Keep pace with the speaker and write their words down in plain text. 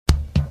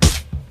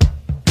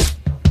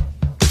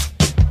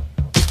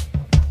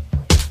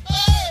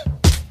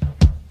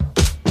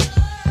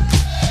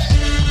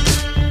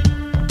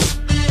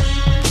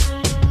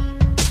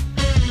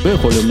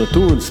בכל יום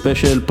נתון,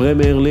 ספיישל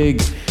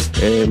פרמיירליג.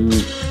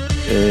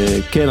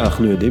 כן,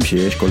 אנחנו יודעים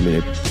שיש כל מיני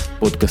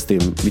פודקאסטים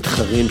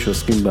מתחרים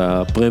שעוסקים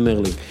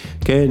בפרמיירליג.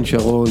 כן,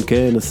 שרון,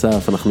 כן,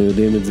 אסף, אנחנו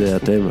יודעים את זה,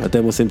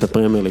 אתם עושים את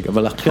הפרמיירליג.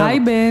 היי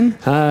בן.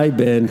 היי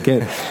בן, כן.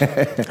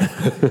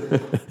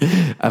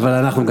 אבל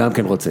אנחנו גם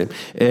כן רוצים.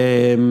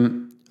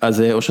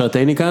 אז אושרת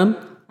עיני כאן.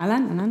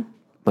 אהלן.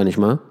 מה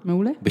נשמע?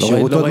 מעולה.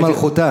 בשירות עוד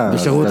מלכותה.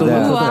 בשירות עוד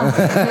מלכותה.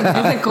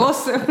 איזה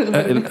קרוס.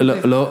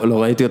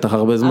 לא ראיתי אותך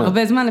הרבה זמן.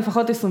 הרבה זמן,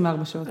 לפחות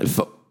 24 שעות.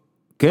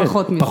 כן,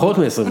 פחות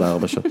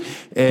מ-24 שאות.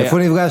 איפה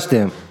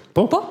נפגשתם?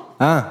 פה.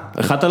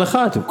 אחד על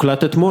אחד,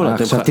 הוקלט אתמול.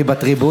 חשבתי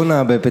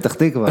בטריבונה בפתח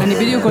תקווה. אני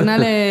בדיוק עונה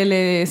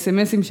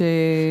לסמסים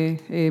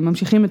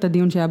שממשיכים את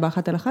הדיון שהיה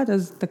באחת על אחת,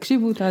 אז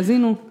תקשיבו,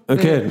 תאזינו.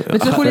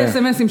 ותשלחו לי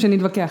סמסים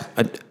שנתווכח.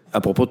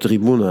 אפרופו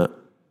טריבונה,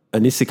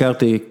 אני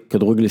סיקרתי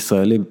כדורגל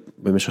ישראלי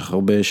במשך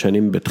הרבה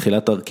שנים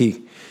בתחילת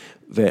דרכי,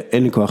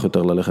 ואין לי כוח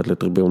יותר ללכת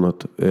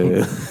לטריבונות.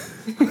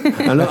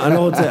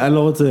 אני לא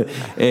רוצה.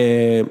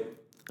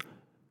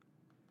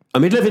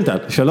 עמית לוינטל,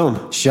 שלום.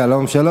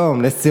 שלום,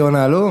 נס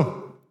ציונה עלו?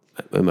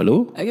 הם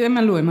עלו?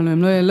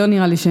 הם לא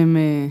נראה לי שהם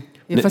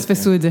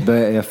יפספסו את זה.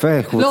 יפה.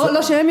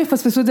 לא שהם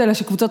יפספסו את זה, אלא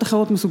שקבוצות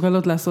אחרות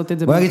מסוגלות לעשות את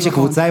זה. בוא נגיד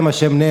שקבוצה עם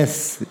השם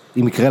נס,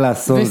 אם יקרה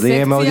לאסון, זה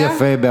יהיה מאוד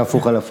יפה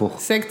בהפוך על הפוך.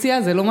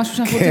 סקציה, זה לא משהו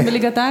שאנחנו רוצים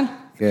בליגת העל?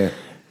 כן.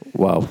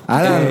 וואו.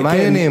 אהלן, מה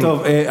העניינים?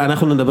 טוב,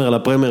 אנחנו נדבר על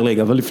הפרמיירליג,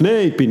 אבל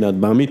לפני פינת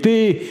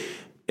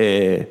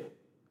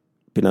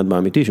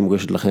באמיתי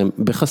שמוגשת לכם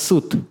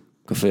בחסות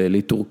קפה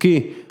אלי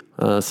טורקי,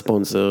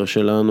 הספונסר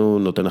שלנו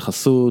נותן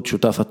החסות,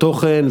 שותף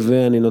התוכן,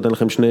 ואני נותן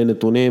לכם שני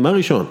נתונים.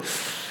 הראשון,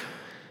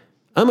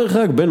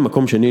 המרחק בין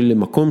מקום שני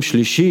למקום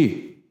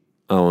שלישי,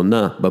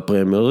 העונה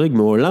בפרמיירליג,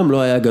 מעולם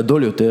לא היה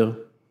גדול יותר,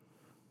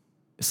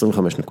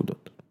 25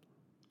 נקודות.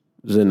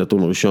 זה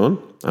נתון ראשון,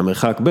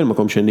 המרחק בין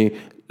מקום שני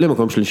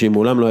למקום שלישי,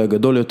 מעולם לא היה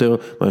גדול יותר,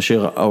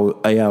 מאשר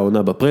היה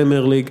העונה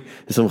בפרמיירליג,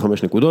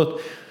 25 נקודות.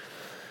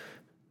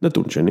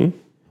 נתון שני,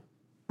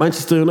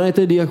 מנצ'סטר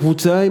יונייטד היא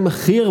הקבוצה עם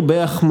הכי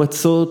הרבה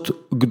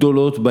החמצות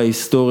גדולות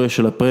בהיסטוריה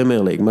של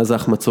הפרמיירליג. מה זה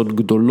החמצות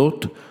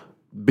גדולות?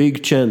 ביג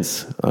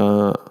צ'אנס.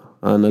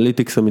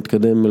 האנליטיקס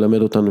המתקדם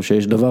מלמד אותנו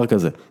שיש דבר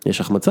כזה.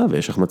 יש החמצה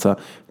ויש החמצה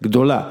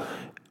גדולה.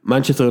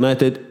 מנצ'סטר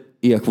יונייטד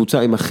היא הקבוצה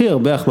עם הכי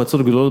הרבה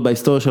החמצות גדולות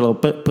בהיסטוריה של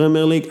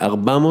הפרמיירליג,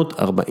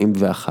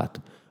 441.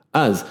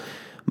 אז,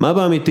 מה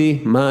באמיתי?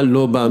 מה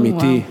לא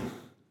באמיתי?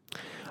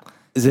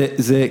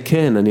 זה,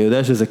 כן, אני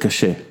יודע שזה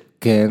קשה.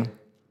 כן.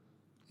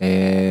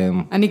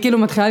 אני כאילו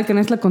מתחילה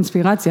להיכנס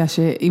לקונספירציה,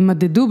 שאם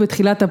מדדו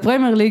בתחילת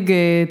הפרמיירליג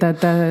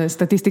את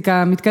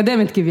הסטטיסטיקה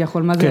המתקדמת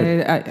כביכול, מה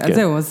זה,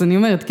 זהו, אז אני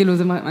אומרת, כאילו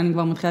אני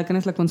כבר מתחילה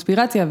להיכנס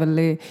לקונספירציה, אבל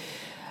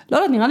לא,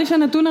 נראה לי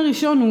שהנתון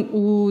הראשון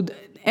הוא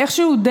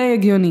איכשהו די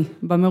הגיוני,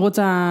 במרוץ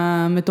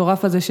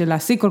המטורף הזה של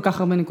להשיג כל כך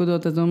הרבה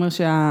נקודות, אז זה אומר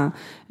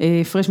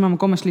שהפרש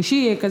מהמקום השלישי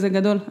יהיה כזה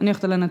גדול, אני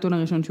הולכת על הנתון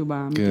הראשון שהוא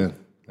בא. כן,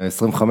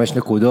 25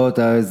 נקודות,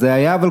 זה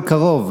היה אבל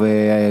קרוב,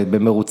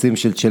 במרוצים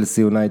של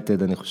צ'לסי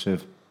יונייטד, אני חושב.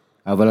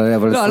 אבל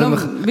לא,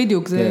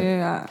 בדיוק, זה...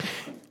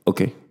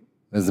 אוקיי.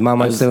 אז מה,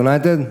 מנצ'סטר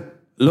יונייטד?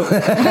 לא.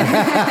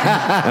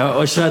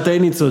 אושרת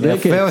עיני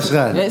צודקת. יפה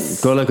אושרת.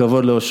 כל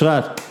הכבוד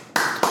לאושרת.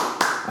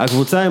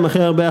 הקבוצה עם הכי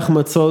הרבה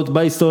החמצות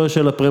בהיסטוריה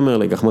של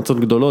הפרמיירליג, החמצות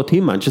גדולות,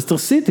 היא מנצ'סטר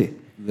סיטי.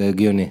 זה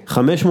הגיוני.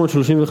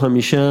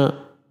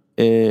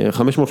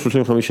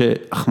 535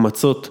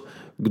 החמצות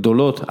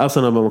גדולות,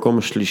 ארסנל במקום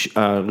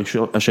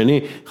השני,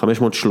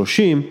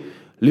 530,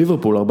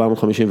 ליברפול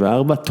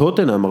 454,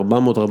 טוטנהאם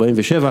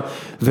 447,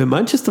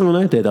 ומנצ'סטר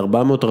יונייטד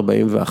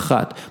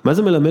 441. מה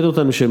זה מלמד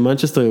אותנו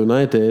שמנצ'סטר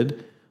יונייטד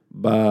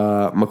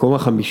במקום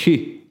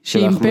החמישי?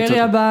 שהיא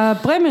אימפריה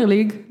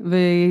בפרמיירליג,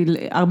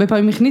 והרבה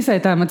פעמים הכניסה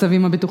את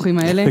המצבים הבטוחים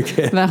האלה,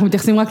 ואנחנו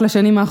מתייחסים רק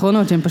לשנים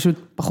האחרונות, שהם פשוט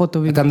פחות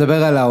טובים. אתה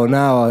מדבר על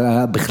העונה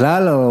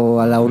בכלל,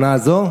 או על העונה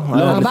הזו?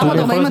 לא,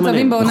 440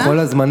 מצבים בעונה? בכל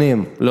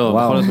הזמנים. לא,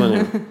 בכל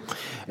הזמנים.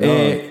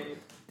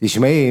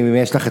 תשמעי, אם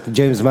יש לך את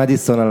ג'יימס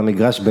מדיסון על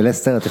המגרש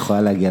בלסטר, את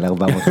יכולה להגיע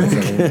ל-400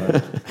 מצבים.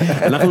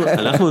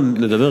 אנחנו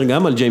נדבר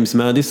גם על ג'יימס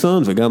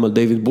מדיסון, וגם על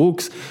דיוויד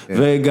ברוקס,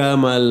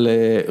 וגם על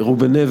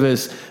רובן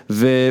נבס,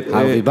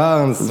 והרווי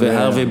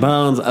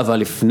בארנס, אבל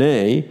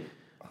לפני,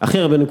 הכי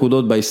הרבה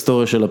נקודות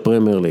בהיסטוריה של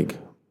הפרמיירליג,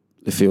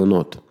 לפי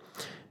עונות.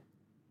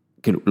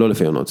 כאילו, לא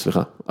לפי עונות,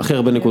 סליחה. הכי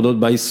הרבה נקודות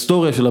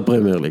בהיסטוריה של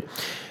הפרמיירליג.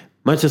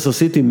 מנצ'סטר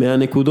סיטי 100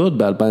 נקודות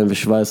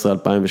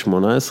ב-2017-2018,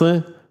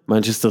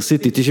 מנצ'סטר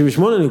סיטי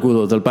 98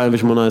 נקודות, 2018-2019,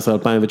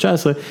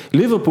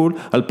 ליברפול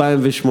 2018-2019,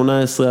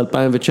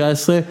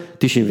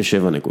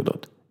 97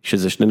 נקודות,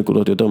 שזה 2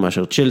 נקודות יותר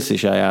מאשר צ'לסי,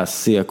 שהיה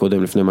השיא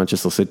הקודם לפני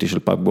מנצ'סטר סיטי של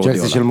פאפ גווארדיולה.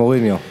 צ'לסי של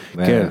מוריניו.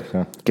 כן,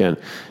 כן.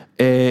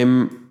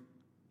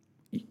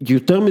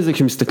 יותר מזה,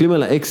 כשמסתכלים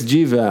על ה-XG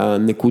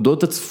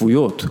והנקודות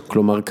הצפויות,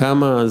 כלומר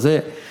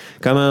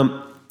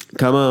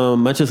כמה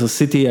מנצ'סטר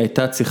סיטי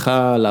הייתה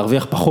צריכה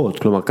להרוויח פחות,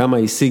 כלומר כמה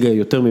היא השיגה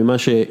יותר ממה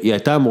שהיא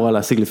הייתה אמורה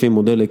להשיג לפי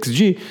מודל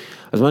XG,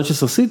 אז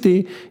מנצ'סטר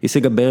סיטי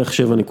השיגה בערך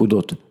 7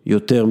 נקודות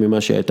יותר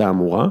ממה שהיא הייתה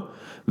אמורה,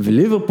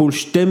 וליברפול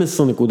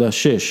 12.6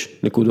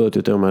 נקודות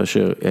יותר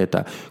מאשר היא הייתה.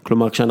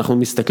 כלומר, כשאנחנו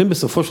מסתכלים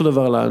בסופו של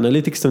דבר על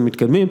האנליטיקס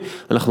המתקדמים,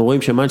 אנחנו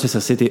רואים שמנצ'סטר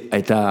סיטי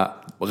הייתה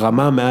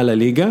רמה מעל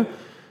הליגה,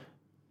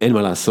 אין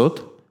מה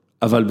לעשות,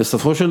 אבל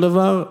בסופו של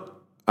דבר,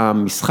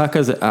 המשחק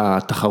הזה,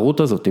 התחרות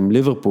הזאת עם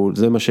ליברפול,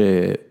 זה מה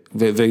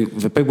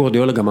ופפ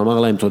גווארדיולה גם אמר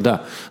להם תודה,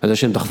 על זה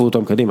שהם דחפו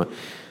אותם קדימה.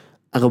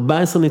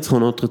 14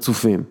 ניצחונות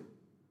רצופים,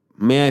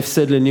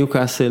 מההפסד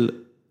לניוקאסל,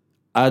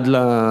 עד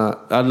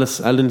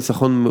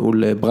לניצחון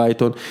מול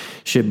ברייטון,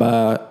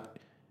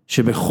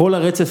 שבכל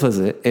הרצף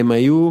הזה, הם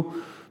היו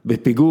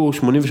בפיגור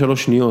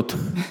 83 שניות.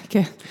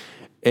 כן.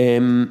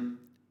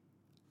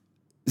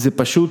 זה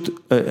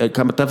פשוט,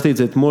 כתבתי את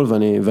זה אתמול,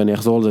 ואני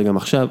אחזור על זה גם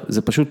עכשיו,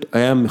 זה פשוט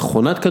היה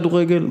מכונת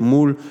כדורגל,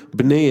 מול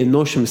בני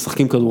אנוש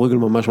שמשחקים כדורגל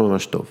ממש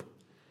ממש טוב.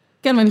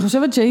 כן, ואני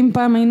חושבת שאם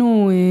פעם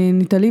היינו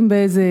ניטלים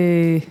באיזה,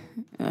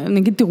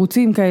 נגיד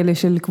תירוצים כאלה,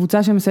 של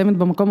קבוצה שמסיימת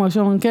במקום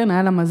הראשון, כן,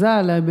 היה לה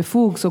מזל,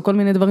 בפוקס, או כל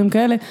מיני דברים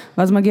כאלה,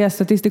 ואז מגיע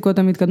הסטטיסטיקות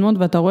המתקדמות,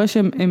 ואתה רואה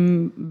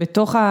שהם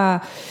בתוך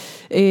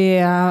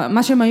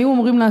מה שהם היו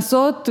אמורים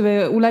לעשות,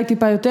 ואולי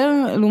טיפה יותר,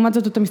 לעומת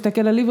זאת אתה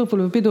מסתכל על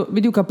ליברפול,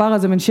 ובדיוק הפער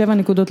הזה בין 7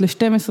 נקודות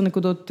ל-12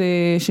 נקודות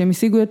שהם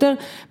השיגו יותר,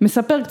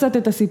 מספר קצת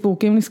את הסיפור,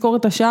 כי אם נזכור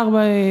את השער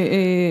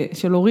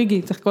של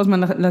אוריגי, צריך כל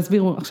הזמן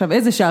להסביר עכשיו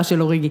איזה שער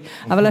של אוריגי,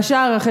 אבל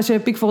השער אחרי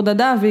שפיקפורד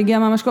דדה והגיע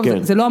מהמשקוף,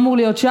 זה לא אמור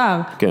להיות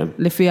שער,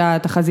 לפי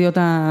התחזיות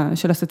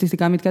של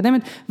הסטטיסטיקה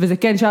המתקדמת, וזה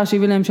כן שער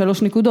שהביא להם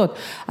 3 נקודות.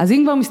 אז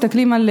אם כבר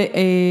מסתכלים על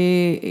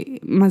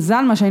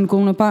מזל, מה שהיינו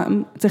קוראים לו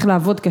פעם, צריך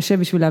לעבוד קשה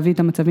בשביל להביא את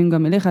המצבים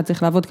גם אליך,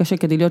 צריך לעבוד קשה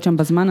כדי להיות שם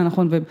בזמן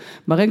הנכון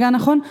וברגע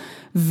הנכון,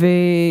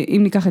 ואם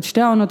ניקח את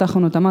שתי העונות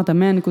האחרונות, אמרת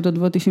 100 נקודות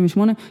ועוד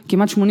 98,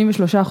 כמעט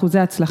 83%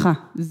 הצלחה.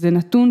 זה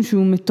נתון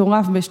שהוא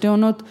מטורף בשתי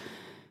עונות,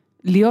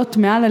 להיות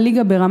מעל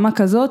הליגה ברמה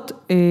כזאת,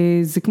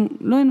 זה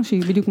לא אנושי,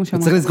 בדיוק כמו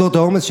שאמרת. צריך לסגור את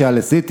העומס שהיה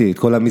לסיטי, את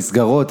כל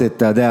המסגרות,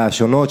 את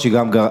השונות,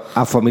 שגם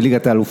עפה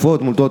מליגת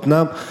האלופות מול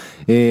טוטנהאם,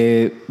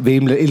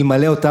 ואם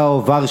אלמלא אותה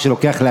עובר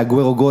שלוקח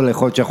להגוורו גול,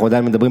 יכול להיות שאנחנו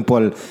עדיין מדברים פה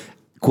על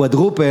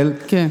קוואדרופל,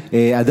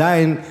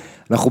 עדיין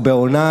אנחנו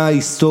בעונה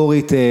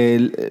היסטורית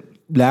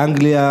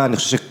לאנגליה, אני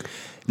חושב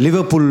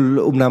שליברפול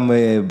אומנם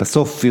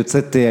בסוף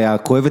יוצאת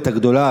הכואבת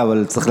הגדולה,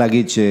 אבל צריך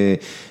להגיד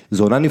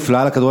שזו עונה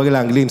נפלאה לכדורגל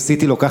האנגלי, עם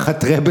סיטי לוקחת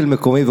טראבל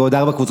מקומי ועוד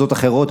 4 קבוצות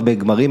אחרות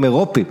בגמרים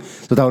אירופיים.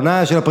 זאת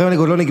העונה של הפרמיירליג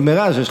עוד לא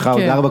נגמרה, שיש לך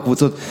עוד 4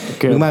 קבוצות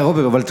בגמר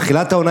אירופיים, אבל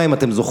תחילת העונה, אם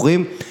אתם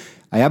זוכרים,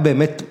 היה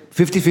באמת 50-50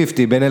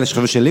 בין אלה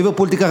שחשבו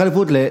שליברפול תיקח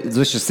אליפות,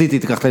 לזה שסיטי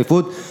תיקח את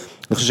האליפות.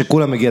 אני חושב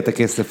שכולם מגיע את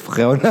הכסף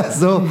אחרי העונה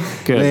הזו,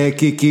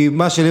 כי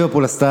מה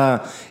שליברפול עשתה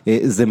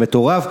זה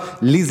מטורף.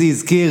 ליזי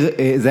הזכיר,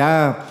 זה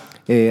היה,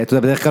 אתה יודע,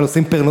 בדרך כלל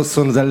עושים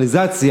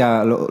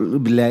פרסונליזציה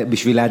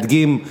בשביל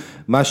להדגים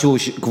משהו,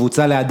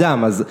 קבוצה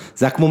לאדם, אז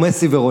זה היה כמו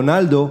מסי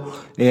ורונלדו,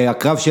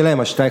 הקרב שלהם,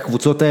 השתי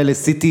הקבוצות האלה,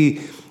 סיטי,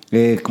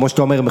 כמו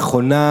שאתה אומר,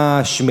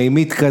 מכונה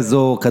שמימית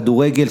כזו,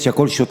 כדורגל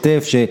שהכל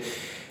שוטף,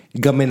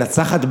 גם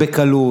מנצחת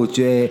בקלות,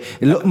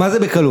 מה זה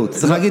בקלות?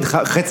 צריך להגיד,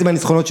 חצי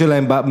מהניצחונות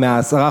שלהם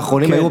מה10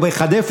 האחרונים היו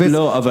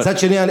ב-1-0, צד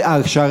שני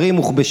השערים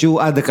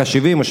הוכבשו עד דקה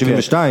 70 או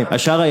 72.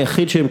 השער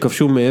היחיד שהם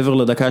כבשו מעבר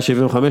לדקה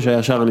 75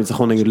 היה שער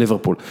הניצחון נגד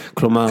ליברפול,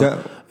 כלומר,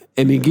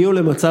 הם הגיעו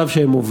למצב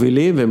שהם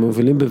מובילים, והם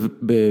מובילים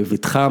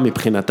בבטחה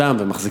מבחינתם,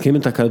 ומחזיקים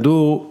את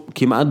הכדור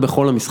כמעט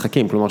בכל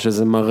המשחקים, כלומר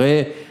שזה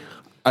מראה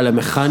על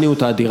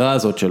המכניות האדירה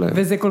הזאת שלהם.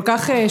 וזה כל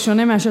כך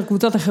שונה מאשר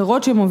קבוצות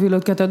אחרות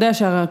שמובילות, כי אתה יודע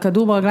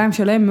שהכדור ברגליים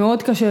שלהם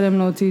מאוד קשה להם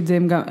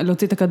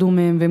להוציא את הכדור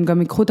מהם, והם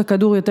גם ייקחו את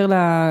הכדור יותר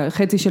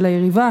לחצי של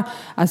היריבה,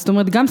 אז זאת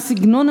אומרת, גם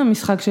סגנון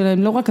המשחק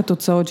שלהם, לא רק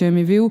התוצאות שהם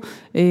הביאו,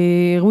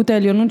 הראו את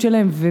העליונות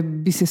שלהם,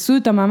 וביססו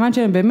את המעמד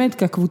שלהם באמת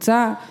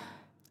כקבוצה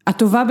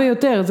הטובה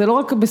ביותר, זה לא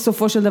רק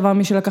בסופו של דבר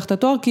מי שלקח את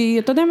התואר, כי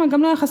אתה יודע מה,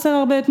 גם לא היה חסר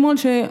הרבה אתמול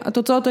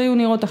שהתוצאות היו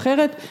נראות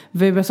אחרת,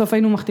 ובסוף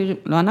היינו מכתירים,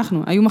 לא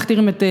אנחנו, היו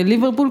מכתירים את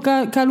ליברפול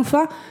כאלופה,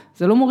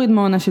 זה לא מוריד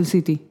מהעונה של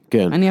סיטי.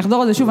 כן. אני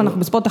אחזור על זה שוב, אנחנו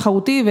בספורט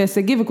תחרותי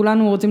והישגי,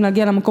 וכולנו רוצים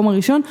להגיע למקום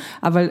הראשון,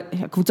 אבל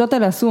הקבוצות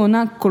האלה עשו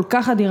עונה כל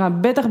כך אדירה,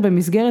 בטח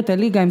במסגרת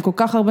הליגה, עם כל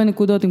כך הרבה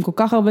נקודות, עם כל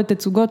כך הרבה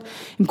תצוגות,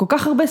 עם כל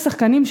כך הרבה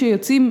שחקנים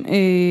שיוצאים,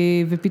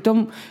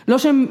 ופתאום, לא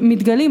שהם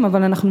מתגלים,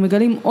 אבל אנחנו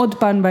מגלים עוד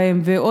פן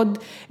בהם, ועוד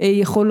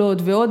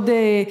יכולות, ועוד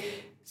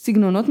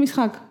סגנונות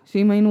משחק,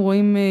 שאם היינו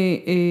רואים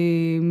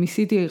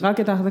מסיטי רק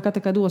את החזקת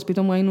הכדור, אז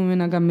פתאום ראינו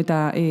ממנה גם את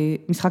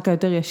המשחק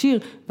היותר ישיר,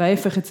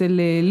 וההפך אצל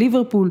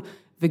ליברפול,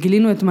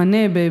 וגילינו את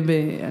מנה,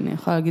 אני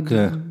יכולה להגיד,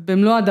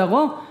 במלוא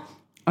הדרו.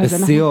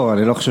 בסיור,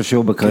 אני לא חושב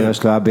שהוא בקריירה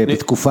שלה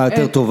בתקופה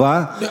יותר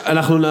טובה.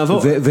 אנחנו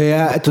נעבור.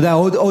 ואתה יודע,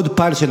 עוד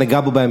פן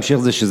שנגע בו בהמשך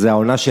זה שזה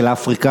העונה של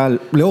אפריקה,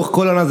 לאורך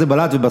כל העונה זה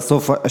בלט,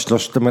 ובסוף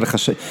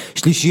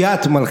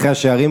שלישיית מלכי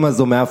השערים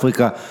הזו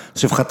מאפריקה, אני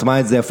חושב חתמה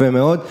את זה יפה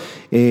מאוד.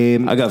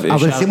 אגב,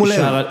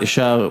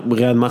 ישאר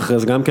ריאן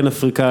מחרז גם כן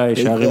אפריקאי,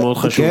 שערים מאוד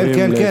חשובים.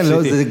 כן, כן,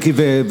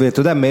 ואתה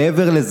יודע,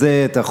 מעבר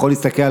לזה, אתה יכול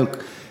להסתכל על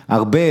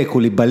הרבה,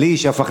 קוליבאלי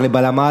שהפך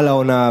לבלמה על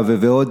העונה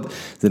ועוד,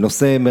 זה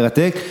נושא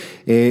מרתק.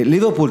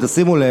 ליברפול,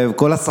 תשימו לב,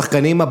 כל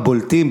השחקנים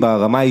הבולטים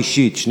ברמה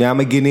האישית, שני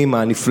המגינים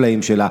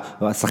הנפלאים שלה,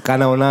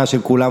 השחקן העונה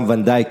של כולם,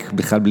 ון דייק,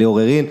 בכלל בלי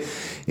עוררין,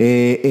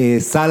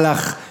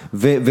 סלח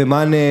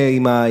ומאנה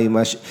עם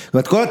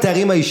כל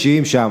התארים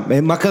האישיים שם,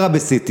 מה קרה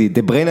בסיטי?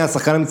 דבריינה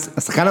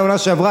השחקן העונה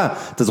שעברה,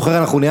 אתה זוכר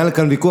אנחנו נהיה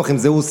לכאן ויכוח אם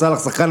זהו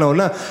סלח שחקן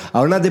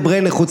העונה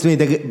דבריינה חוץ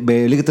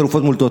בליגת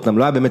אלופות מול טוטנהאם,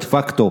 לא היה באמת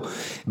פקטור,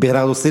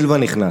 ברנרדו סילבה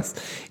נכנס,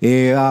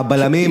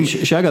 הבלמים,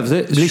 שאגב,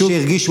 בלי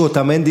שהרגישו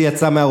אותם, מנדי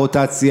יצא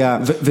מהרוטציה,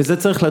 וזה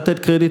צריך לתת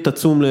קרדיט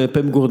עצום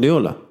לפפ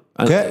גווארדיולה,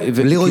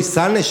 לירוי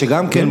סאנה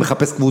שגם כן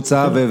מחפש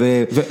קבוצה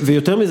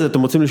ויותר מזה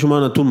אתם רוצים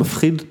לשמוע נתון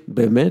מפחיד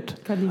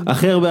באמת,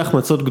 הכי הרבה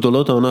החמצות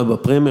גדולות העונה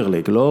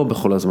בפרמיירליג, לא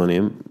בכל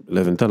הזמנים,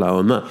 לבנטל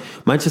העונה,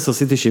 מנצ'סטר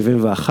סיטי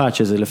 71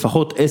 שזה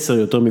לפחות 10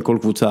 יותר מכל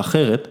קבוצה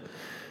אחרת,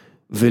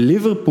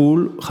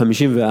 וליברפול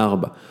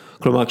 54,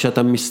 כלומר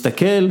כשאתה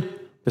מסתכל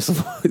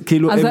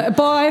כאילו אז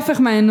פה ההפך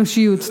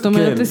מהאנושיות, זאת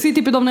אומרת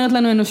סיטי פתאום נראית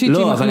לנו אנושית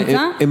שהיא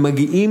מחמיצה,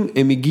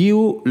 הם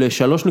הגיעו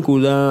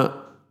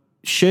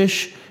ל3.6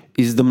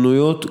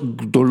 הזדמנויות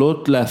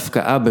גדולות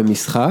להפקעה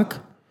במשחק,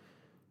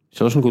 3.6,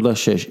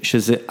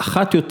 שזה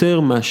אחת יותר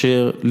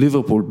מאשר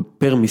ליברפול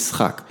פר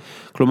משחק.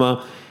 כלומר,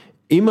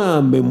 אם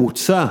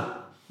הממוצע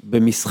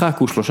במשחק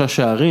הוא 3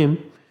 שערים,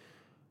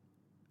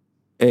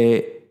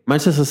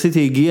 מנצ'סטר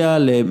סיטי הגיעה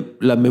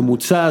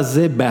לממוצע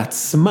הזה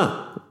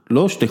בעצמה,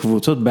 לא שתי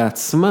קבוצות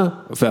בעצמה,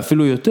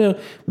 ואפילו יותר,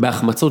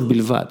 בהחמצות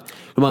בלבד.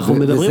 כלומר, אנחנו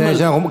מדברים על...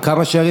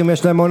 כמה שערים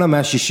יש להם עונה?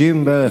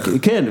 160 בערך.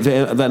 כן,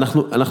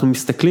 ואנחנו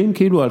מסתכלים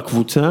כאילו על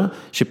קבוצה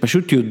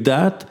שפשוט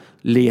יודעת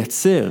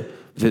לייצר,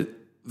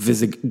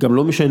 וזה גם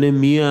לא משנה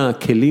מי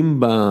הכלים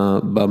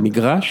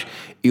במגרש,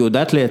 היא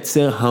יודעת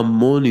לייצר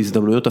המון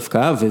הזדמנויות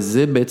הפקעה,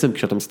 וזה בעצם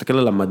כשאתה מסתכל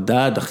על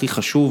המדד הכי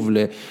חשוב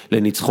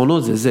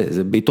לניצחונות,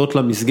 זה בעיטות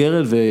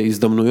למסגרת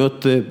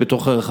והזדמנויות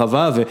בתוך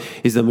הרחבה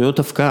והזדמנויות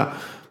הפקעה.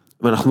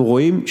 ואנחנו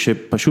רואים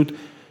שפשוט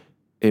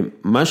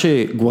מה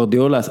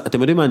שגווארדיולה, אתם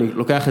יודעים מה, אני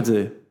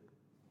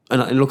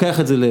לוקח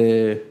את זה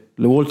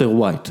לוולטר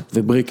ווייט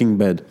ובריקינג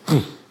בד.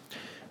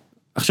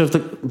 עכשיו,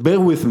 bear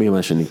with me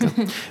מה שנקרא.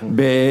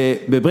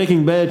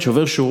 בבריקינג בד,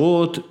 שובר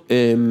שורות,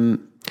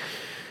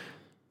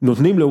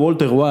 נותנים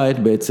לוולטר ווייט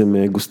בעצם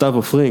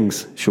גוסטבו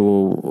פרינגס,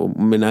 שהוא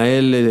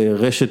מנהל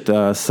רשת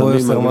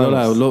הסמים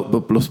הגדולה,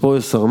 לוס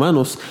פויוס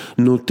הרמנוס,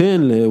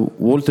 נותן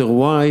לוולטר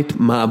ווייט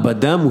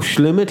מעבדה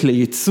מושלמת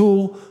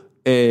לייצור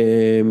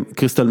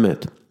קריסטל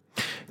מת.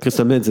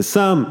 קריסטל מת זה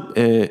סם,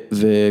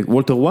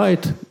 ווולטר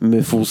ווייט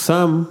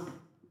מפורסם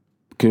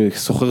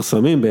כסוחר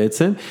סמים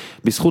בעצם,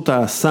 בזכות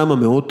הסם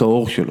המאוד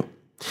טהור שלו.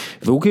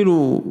 והוא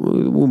כאילו,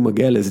 הוא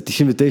מגיע לאיזה 99%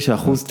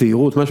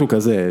 תהירות, משהו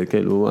כזה,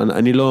 כאילו,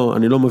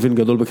 אני לא מבין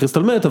גדול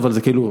בקריסטל מת, אבל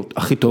זה כאילו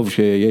הכי טוב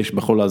שיש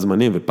בכל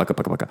הזמנים, ופקה,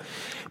 פקה, פקה.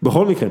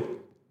 בכל מקרה,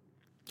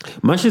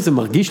 מה שזה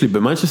מרגיש לי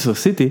במנצ'סטר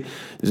סיטי,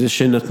 זה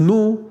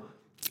שנתנו,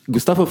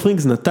 גוסטבו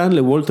פרינגס נתן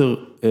לוולטר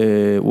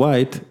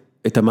ווייט,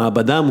 את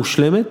המעבדה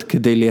המושלמת,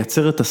 כדי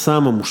לייצר את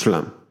הסם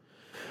המושלם.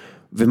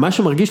 ומה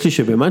שמרגיש לי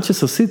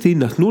שבמנצ'סטר סיטי,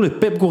 נתנו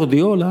לפפ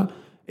גווארדיולה,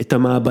 את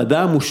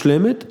המעבדה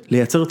המושלמת,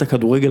 לייצר את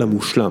הכדורגל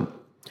המושלם.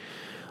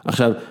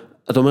 עכשיו,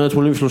 את אומרת 83%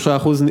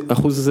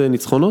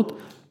 ניצחונות,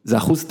 זה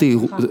אחוז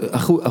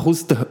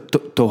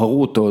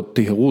טהרות,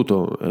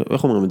 או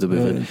איך אומרים את זה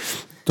בעברית?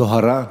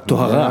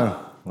 טהרה.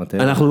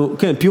 אנחנו,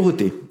 כן,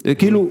 פיוריטי.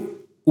 כאילו,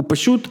 הוא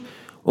פשוט,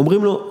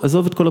 אומרים לו,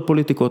 עזוב את כל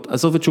הפוליטיקות,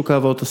 עזוב את שוק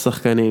ההבאות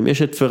השחקנים,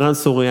 יש את פרן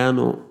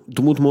סוריאנו,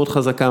 דמות מאוד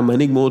חזקה,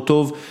 מנהיג מאוד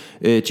טוב,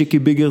 צ'יקי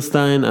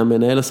ביגרסטיין,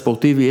 המנהל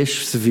הספורטיבי,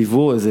 יש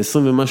סביבו איזה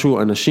 20 ומשהו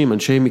אנשים,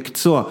 אנשי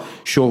מקצוע,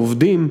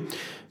 שעובדים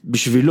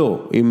בשבילו,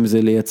 אם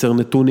זה לייצר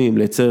נתונים,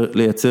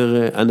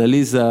 לייצר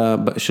אנליזה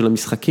של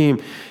המשחקים,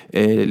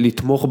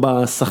 לתמוך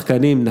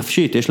בשחקנים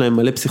נפשית, יש להם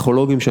מלא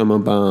פסיכולוגים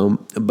שם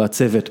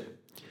בצוות,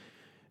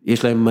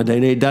 יש להם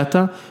מדעני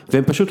דאטה,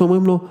 והם פשוט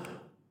אומרים לו,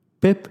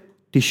 פפ,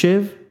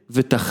 תשב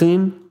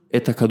ותכין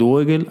את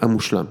הכדורגל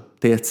המושלם,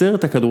 תייצר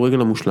את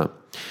הכדורגל המושלם.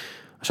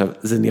 עכשיו,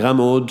 זה נראה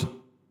מאוד,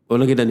 בוא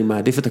נגיד, אני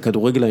מעדיף את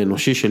הכדורגל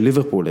האנושי של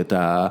ליברפול,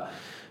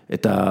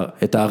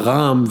 את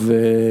הרם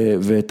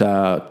ואת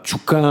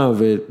התשוקה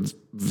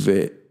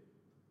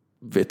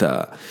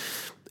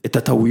ואת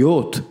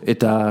הטעויות,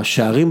 את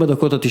השערים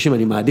בדקות ה-90,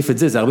 אני מעדיף את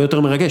זה, זה הרבה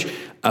יותר מרגש,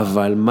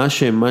 אבל מה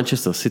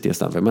שמנצ'סטר סיטי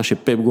עשה, ומה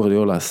שפפ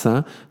גווארדיולה עשה,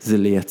 זה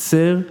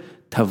לייצר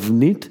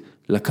תבנית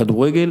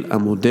לכדורגל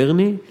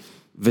המודרני,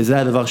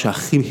 וזה הדבר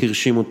שהכי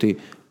הרשים אותי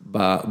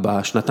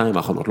בשנתיים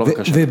האחרונות, לא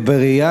בקשה.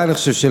 ובראייה, אני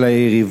חושב, של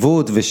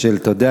היריבות ושל,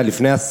 אתה יודע,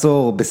 לפני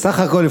עשור, בסך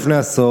הכל לפני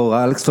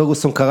עשור, אלכס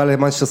פרגוסון קרא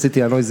למנצ'סטר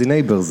סיטי הנויזי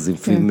נייברס,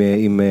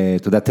 עם,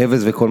 אתה יודע,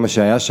 טבס וכל מה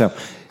שהיה שם,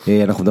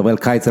 אנחנו מדברים על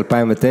קיץ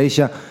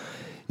 2009,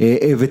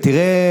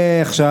 ותראה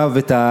עכשיו,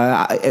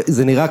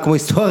 זה נראה כמו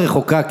היסטוריה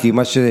רחוקה, כי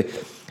מה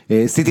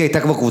סיטי הייתה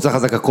כבר קבוצה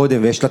חזקה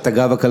קודם, ויש לה את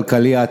הגב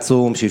הכלכלי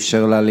העצום,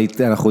 שאפשר לה,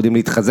 אנחנו יודעים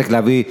להתחזק,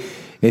 להביא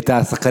את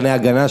השחקני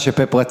ההגנה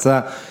שפפ רצה,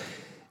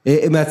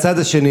 מהצד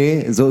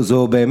השני,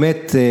 זו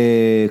באמת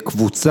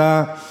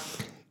קבוצה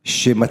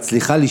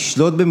שמצליחה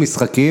לשלוט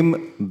במשחקים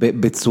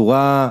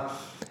בצורה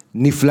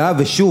נפלאה,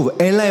 ושוב,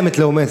 אין להם את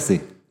לאו מסי,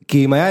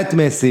 כי אם היה את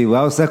מסי, הוא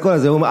היה עושה הכל,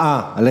 אז הם אומרים,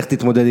 הלך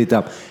תתמודד איתם.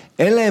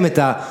 אין להם את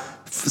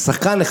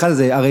שחקן אחד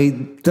הזה, הרי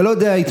אתה לא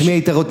יודע את מי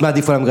היית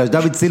מעדיף על המגרש,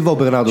 דוד סילבה או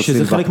ברנרדו סילבה.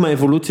 שזה חלק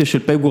מהאבולוציה של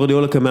פפ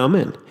גווארדיולה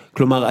כמאמן.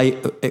 כלומר,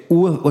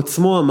 הוא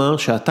עצמו אמר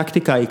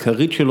שהטקטיקה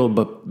העיקרית שלו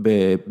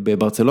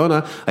בברצלונה,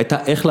 הייתה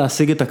איך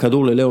להשיג את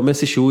הכדור ללאו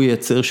מסי שהוא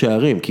ייצר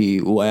שערים, כי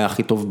הוא היה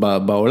הכי טוב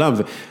בעולם,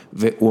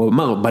 והוא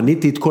אמר,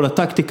 בניתי את כל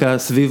הטקטיקה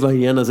סביב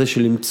העניין הזה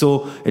של למצוא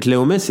את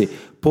לאו מסי.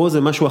 פה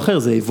זה משהו אחר,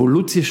 זה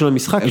אבולוציה של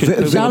המשחק.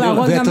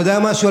 ואתה יודע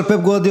משהו על פפ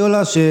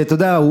גווארדיולה, שאתה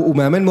יודע, הוא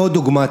מאמן מאוד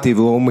דוגמטי,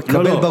 והוא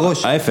מקבל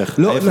בראש. ההפך.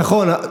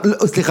 נכון,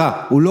 סליחה,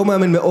 הוא לא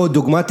מאמן מאוד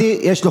דוגמטי,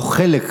 יש לו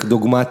חלק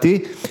דוגמטי,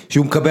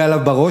 שהוא מקבל עליו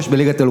בראש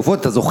בליגת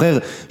אלופות, אתה זוכר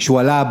שהוא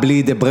עלה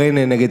בלי דה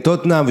בריינה נגד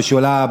טוטנהאם, ושהוא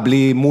עלה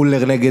בלי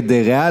מולר נגד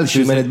ריאל,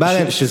 שהוא אימן את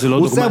ברן,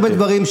 הוא עושה הרבה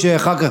דברים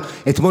שאחר כך,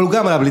 אתמול הוא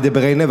גם עלה בלי דה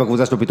בריינה,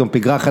 והקבוצה שלו פתאום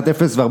פיגרה 1-0,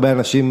 והרבה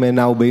אנשים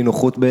נעו באי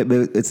נוחות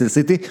אצל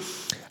סיטי,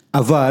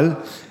 אבל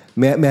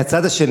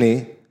מהצד השני,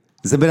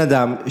 זה בן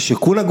אדם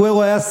שקון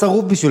אגוארו היה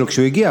שרוף בשבילו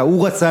כשהוא הגיע,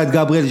 הוא רצה את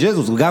גבריאל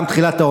ג'זוס, גם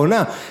תחילת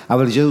העונה,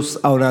 אבל ג'זוס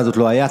העונה הזאת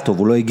לא היה טוב,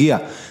 הוא לא הגיע,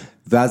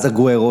 ואז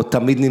אגוארו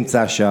תמיד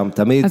נמצא שם,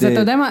 תמיד... אז אתה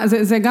יודע מה,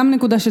 זה גם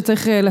נקודה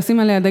שצריך לשים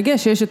עליה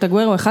דגש, שיש את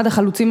אגוארו, אחד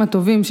החלוצים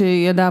הטובים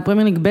שידע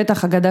הפרמיירליג,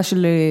 בטח אגדה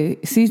של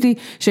סיטי,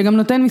 שגם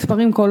נותן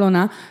מספרים כל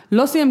עונה,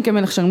 לא סיים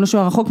כמלך שערים, לא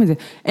שהוא רחוק מזה,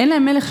 אין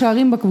להם מלך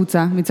שערים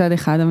בקבוצה מצד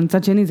אחד, אבל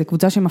מצד שני, זה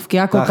קבוצה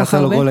שמפקיעה כל כך הרבה.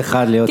 חסר לו גול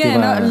אחד להיות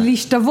עם ה... כן,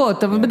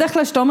 להשתוות, אבל בדרך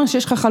כלל שאתה אומר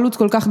שיש לך חלוץ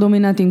כל כך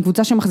דומיננטי, עם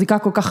קבוצה שמחזיקה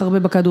כל כך הרבה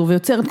בכדור,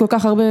 ויוצרת כל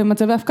כך הרבה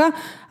מצבי הפקעה,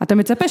 אתה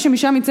מצפה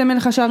שמשם יצא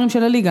מלך השערים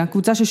של הליגה,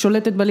 קבוצה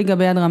ששולטת בליגה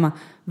ביד רמה.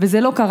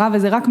 וזה לא קרה,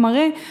 וזה רק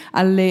מראה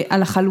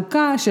על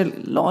החלוקה של,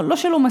 לא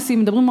שלא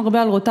מסים, מדברים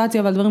הרבה על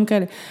רוטציה ועל דברים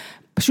כאלה,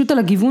 פשוט על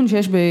הגיוון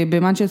שיש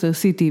במנצ'סטר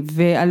סיטי,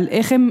 ועל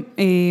איך הם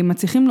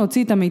מצליחים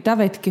להוציא את המיטב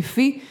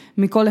ההתקפי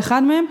מכל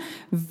אחד מהם,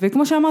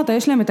 וכמו שאמרת,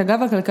 יש להם את הגב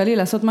הכלכלי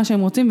לעשות מה שהם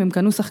רוצים, והם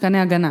קנו שחקני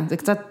הגנה, זה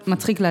קצת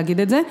מצחיק להגיד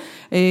את זה,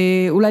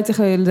 אולי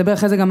צריך לדבר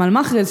אחרי זה גם על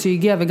מחרז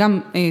שהגיע, וגם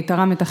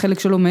תרם את החלק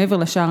שלו מעבר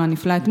לשער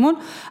הנפלא אתמול,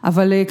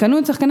 אבל קנו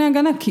את שחקני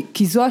הגנה,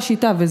 כי זו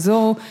השיטה,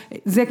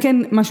 זה כן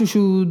משהו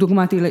שהוא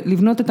דוגמטי,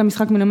 לבנות את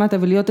המשחק מלמטה,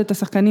 ולהיות את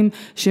השחקנים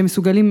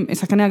שמסוגלים,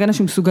 שחקני הגנה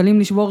שמסוגלים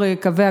לשבור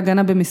קווי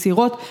הגנה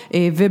במסירות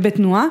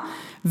ובתנועה,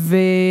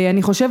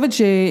 ואני חושבת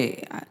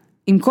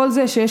עם כל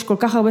זה שיש כל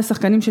כך הרבה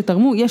שחקנים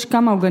שתרמו, יש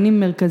כמה עוגנים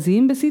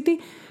מרכזיים בסיטי,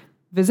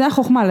 וזה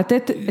החוכמה,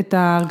 לתת את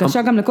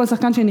ההרגשה גם לכל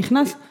שחקן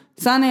שנכנס.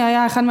 סאנה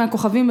היה אחד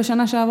מהכוכבים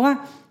בשנה שעברה,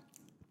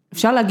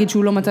 אפשר להגיד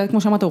שהוא לא מצא,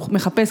 כמו שאמרת, הוא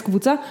מחפש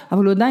קבוצה,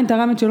 אבל הוא עדיין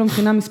תרמת שלו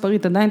מבחינה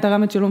מספרית, עדיין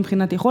תרמת שלו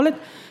מבחינת יכולת,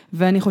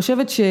 ואני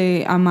חושבת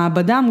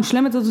שהמעבדה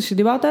המושלמת הזו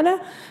שדיברת עליה,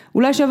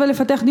 אולי שווה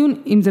לפתח דיון,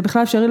 אם זה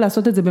בכלל אפשרי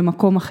לעשות את זה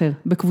במקום אחר,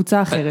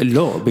 בקבוצה אחרת.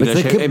 לא, בגלל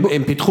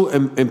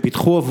שהם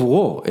פיתחו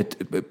עבורו,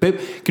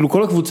 כאילו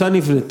כל הקבוצה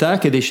נבנתה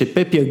כדי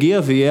שפפ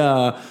יגיע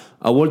ויהיה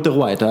הוולטר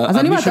ווייט. אז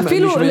אני אומרת,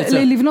 אפילו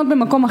לבנות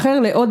במקום אחר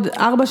לעוד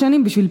 4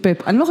 שנים בשביל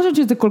פפ. אני לא חושבת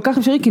שזה כל כך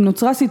אפשרי, כי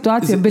נוצרה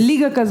סיטואציה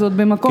בליגה כזאת,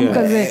 במקום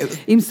כזה,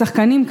 עם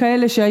שחקנים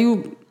כאלה שהיו,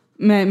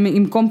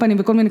 עם קומפני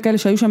וכל מיני כאלה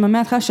שהיו שם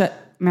מההתחלה,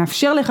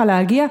 שמאפשר לך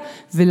להגיע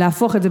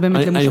ולהפוך את זה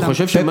באמת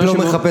למושלם. פפ לא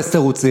מחפש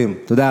תירוצים,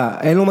 אתה יודע,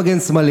 אין לו מגן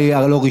שמאלי,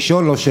 לא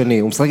ראשון, לא שני,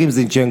 הוא משחק עם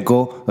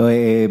זינצ'נקו,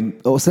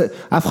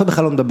 אף אחד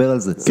בכלל לא מדבר על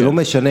זה, זה לא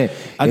משנה.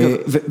 אגב,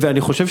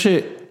 ואני חושב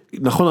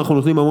שנכון, אנחנו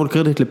נותנים המון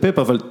קרדיט לפפ,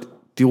 אבל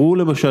תראו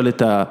למשל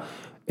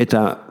את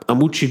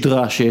העמוד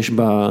שדרה שיש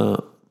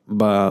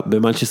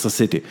במנצ'סטר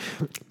סיטי.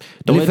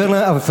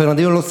 אבל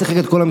פרננדיניו לא שיחק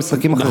את כל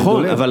המשחקים אחרי גדולים.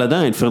 נכון, אבל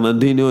עדיין,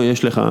 פרננדיניו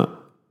יש לך,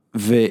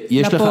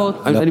 ויש לך,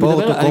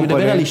 אני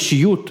מדבר על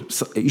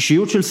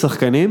אישיות של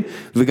שחקנים,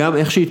 וגם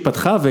איך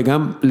שהתפתחה,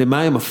 וגם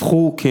למה הם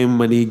הפכו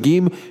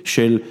כמנהיגים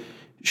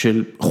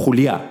של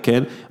חוליה,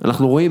 כן?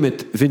 אנחנו רואים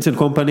את וינסנט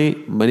קומפני,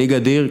 מנהיג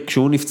אדיר,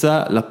 כשהוא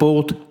נפצע,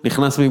 לפורט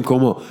נכנס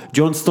במקומו.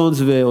 ג'ון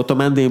סטונס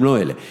ואוטומנדי הם לא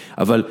אלה.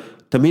 אבל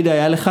תמיד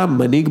היה לך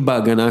מנהיג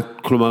בהגנה,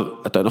 כלומר,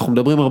 אנחנו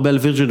מדברים הרבה על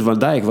וירג'יל ון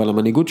דייק ועל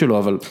המנהיגות שלו,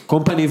 אבל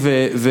קומפני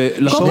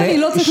ולפורט... קומפני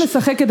לא צריך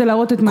לשחק כדי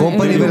להראות את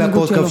קומפני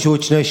ולפורט כבשו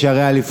את 2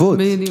 שערי האליפות.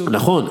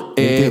 נכון.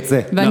 אם תרצה.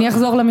 ואני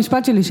אחזור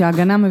למשפט שלי,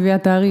 שההגנה מביאה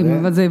תארים,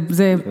 אבל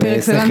זה פרק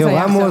סלנס סרחיו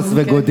רמוס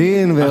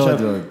וגודין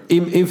ועוד.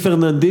 אם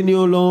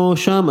פרננדיניו לא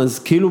שם, אז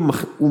כאילו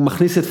הוא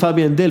מכניס את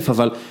פאביאן דלף,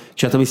 אבל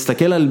כשאתה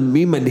מסתכל על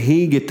מי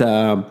מנהיג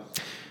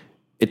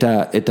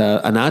את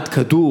הנעת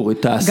כדור,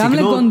 את הסגנון. גם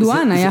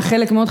לגונדואן היה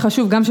חלק מאוד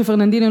חשוב, גם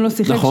שפרננדיניו לא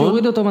שיחק,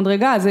 שהוריד אותו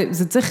מדרגה,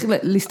 זה צריך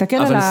להסתכל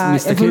על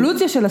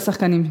האבולוציה של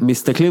השחקנים.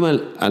 מסתכלים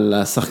על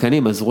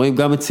השחקנים, אז רואים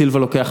גם את סילבה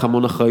לוקח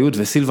המון אחריות,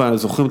 וסילבה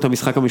זוכרים את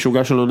המשחק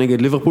המשוגע שלו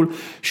נגד ליברפול,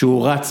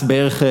 שהוא רץ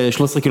בערך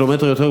 13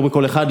 קילומטר יותר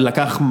בכל אחד,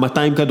 לקח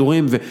 200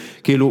 כדורים,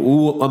 וכאילו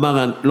הוא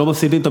אמר, לא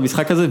מפסידים את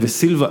המשחק הזה,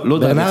 וסילבה, לא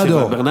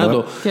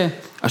ברנרדו.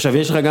 עכשיו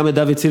יש לך גם את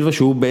דוד סילבה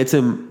שהוא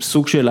בעצם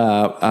סוג של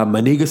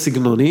המנהיג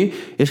הסגנוני,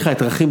 יש לך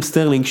את רכים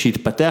סטרלינג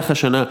שהתפתח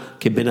השנה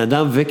כבן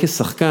אדם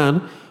וכשחקן,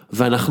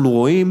 ואנחנו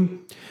רואים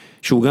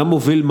שהוא גם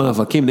מוביל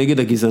מאבקים נגד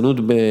הגזענות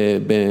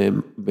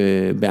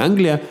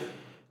באנגליה,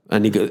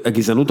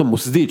 הגזענות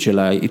המוסדית של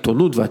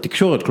העיתונות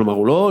והתקשורת, כלומר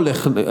הוא לא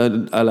הולך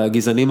על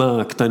הגזענים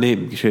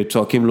הקטנים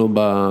שצועקים לו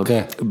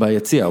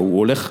ביציע, הוא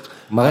הולך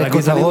מראה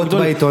כותרות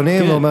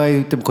בעיתונים ואומר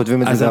אתם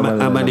כותבים את זה גם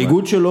על...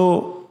 המנהיגות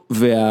שלו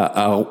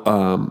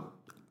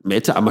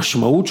בעצם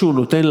המשמעות שהוא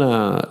נותן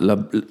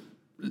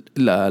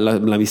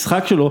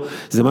למשחק שלו,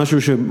 זה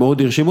משהו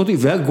שמאוד הרשים אותי,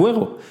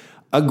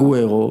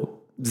 והגוארו,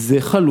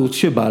 זה חלוץ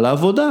שבא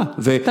לעבודה.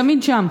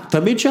 תמיד שם.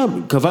 תמיד שם.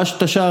 כבש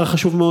את השער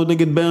החשוב מאוד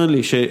נגד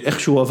ברנלי,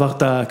 שאיכשהו עבר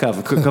את הקו.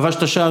 כבש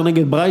את השער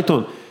נגד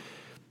ברייטון.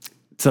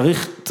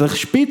 צריך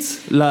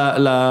שפיץ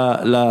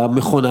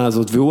למכונה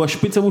הזאת, והוא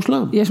השפיץ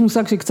המושלם. יש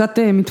מושג שקצת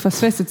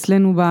מתפספס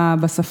אצלנו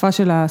בשפה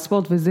של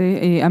הספורט, וזה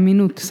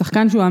אמינות.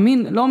 שחקן שהוא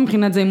אמין, לא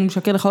מבחינת זה אם הוא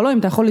משקר לך או לא, אם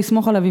אתה יכול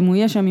לסמוך עליו, אם הוא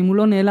יהיה שם, אם הוא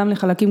לא נעלם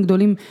לחלקים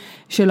גדולים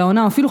של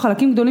העונה, או אפילו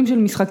חלקים גדולים של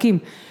משחקים.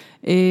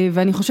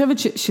 ואני חושבת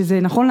שזה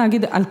נכון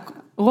להגיד על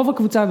רוב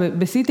הקבוצה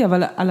בסיטי,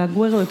 אבל על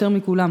הגוארו יותר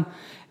מכולם.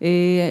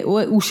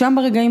 הוא שם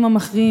ברגעים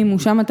המכריעים, הוא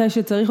שם מתי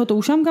שצריך אותו,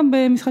 הוא שם גם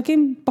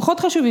במשחקים פחות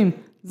חשובים.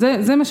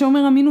 זה מה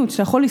שאומר אמינות,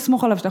 שאתה יכול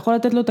לסמוך עליו, שאתה יכול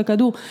לתת לו את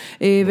הכדור.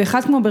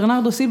 ואחד כמו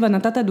ברנרדו סילבה,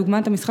 נתת דוגמה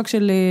את המשחק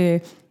של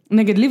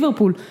נגד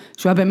ליברפול,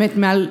 שהוא היה באמת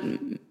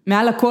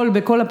מעל הכל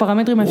בכל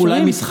הפרמטרים האפשריים.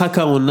 אולי משחק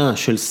העונה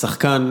של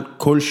שחקן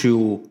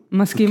כלשהו.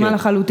 מסכימה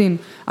לחלוטין,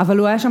 אבל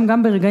הוא היה שם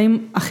גם ברגעים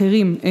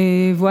אחרים,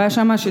 והוא היה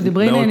שם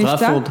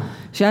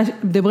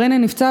שדבריינה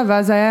נפצע,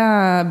 ואז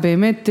היה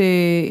באמת,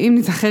 אם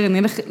נזכר,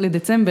 נלך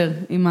לדצמבר,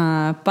 עם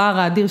הפער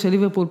האדיר של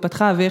ליברפול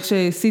פתחה, ואיך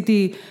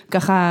שסיטי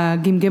ככה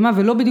גמגמה,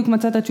 ולא בדיוק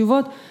מצא את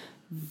התשובות,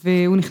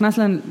 והוא נכנס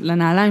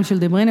לנעליים של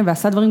דבריינה,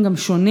 ועשה דברים גם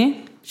שונה,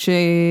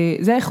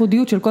 שזה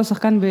הייחודיות של כל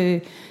שחקן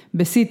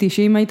בסיטי,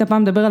 שאם היית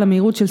פעם מדבר על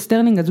המהירות של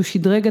סטרלינג, אז הוא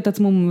שדרג את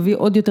עצמו, הוא מביא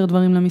עוד יותר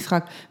דברים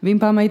למשחק, ואם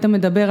פעם היית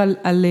מדבר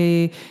על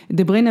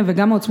דבריינה,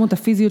 וגם העוצמות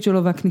הפיזיות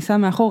שלו, והכניסה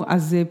מאחור,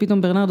 אז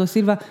פתאום ברנרדו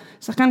סילבה,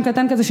 שחקן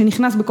קטן כזה,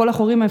 שנכנס בכל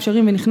החורים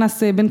האפשריים,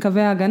 ונכנס בין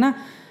קווי ההגנה,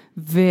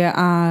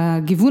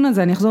 והגיוון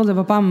הזה, אני אחזור על זה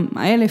בפעם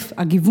 1000,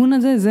 הגיוון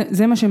הזה,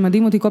 זה מה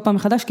שמדהים אותי כל פעם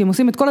מחדש, כי הם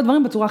עושים את כל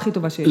הדברים בצורה הכי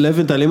טובה שיש.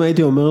 לבנטל, אם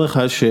הייתי אומר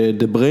לך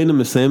שדבריינה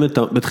מסיים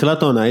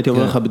בתחילת העונה, הייתי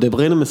אומר לך,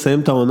 דבריינה מסיים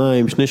את העונה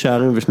עם 2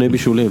 שערים ו2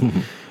 בישולים.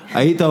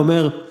 היית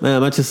אומר,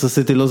 מנצ'סטר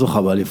סיטי לא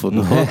זוכה באליפות,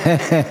 נכון?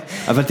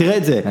 אבל תראה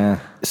את זה,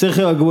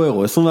 סרחיו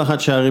הגוארו, 21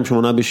 שערים,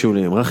 8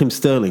 בישולים, רחים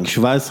סטרלינג,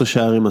 17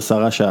 שערים,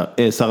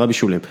 10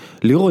 בישולים.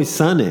 לירוי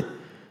סאנה,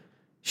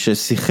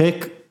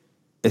 ששיחק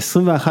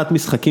 21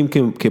 משחקים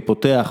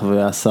כפותח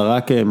ו10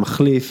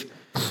 כמחליף,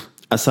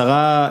 10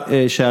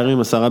 שערים,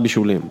 10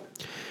 בישולים.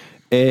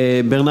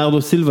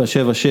 ברנרדו סילבה,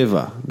 7-7,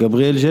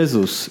 גבריאל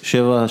ז'זוס,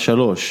 7-3,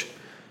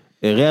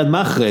 ריאד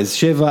מחרז,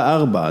 7-4,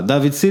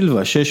 דוד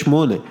סילבה, 6-8,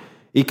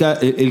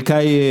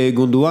 אילקאי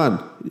גונדואן,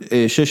 6-3.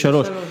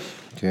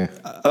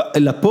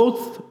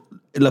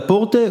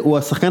 לפורטה הוא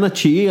השחקן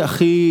התשיעי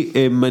הכי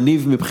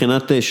מניב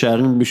מבחינת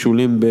שערים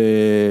בישולים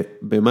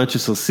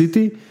במנצ'סטר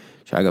סיטי,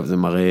 שאגב זה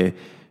מראה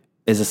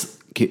איזה,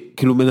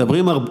 כאילו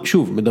מדברים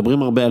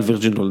הרבה על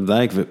וירג'ין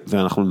ונדייק,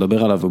 ואנחנו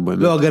נדבר עליו.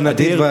 לא,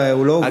 הגנתית,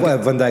 הוא לא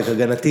ונדייק,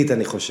 הגנתית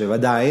אני חושב,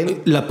 עדיין.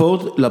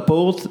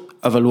 לפורט,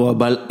 אבל הוא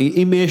הבעל,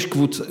 אם יש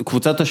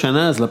קבוצת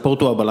השנה, אז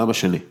לפורט הוא הבעלם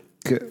השני.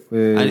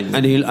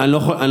 אני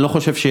לא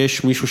חושב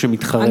שיש מישהו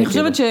שמתחרק. אני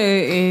חושבת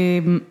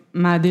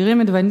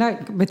שמאדירים את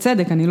ונדייק,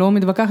 בצדק, אני לא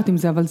מתווכחת עם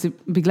זה, אבל זה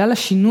בגלל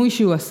השינוי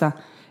שהוא עשה.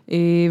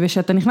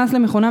 ושאתה נכנס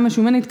למכונה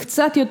משומנת,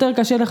 קצת יותר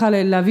קשה לך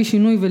להביא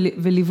שינוי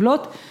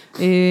ולבלוט.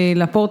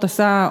 לפורט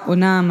עשה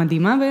עונה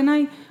מדהימה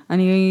בעיניי.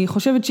 אני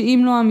חושבת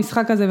שאם לא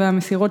המשחק הזה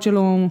והמסירות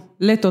שלו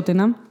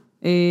לטוטנהאם,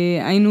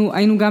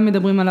 היינו גם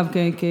מדברים עליו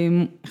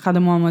כאחד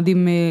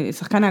המועמדים,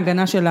 שחקן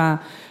ההגנה של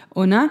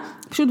העונה.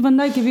 פשוט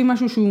ונדייק הביא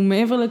משהו שהוא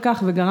מעבר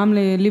לכך, וגרם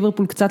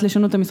לליברפול קצת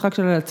לשנות את המשחק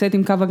שלה, לצאת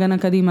עם קו הגנה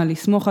קדימה,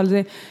 לסמוך על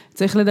זה.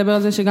 צריך לדבר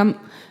על זה שגם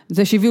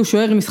זה שהביאו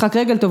שוער עם משחק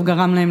רגל טוב,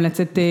 גרם להם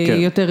לצאת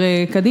יותר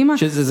קדימה.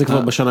 שזה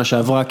כבר בשנה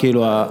שעברה,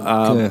 כאילו,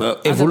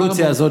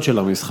 האבולוציה הזאת של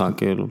המשחק,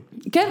 כאילו.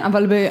 כן,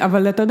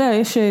 אבל אתה יודע,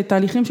 יש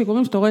תהליכים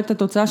שקורים, שאתה רואה את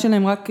התוצאה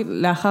שלהם רק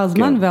לאחר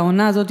זמן,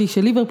 והעונה הזאת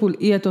של ליברפול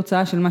היא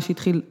התוצאה של מה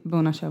שהתחיל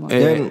בעונה שעברה.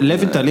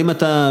 לבנטל, אם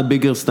אתה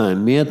ביגרסטיין,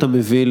 מי אתה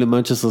מביא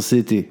למנצ'סטר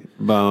סיטי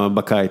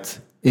בקיץ?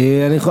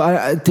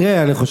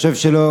 תראה, אני חושב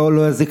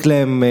שלא יזיק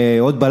להם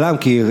עוד בלם,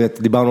 כי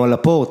דיברנו על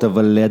הפורט,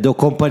 אבל לידו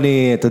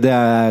קומפני, אתה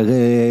יודע,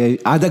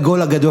 עד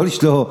הגול הגדול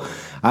שלו,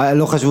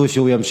 לא חשבו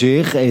שהוא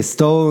ימשיך,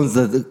 סטונס,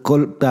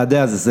 אתה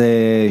יודע, זה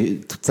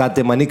קצת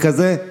תימני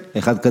כזה,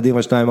 אחד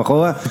קדימה, 2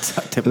 אחורה,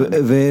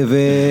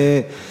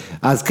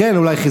 אז כן,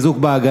 אולי חיזוק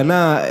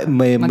בהגנה,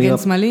 מגן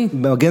שמאלי.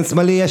 מגן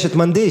שמאלי יש את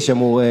מנדי,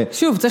 שאמור,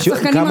 שוב, צריך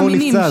שחקנים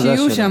אמינים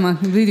שיהיו שם,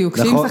 בדיוק,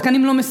 שאם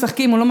שחקנים לא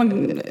משחקים, או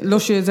לא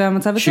שזה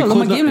המצב אצלו, לא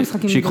מגיעים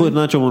למשחקים. שיקחו את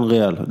נאצ'ו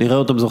מונריאל, נראה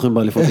אותם זוכים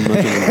באליפות עם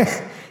נאצ'ו מונריאל.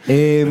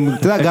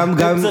 אתה יודע,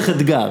 גם צריך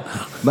אתגר.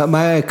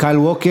 קייל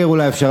ווקר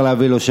אולי אפשר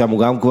להביא לו שם, הוא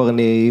גם כבר,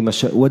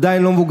 הוא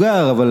עדיין לא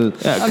מבוגר, אבל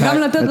גם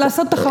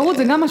לעשות תחרות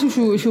זה גם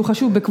משהו שהוא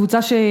חשוב בקבוצה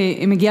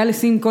שמגיעה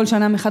לסין כל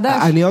שנה מחדש.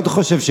 אני עוד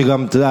חושב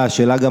שגם, אתה יודע,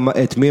 השאלה גם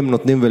את מי הם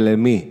נותנים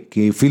ולמי,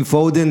 כי פיל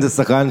פודן זה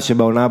שחקן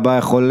שבעונה הבאה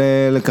יכול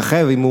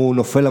לככב אם הוא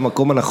נופל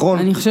למקום הנכון.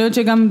 אני חושבת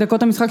שגם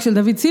דקות המשחק של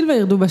דוד סילבה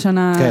ירדו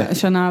בשנה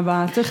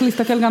הבאה. צריך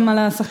להסתכל גם על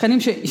השחקנים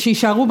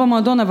שישארו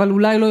במועדון, אבל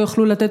אולי לא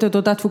יוכלו לתת את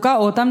אותה תפוקה,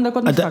 או אותם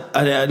דקות משחק.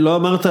 לא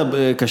אמרת אמרת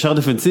קשר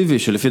דפנסיבי,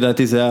 שלפי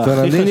דעתי זה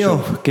הכי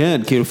חשוב.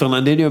 כן, כאילו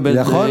פרננדיניו בין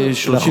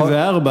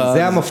 34.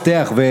 זה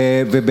המפתח,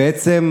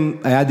 ובעצם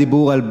היה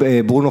דיבור על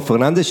ברונו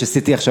פרננדס,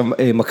 שסיטי עכשיו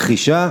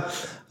מכחישה,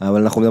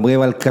 אבל אנחנו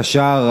מדברים על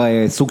קשר,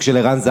 סוג של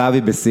ערן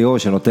זהבי בשיאו,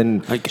 שנותן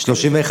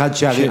 31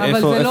 שערים.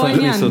 אבל זה לא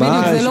עניין,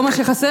 בדיוק, זה לא מה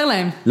שחסר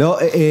להם. לא,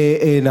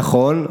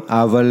 נכון,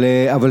 אבל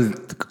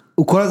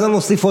הוא כל הזמן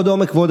מוסיף עוד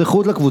עומק ועוד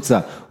איכות לקבוצה,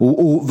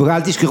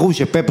 ואל תשכחו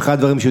שפפ אחד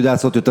הדברים שהוא יודע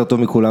לעשות יותר טוב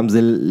מכולם, זה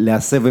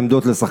להסב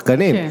עמדות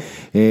לשחקנים,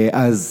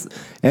 אז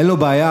אין לו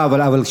בעיה,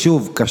 אבל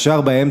שוב,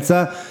 קשר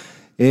באמצע,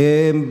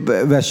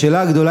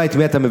 והשאלה הגדולה היא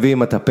מי אתה מביא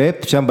עם הטפפ,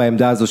 שם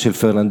בעמדה הזו של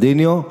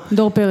פרננדיניו.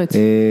 דור פרץ.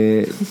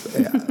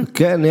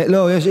 כן,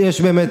 לא,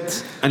 יש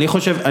באמת.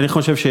 אני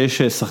חושב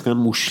שיש שחקן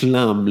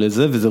מושלם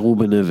לזה, וזה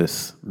רובן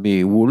נבס,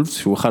 מוולפס,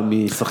 שהוא אחד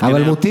משחקנים.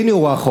 אבל מוטיניו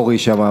הוא האחורי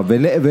שם,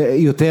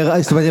 ויותר,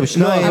 זאת אומרת,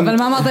 שניים. אבל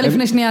מה אמרת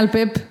לפני שנייה על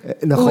פפ?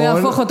 נכון. הוא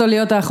יהפוך אותו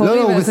להיות האחורי.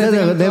 לא, הוא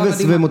בסדר,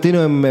 נבס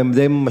ומוטיניו הם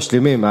די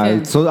משלימים.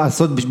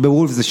 הסוד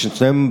בוולפס זה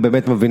ששניהם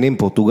באמת מבינים,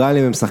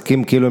 פורטוגלים, הם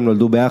משחקים כאילו הם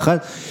נולדו ביחד.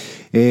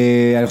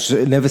 אני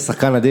חושב, נבס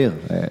שחקן אדיר,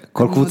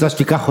 כל קבוצה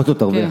שתיקח אותו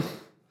תרוויח.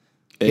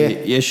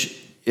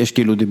 יש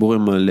כאילו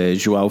דיבורים על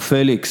ז'ואאו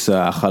פליקס,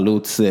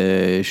 החלוץ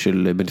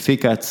של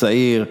בנפיקה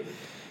הצעיר,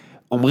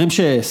 אומרים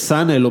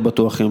שסאנה לא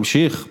בטוח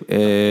ימשיך.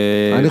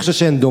 אני חושב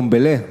שאין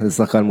דומבלה, זה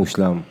שחקן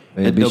מושלם.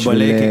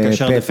 דומבלה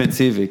כקשר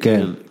דפנסיבי,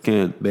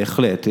 כן,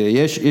 בהחלט.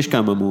 יש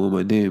כמה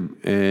מועמדים.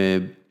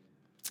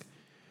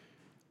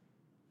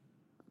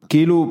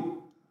 כאילו,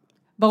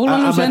 ברור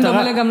לנו שאין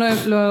דומבלה גם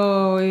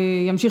לא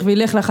ימשיך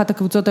וילך לאחת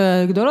הקבוצות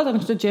הגדולות, אני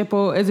חושבת שיהיה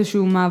פה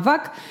איזשהו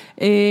מאבק.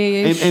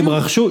 הם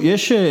רכשו,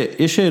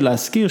 יש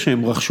להזכיר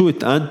שהם רכשו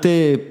את אנטה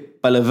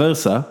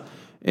פלוורסה,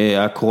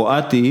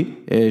 הקרואטי,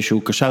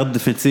 שהוא קשר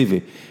דפנסיבי.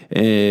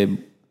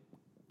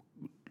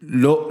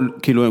 לא,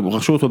 כאילו הם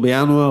רכשו אותו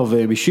בינואר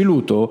והם השילו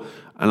אותו,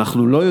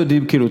 אנחנו לא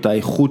יודעים כאילו את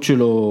האיכות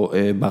שלו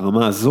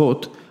ברמה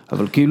הזאת,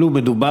 אבל כאילו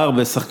מדובר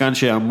בשחקן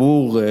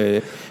שאמור,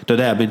 אתה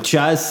יודע, בן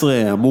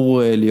 19,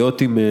 אמור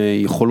להיות עם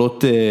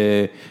יכולות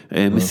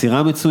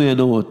מסירה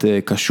מצוינות,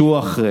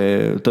 קשוח,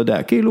 אתה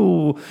יודע,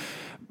 כאילו,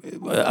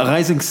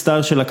 הרייזינג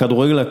סטאר של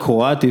הכדורגל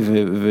הקרואטי,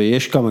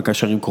 ויש כמה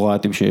קשרים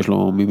קרואטים שיש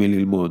לו ממי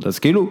ללמוד, אז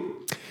כאילו,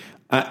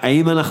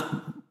 האם אנחנו,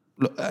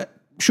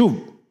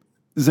 שוב,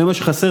 זה מה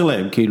שחסר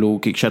להם, כאילו,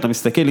 כי כשאתה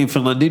מסתכל, אם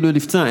פרננדיניו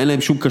נפצע, אין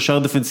להם שום קשר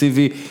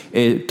דפנסיבי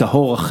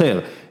טהור אחר,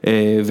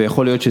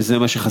 ויכול להיות שזה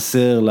מה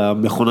שחסר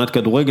למכונת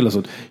כדורגל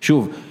הזאת.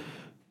 שוב,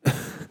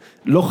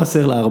 לא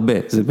חסר לה הרבה,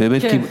 זה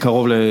באמת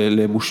קרוב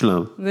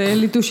למושלם. זה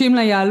ליטושים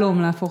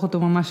ליעלום, להפוך אותו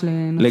ממש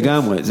לנוצץ.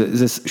 לגמרי,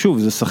 שוב,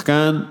 זה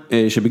שחקן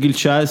שבגיל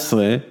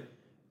 19,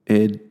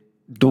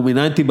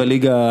 דומיננטי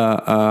בליגה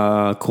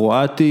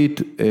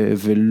הקרואטית,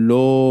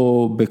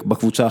 ולא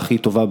בקבוצה הכי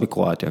טובה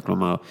בקרואטיה,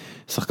 כלומר,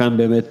 שחקן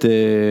באמת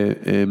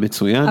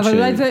מצוין. אבל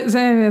אולי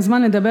זה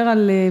הזמן לדבר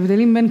על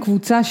הבדלים בין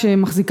קבוצה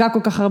שמחזיקה כל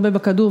כך הרבה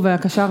בכדור,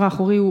 והקשר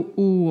האחורי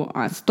הוא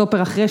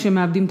הסטופר אחרי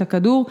שמאבדים את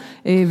הכדור,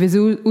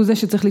 והוא זה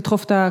שצריך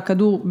לדחוף את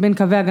הכדור בין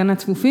קווי הגנה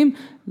צפופים,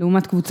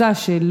 לעומת קבוצה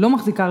שלא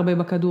מחזיקה הרבה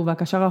בכדור,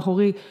 והקשר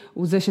האחורי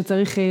הוא זה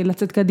שצריך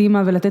לצאת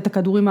קדימה ולתת את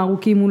הכדורים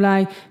הארוכים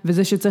אולי,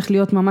 וזה שצריך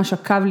להיות ממש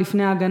הקו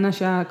לפני ההגנה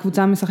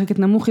שהקבוצה משחקת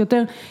נמוך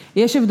יותר.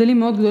 יש הבדלים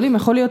מאוד גדולים,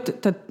 יכול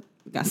להיות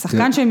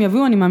השחקן שהם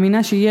יביאו, אני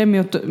מאמינה שיהיה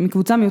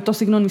מקבוצה מאותו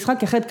סגנון משחק,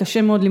 כי אחרת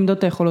קשה מאוד למדוד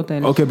את היכולות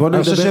האלה. אוקיי, בוא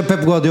נדבר. אני חושב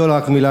שפפ גווארדיולה,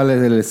 רק מילה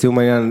לסיום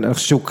העניין, אני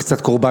חושב שהוא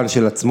קצת קורבן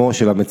של עצמו,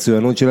 של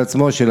המצוינות של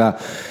עצמו,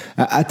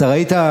 אתה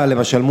ראית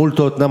למשל מול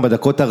טוטנהאם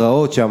בדקות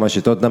הרעות שם,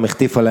 שטוטנהאם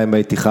החטיפה להם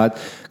באתיחד,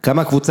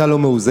 כמה הקבוצה לא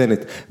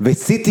מאוזנת,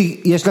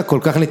 וסיטי יש לה כל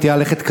כך נטייה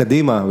ללכת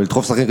קדימה,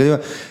 ולדחוף שחקים קדימה,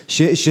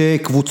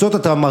 שקבוצות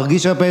אתה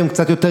מרגיש הרבה פעמים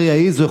קצת יותר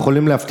יעיז,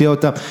 ויכולים להפתיע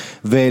אותם,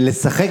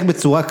 ולשחק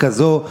בצורה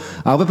כזו,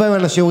 הרבה פעמים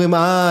אנשים אומרים,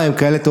 הם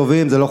כאלה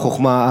טובים, זה לא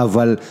חוכמה,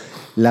 אבל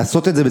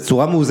לעשות את זה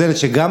בצורה מאוזנת,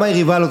 שגם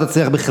היריבה לא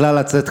תצליח בכלל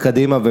לצאת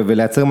קדימה,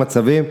 ולייצר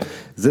מצבים,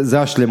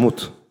 זה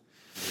השלמות.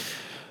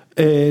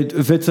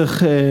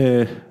 וצריך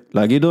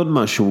להגיד עוד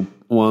משהו,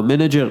 הוא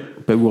המנג'ר,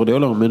 פפ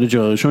גווארדיולה הוא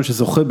המנג'ר הראשון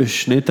שזוכה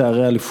בשני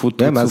תארי אליפות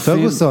רצופים. מאז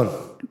פרגוסון.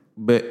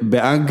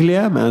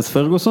 באנגליה, מאז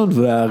פרגוסון,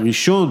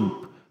 והראשון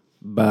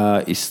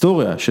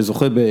בהיסטוריה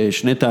שזוכה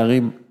בשני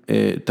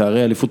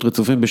תארי אליפות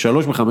רצופים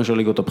בשלוש מחמש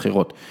הליגות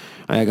הבחירות.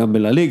 היה גם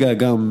בלליגה,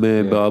 גם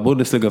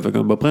בבונדסליגה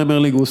וגם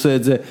בפרמיירליג הוא עושה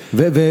את זה.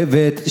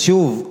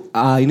 ושוב,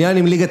 העניין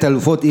עם ליגת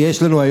האלופות,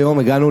 יש לנו היום,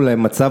 הגענו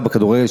למצב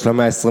בכדורגל של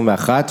המאה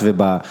ה-21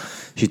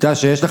 שיטה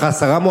שיש לך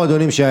 10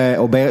 מועדונים,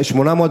 או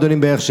 8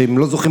 מועדונים בערך, שהם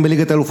לא זוכים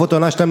בליגת האלופות,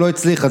 העונה שלהם לא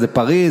הצליחה, זה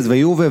פריז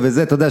ויובה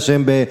וזה, אתה יודע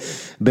שהם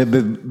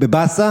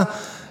בבאסה,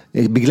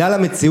 בגלל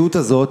המציאות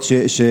הזאת,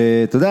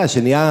 שאתה יודע,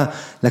 שנהיה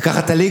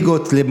לקחת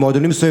הליגות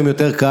למועדונים מסוים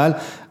יותר קל,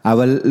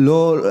 אבל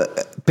לא,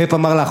 פפ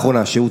אמר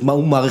לאחרונה,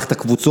 שהוא מעריך את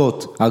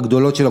הקבוצות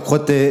הגדולות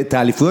שלוקחות את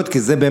האליפויות, כי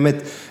זה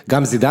באמת,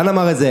 גם זידן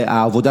אמר את זה,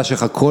 העבודה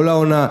שלך כל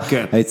העונה,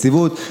 כן.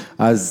 היציבות,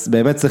 אז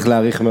באמת צריך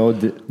להעריך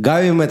מאוד, גם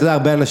אם אתה יודע,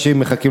 הרבה אנשים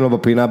מחכים לו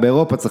בפינה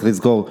באירופה, צריך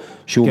לזכור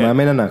שהוא כן.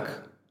 מאמן ענק.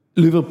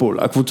 ליברפול,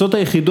 הקבוצות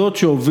היחידות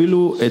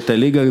שהובילו את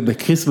הליגה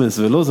בקריסמס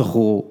ולא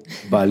זכו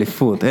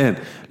באליפות, אין,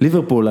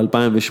 ליברפול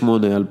 2008-2009,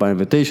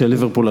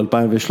 ליברפול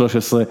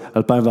 2013-2014,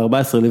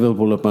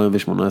 ליברפול 2018-2019,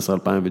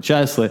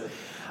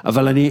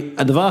 אבל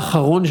הדבר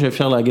האחרון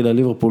שאפשר להגיד על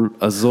ליברפול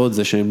הזאת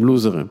זה שהם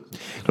לוזרים,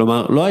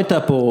 כלומר לא הייתה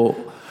פה,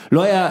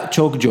 לא היה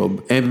צ'וק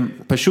ג'וב, הם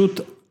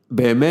פשוט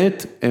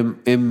באמת,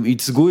 הם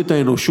ייצגו את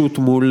האנושות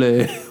מול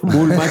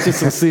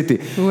מנצ'סטר סיטי.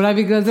 ואולי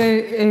בגלל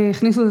זה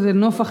הכניסו איזה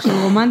נופח של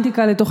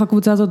רומנטיקה לתוך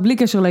הקבוצה הזאת, בלי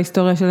קשר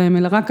להיסטוריה שלהם,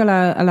 אלא רק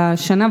על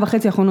השנה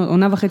וחצי האחרונות,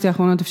 עונה וחצי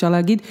האחרונות אפשר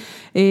להגיד.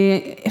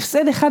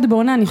 הפסד אחד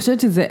בעונה, אני חושבת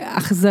שזה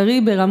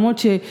אכזרי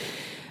ברמות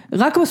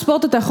רק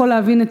בספורט אתה יכול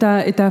להבין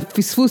את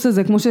הפספוס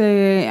הזה, כמו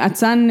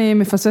שעצן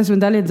מפספס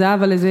מדליית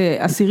זהב על איזה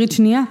עשירית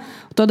שנייה,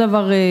 אותו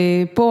דבר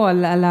פה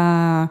על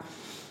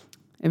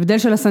הבדל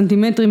של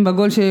הסנטימטרים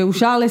בגול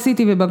שאושר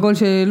לסיטי ובגול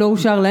שלא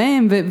אושר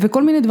להם,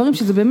 וכל מיני דברים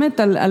שזה באמת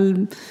על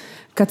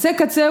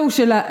קצה הוא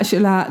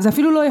זה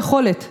אפילו לא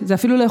יכולת, זה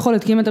אפילו לא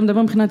יכולת, כי אם אתה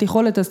מדבר מבחינת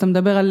יכולת, אז אתה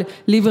מדבר על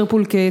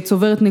ליברפול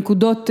כצוברת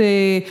נקודות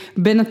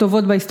בין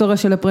הטובות בהיסטוריה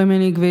של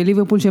הפרמיירליג,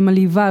 וליברפול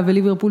שמליבה,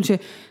 וליברפול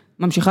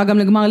ממשיכה גם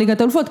לגמר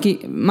ליגת האלופות, כי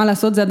מה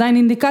לעשות, זה עדיין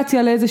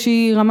אינדיקציה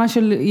לאיזושהי רמה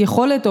של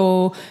יכולת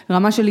או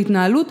רמה של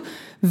התנהלות,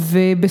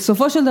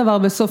 ובסופו של דבר,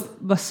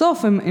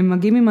 בסוף הם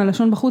מגיעים עם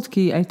הלשון בחוץ,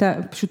 כי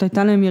פשוט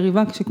הייתה להם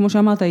יריבה, שכמו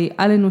שאמרת, היא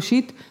על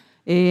אנושית.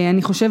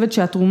 אני חושבת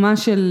שהתרומה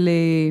של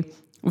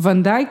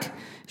ונדייק,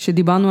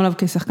 שדיברנו עליו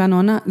כשחקן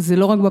העונה, זה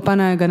לא רק בפן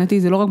ההגנתי,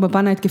 זה לא רק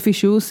בפן ההתקפי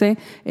שהוא עושה,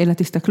 אלא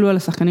תסתכלו על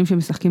השחקנים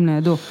שמשחקים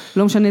לידו.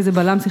 לא משנה איזה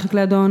בלם שיחק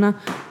לידו העונה,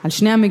 על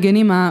שני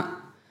המגנים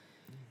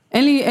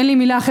אין לי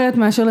מילה אחרת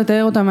מאשר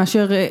לתאר אותה,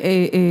 מאשר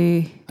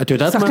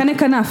שחקני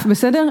כנף,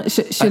 בסדר?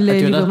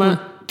 את יודעת מה?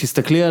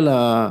 תסתכלי על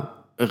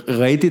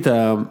ראיתי את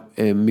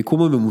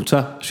המיקום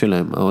הממוצע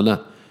שלהם, העונה.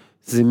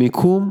 זה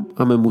מיקום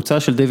הממוצע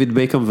של דיוויד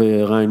בייקם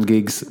וריין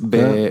גיגס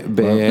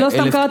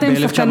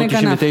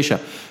ב-1999.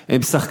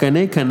 הם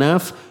שחקני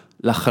כנף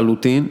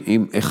לחלוטין,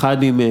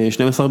 אחד עם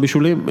 12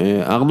 בישולים,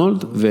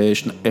 ארנולד,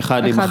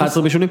 ואחד עם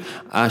 11 בישולים.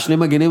 השני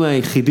מגנים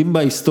היחידים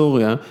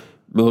בהיסטוריה,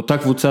 מאותה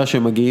קבוצה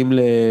שמגיעים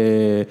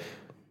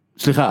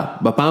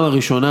בפעם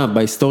הראשונה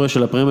בהיסטוריה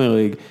של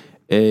הפרמיירליג,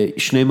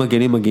 שני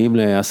מגנים מגיעים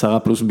ל10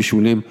 פלוס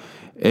בישולים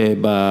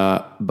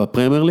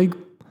בפרמיירליג.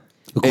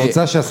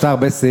 קבוצה שעשתה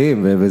הרבה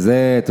שיאים,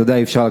 וזה, אתה יודע,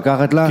 אי אפשר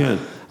לקחת לה,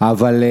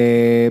 אבל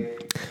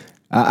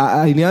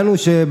העניין הוא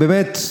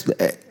שבאמת,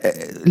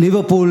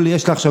 ליברפול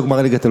יש לה עכשיו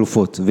גמר ליגת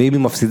אלופות, ואם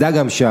היא מפסידה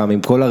גם שם,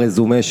 עם כל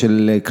הרזומה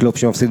של קלופ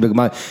שמפסיד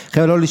בגמר,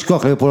 חייב לא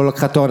לשכוח, ליברפול לא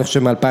לקחה תואר, אני חושב,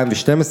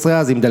 מ-2012,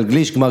 אז עם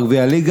דלגליש, גמר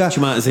גביע הליגה.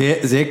 תשמע, זה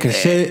יהיה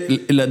קשה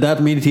לדעת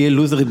מי תהיה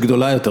לוזרית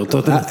גדולה יותר.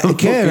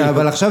 כן,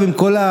 אבל עכשיו עם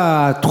כל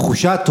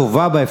התחושה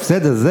הטובה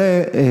בהפסד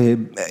הזה,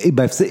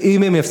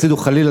 אם הם יפסידו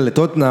חלילה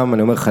לטוטנהאם,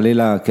 אני אומר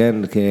חלילה, כן,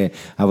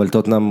 אבל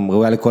טוטנהאם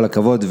ראויה לכל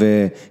הכבוד,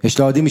 ויש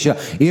לה אוהדים משלה,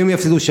 אם הם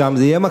יפסידו שם,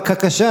 זה יהיה מכה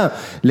קשה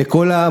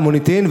לכל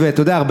המוניטין,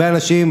 ואתה יודע, הרבה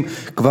אנשים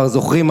כבר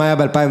זוכרים מה היה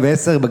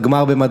ב-2010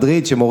 בגמר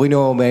במדריד,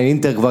 שמוריניו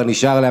מאינטר כבר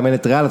נשאר לאמן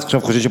את ריאל, אז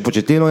עכשיו חושב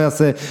שפוצ'טינו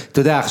יעשה,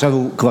 אתה יודע, עכשיו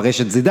הוא כבר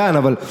יש את זידן,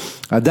 אבל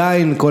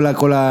עדיין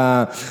כל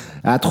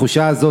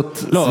התחושה הזאת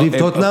סביב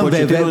טוטנהאם,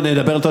 פוצ'טינו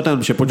נדבר על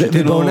טוטנהאם,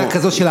 שפוצ'טינו ובעונה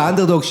כזו של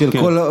האנדרדוג, של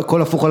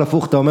כל הפוך על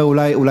הפוך, אתה אומר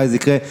אולי זה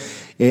יקרה,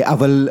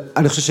 אבל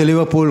אני חושב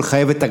שליברפול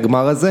חייבת את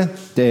הגמר הזה,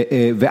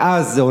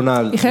 ואז זה עונה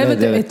נהדרת. היא חייבת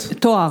את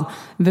תואר,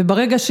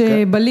 וברגע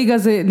שבליגה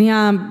זה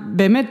נהיה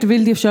באמת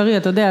בלתי אפשרי,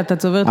 אתה יודע, אתה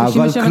צובר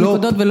 97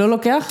 נקודות ולא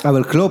לוקח.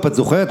 אבל קלופ, את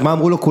זוכרת מה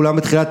אמרו לו כולם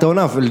בתחילת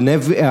העונה,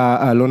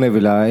 לא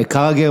נביל,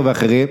 קרגר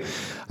ואחרים,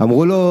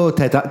 אמרו לו,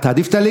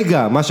 תעדיף את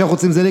הליגה, מה שאנחנו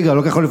רוצים זה ליגה,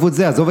 לא ככה אליפות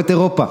זה, עזוב את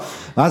אירופה.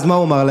 אז מה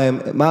הוא אמר להם?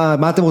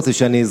 מה אתם רוצים,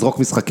 שאני אזרוק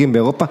משחקים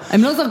באירופה?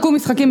 הם לא זרקו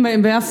משחקים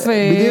באף,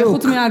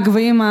 חוץ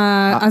מהגבהים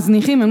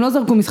הזניחים, הם לא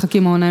זרקו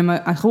משחקים העונה, הם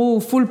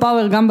הלכו פול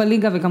פאוור גם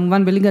בליגה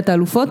וכמובן בליגת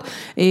האלופות,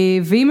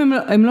 ואם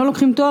הם לא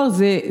לוקחים תואר,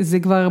 זה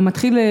כבר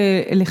מתחיל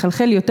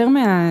לחלחל יותר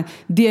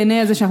מה-DNA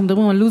הזה שאנחנו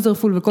מדברים על לוזר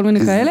פול וכל מיני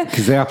כאלה.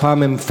 כי זה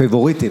הפעם הם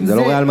פייבוריטים, זה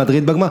לא ריאל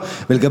מדריד בגמר.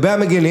 ולגבי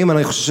המגנים,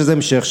 אני חושב שזה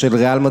המשך של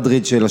ריאל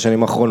מדריד של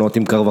השנים האחרונות,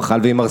 עם קרבחל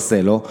ועם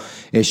מרסלו,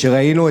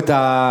 שראינו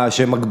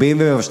שהם מגביעים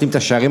ומבשלים את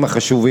השערים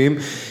החשובים,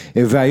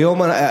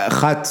 והיום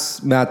אחת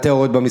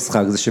מהתיאוריות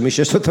במשחק, זה שמי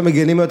שיש לו את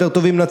המגנים היותר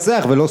טובים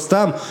נצח, ולא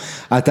סתם,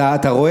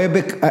 אתה רואה,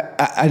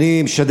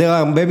 אני משדר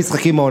הרבה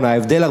משחקים מהעונה,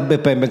 ההבדל הרבה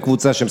פעמים בין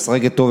קבוצה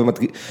שמשחקת טוב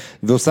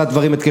ועושה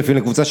דברים התקפים,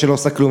 לקבוצה שלא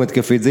עושה כלום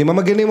התקפית, זה אם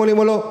המגנים עולים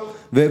או לא,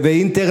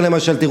 ואינטר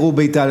למשל, תראו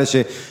באיטליה,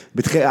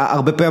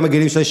 שהרבה פעמים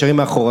המגנים שלה נשארים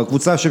מאחורה,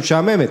 קבוצה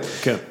שמשעממת,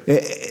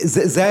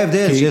 זה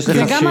ההבדל שיש לך.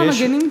 וגם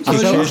המגנים.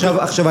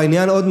 עכשיו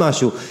העניין עוד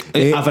משהו.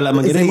 אבל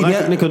המגנים,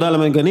 רק נקודה על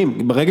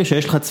המגנים, ברגע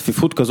שיש לך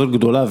צפיפות כזאת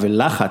גדולה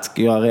ולחץ,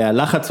 כי הרי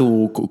הלחץ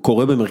הוא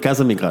קורה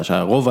במרכז המגרש,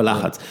 הרוב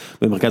הלחץ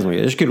במרכז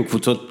המגרש, יש כאילו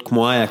קבוצות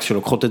כמו אייקס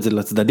שלוקחות את זה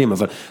לצדדים,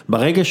 אבל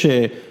ברגע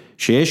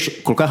שיש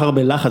כל כך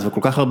הרבה לחץ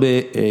וכל כך הרבה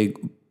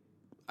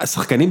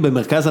השחקנים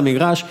במרכז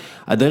המגרש,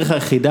 הדרך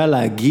היחידה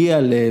להגיע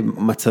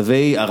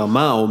למצבי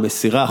הרמה או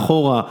מסירה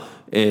אחורה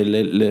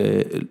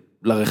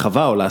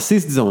לרחבה או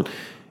לאסיסט זון,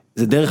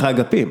 זה דרך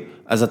האגפים.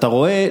 אז אתה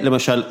רואה,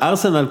 למשל,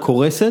 ארסנל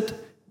קורסת,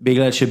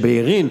 בגלל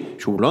שביירין,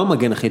 שהוא לא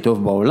המגן הכי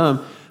טוב בעולם,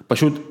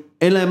 פשוט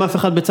אין להם אף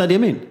אחד בצד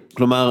ימין,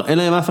 כלומר אין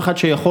להם אף אחד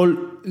שיכול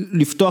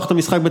לפתוח את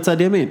המשחק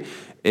בצד ימין.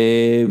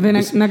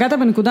 ונגעת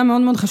בנקודה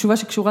מאוד מאוד חשובה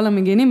שקשורה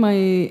למגנים,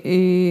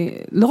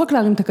 לא רק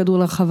להרים את הכדור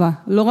לרחבה,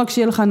 לא רק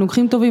שיהיה לך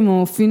נוגחים טובים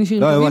או פינישים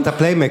טובים. לא, אתה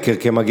פליימקר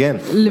כמגן.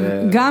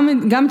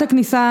 גם את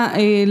הכניסה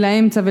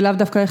לאמצע ולאו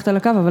דווקא ללכת על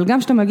הקו, אבל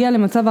גם שאתה מגיע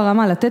למצב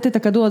הרמה, לתת את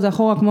הכדור הזה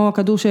אחורה, כמו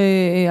הכדור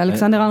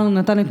שאלכסנדר ארנולד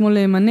נתן אתמול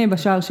למנה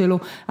בשער שלו,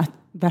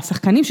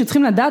 והשחקנים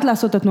שצריכים לדעת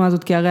לעשות את התנועה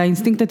הזאת, כי הרי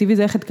האינסטינקט הטבעי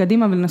זה ללכת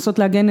קדימה ולנסות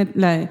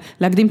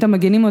להקדים את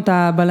המגנים או את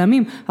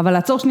הבלמים, אבל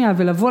לעצור שנייה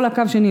ולבוא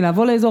לקו שני,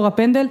 לבוא לאזור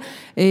הפנדל,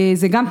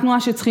 זה גם תנועה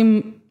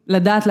שצריכים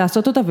לדעת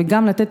לעשות אותה,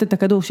 וגם לתת את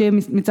הכדור שיהיה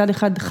מצד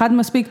אחד חד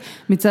מספיק,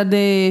 מצד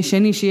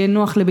שני שיהיה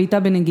נוח לביתה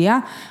בנגיעה.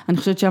 אני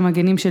חושבת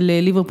שהמגנים של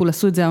ליברפול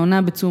עשו את זה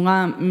העונה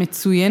בצורה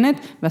מצוינת,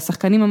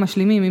 והשחקנים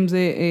המשלימים, אם זה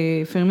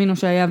פרמינו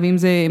שהיה, ואם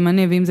זה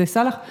מנה, ואם זה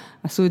סלח,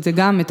 עשו את זה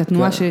גם, את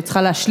התנועה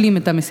שצריכה להשלים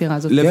את המסירה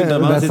הזאת.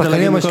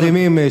 והשחקנים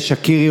המשלימים,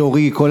 שקירי,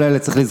 אורי, כל אלה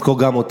צריך לזכור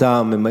גם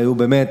אותם, הם היו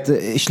באמת,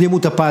 השלימו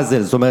את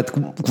הפאזל, זאת אומרת,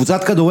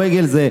 קבוצת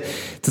כדורגל זה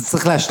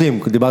צריך להשלים,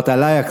 דיברת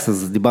על אייקס,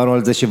 אז דיברנו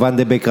על זה שוואן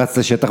דה בייק רץ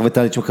לשטח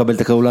וטליץ' מקבל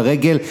את הכדור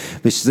לרגל,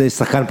 ושזה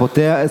שחקן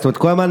פותח, זאת אומרת,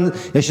 כל הזמן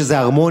יש איזו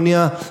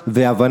הרמוניה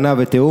והבנה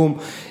ותאום,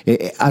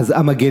 אז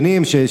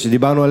המגנים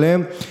שדיברנו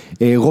עליהם,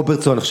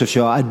 רוברטסון, אני חושב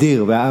שהוא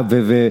אדיר,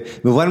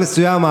 ובמובן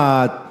מסוים,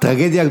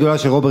 הטרגדיה הגדולה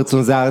של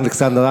רוברטסון זה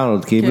אלכסנדר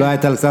ארנולד, כי אם לא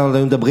הייתה אלכסנדר ארנולד,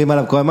 היו מדברים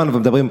עליו כל הזמן,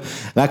 ומדברים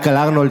רק על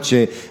ארנולד,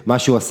 שמה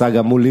שהוא עשה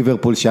גם מול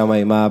ליברפול שם,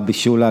 עם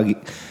הבישול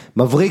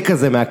המבריק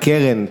הזה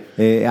מהקרן,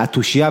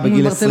 התושייה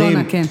בגיל 20,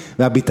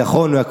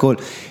 והביטחון והכל.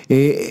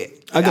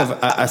 אגב,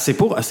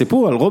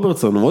 הסיפור על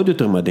רוברטסון הוא מאוד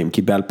יותר מדהים,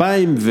 כי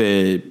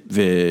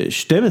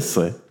ב-2012,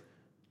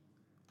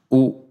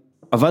 הוא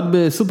עבד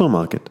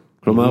בסופרמרקט.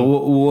 כלומר,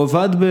 הוא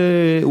עבד,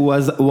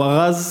 הוא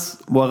ארז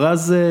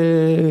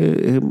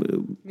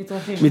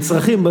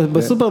מצרכים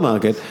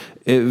בסופרמרקט,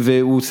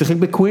 והוא שיחק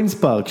בקווינס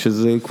פארק,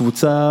 שזה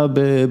קבוצה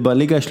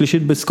בליגה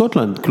השלישית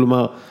בסקוטלנד,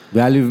 כלומר...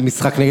 והיה לי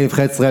משחק נגד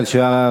נבחרת ישראל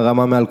שהיה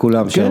רמה מעל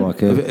כולם שם,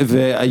 כן.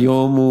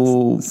 והיום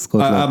הוא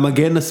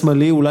המגן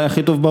השמאלי אולי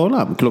הכי טוב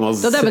בעולם, כלומר...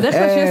 אתה יודע, בדרך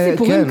כלל שיש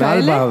סיפורים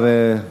כאלה...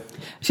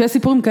 שיש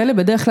סיפורים כאלה,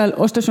 בדרך כלל,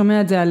 או שאתה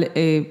שומע את זה על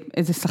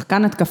איזה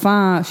שחקן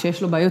התקפה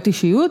שיש לו בעיות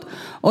אישיות,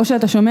 או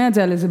שאתה שומע את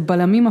זה על איזה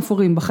בלמים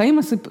אפורים. בחיים,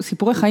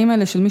 הסיפורי חיים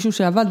האלה של מישהו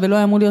שעבד ולא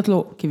היה אמור להיות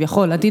לו,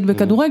 כביכול, עתיד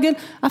בכדורגל,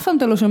 אף פעם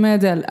אתה לא שומע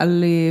את זה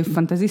על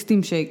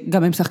פנטזיסטים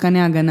שגם הם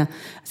שחקני ההגנה.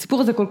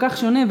 הסיפור הזה כל כך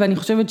שונה, ואני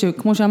חושבת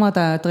שכמו שאמרת,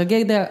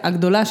 הטרגדיה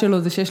הגדולה שלו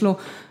זה שיש לו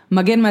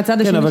מגן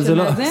מהצד השני של זה,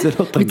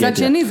 מצד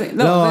שני זה,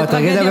 לא,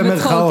 טרגדיה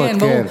במרכאות,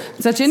 כן.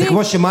 מצד שני... זה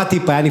כמו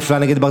שמטיפ היה נפלא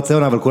נגד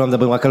ברצלונה, אבל כולם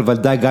מדברים רק על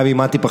ולדי, גם אם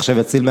מטיפ עכשיו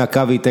יציל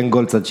מהקו וייתן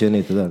גול צד שני,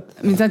 אתה יודע.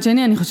 מצד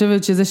שני, אני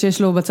חושבת שזה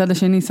שיש לו בצד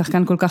השני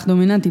שחקן כל כך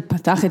דומיננטי,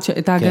 פתח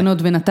את ההגנות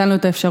ונתן לו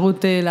את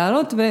האפשרות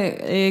לעלות,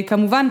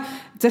 וכמובן,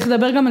 צריך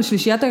לדבר גם על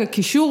שלישיית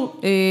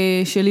הקישור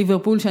של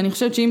ליברפול, שאני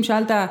חושבת שאם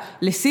שאלת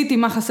לסיטי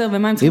מה חסר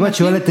ומה הם צריכים... אם את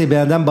שואלת בן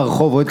אדם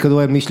ברחוב או את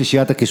כדורגל מי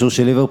שלישיית הקישור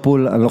של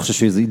ליברפול, אני לא חושב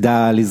שהוא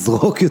ידע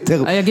לזרוק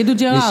יותר. יגידו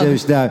ג'רארד.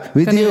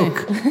 בדיוק.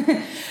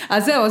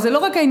 אז זהו, זה לא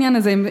רק העניין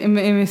הזה, הם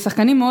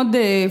שחקנים מאוד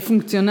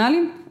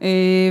פונקציונליים,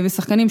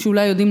 ושחקנים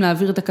שאולי יודעים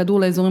להעביר את הכדור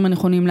לאזורים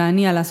הנכונים,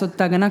 להניע, לעשות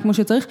את ההגנה כמו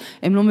שצריך,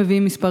 הם לא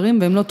מביאים מספרים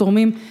והם לא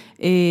תורמים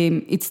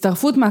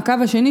הצטרפות מהקו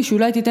השני,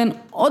 שאולי תיתן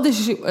עוד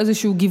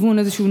איזשהו גיוון,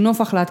 איזשהו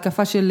נופח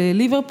להתקפה של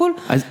ליברפול.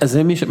 אז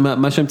זה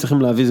מה שהם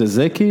צריכים להביא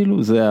זה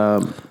כאילו, זה ה...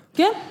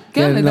 כן,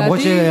 כן, לדעתי. למרות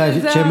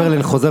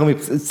שצ'מברלין חוזר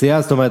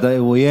מפציעה, זאת אומרת,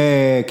 הוא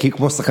יהיה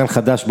כמו שחקן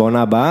חדש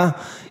בעונה הבאה,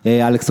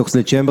 אלכס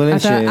אוקסלי צ'מברלין.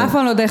 אתה אף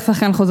פעם לא יודע איך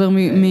שחקן חוזר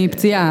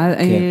מפציעה,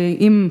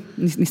 אם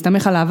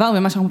נסתמך על העבר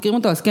ומה שאנחנו מכירים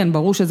אותו, אז כן,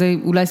 ברור שזה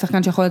אולי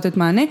שחקן שיכול לתת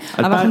מענה,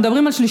 אבל אנחנו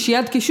מדברים על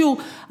שלישיית קישור,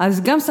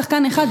 אז גם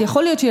שחקן אחד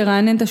יכול להיות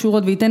שירענן את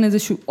השורות וייתן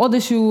עוד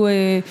איזשהו...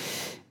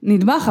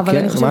 נדבך, אבל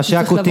אני חושבת מה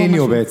שהיה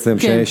קוטיניו בעצם,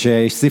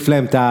 שהוסיף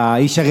להם את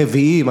האיש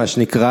הרביעי, מה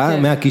שנקרא,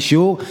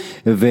 מהקישור,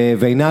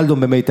 ואינלדום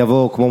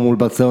במיטבו, כמו מול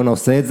ברצלונה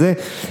עושה את זה.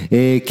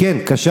 כן,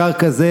 קשר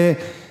כזה,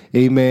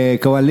 עם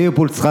כמובן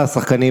ליברפול צריכה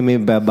שחקנים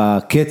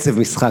בקצב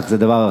משחק, זה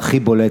הדבר הכי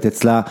בולט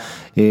אצלה.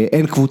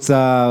 אין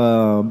קבוצה,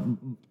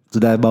 אתה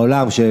יודע,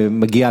 בעולם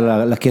שמגיע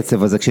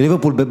לקצב הזה.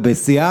 כשליברפול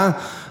בשיאה,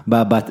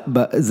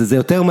 זה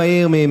יותר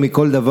מהיר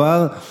מכל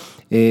דבר.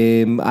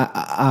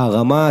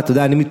 הרמה, אתה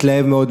יודע, אני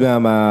מתלהב מאוד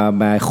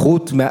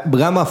מהאיכות,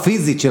 גם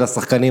הפיזית של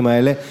השחקנים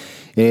האלה,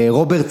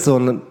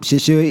 רוברטסון,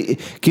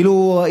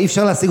 שכאילו אי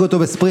אפשר להשיג אותו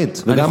בספרינט,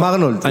 וגם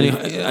ארנולד.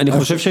 אני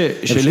חושב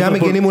שני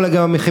המגנים אולי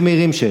גם הכי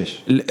מהירים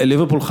שיש.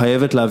 ליברפול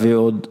חייבת להביא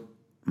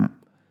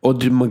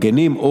עוד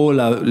מגנים, או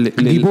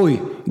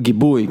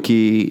גיבוי,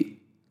 כי...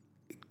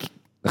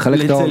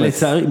 לחלק את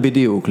האומץ.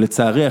 בדיוק,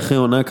 לצערי אחרי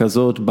עונה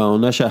כזאת,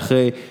 בעונה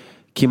שאחרי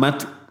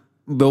כמעט...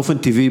 באופן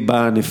טבעי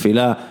באה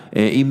נפילה,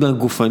 עם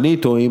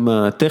הגופנית או עם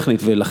הטכנית,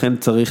 ולכן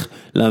צריך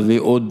להביא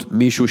עוד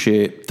מישהו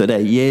שאתה יודע,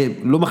 יהיה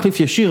לא מחליף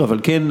ישיר, אבל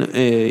כן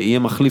יהיה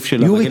מחליף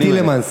של יורי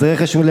טילמנס,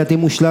 רכש לדעתי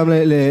מושלם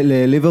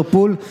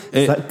לליברפול,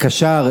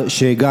 קשר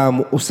שגם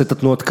עושה את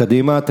התנועות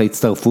קדימה, את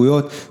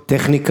ההצטרפויות,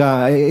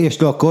 טכניקה,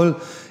 יש לו הכל,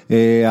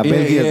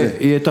 הבלגי הזה.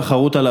 יהיה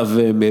תחרות עליו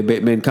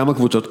בין כמה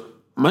קבוצות.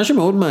 מה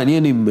שמאוד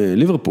מעניין עם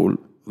ליברפול,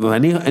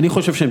 ואני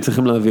חושב שהם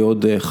צריכים להביא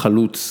עוד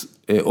חלוץ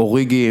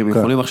אוריגי, הם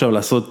יכולים עכשיו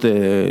לעשות,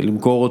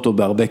 למכור אותו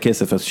בהרבה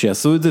כסף, אז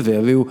שיעשו את זה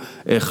ויביאו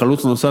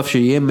חלוץ נוסף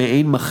שיהיה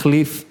מעין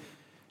מחליף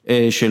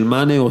של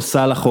מאנה או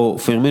סלאח או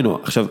פרמינו.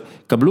 עכשיו,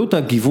 קבלו את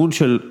הגיוון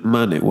של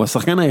מאנה, הוא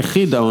השחקן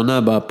היחיד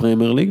העונה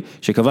בפרמיירליג,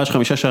 שכבש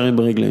 5 שערים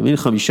ברגל ימין,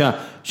 5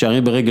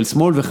 שערים ברגל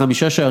שמאל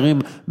ו5 שערים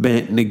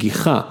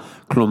בנגיחה,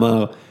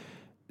 כלומר,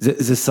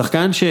 זה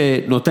שחקן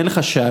שנותן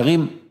לך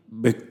שערים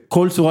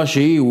בכל צורה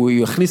שהיא, הוא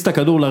יכניס את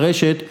הכדור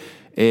לרשת,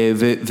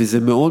 וזה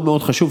מאוד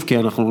מאוד חשוב, כי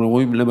אנחנו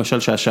רואים למשל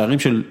שהשערים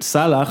של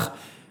סלאח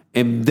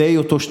הם די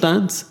אותו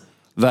שטנץ,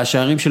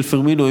 והשערים של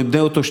פרמינו הם די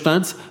אותו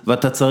שטנץ,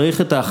 ואתה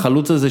צריך את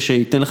החלוץ הזה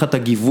שייתן לך את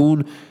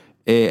הגיוון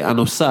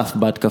הנוסף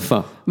בהתקפה.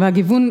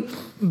 והגיוון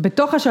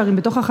בתוך השערים,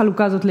 בתוך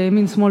החלוקה הזאת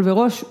לימין, שמאל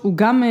וראש, הוא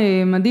גם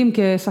מדהים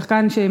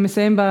כשחקן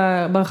שמסיים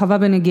ברחבה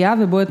בנגיעה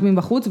ובועט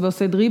מבחוץ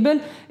ועושה דריבל.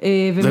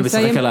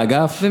 ומשחק על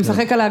האגף.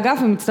 ומשחק על האגף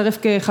ומצטרף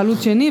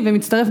כחלוץ שני,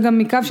 ומצטרף גם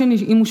מקו שני,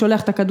 אם הוא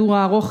שולח את הכדור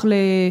הארוך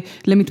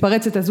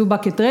למתפרצת, אז הוא בא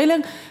כטריילר.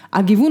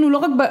 הגיוון הוא לא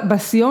רק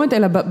בסיומת,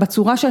 אלא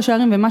בצורה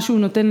שהשערים ומה שהוא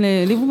נותן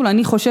לליברפול.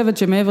 אני חושבת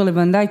שמעבר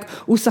לוונדייק,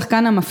 הוא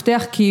שחקן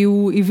המפתח, כי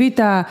הוא הביא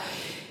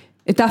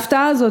את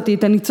ההפתעה הזאת,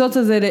 את הניצוץ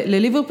הזה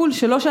לליברפול,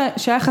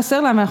 שהיה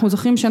חסר להם, אנחנו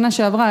זוכרים שנה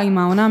שעברה עם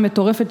העונה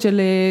המטורפת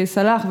של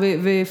סלאח,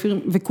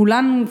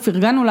 וכולנו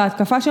פרגנו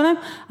להתקפה שלהם,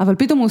 אבל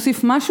פתאום הוא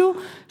הוסיף משהו,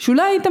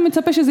 שאולי היית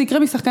מצפה שזה יקרה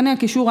משחקני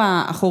הקישור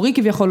האחורי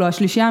כביכול, או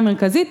השלישייה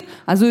המרכזית,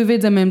 אז הוא הביא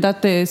את זה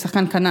מעמדת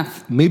שחקן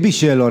כנף. מי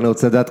בישל, אני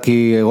רוצה לדעת,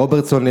 כי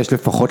רוברטסון יש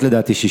לפחות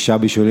לדעתי 6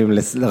 בישולים,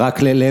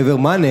 רק לעבר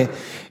מאנה,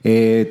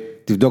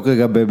 תבדוק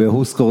רגע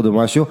בהוסקורד או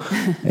משהו,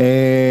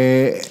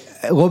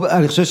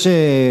 אני חושב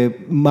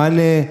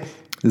שמאנה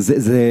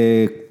זה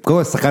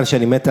כל השחקן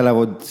שאני מת עליו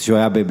עוד שהוא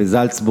היה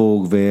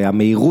בזלצבורג,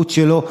 והמהירות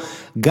שלו,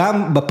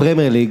 גם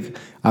בפרמיירליג,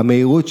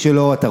 המהירות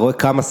שלו, אתה רואה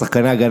כמה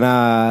שחקני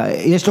הגנה,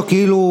 יש לו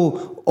כאילו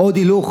עוד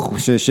הילוך,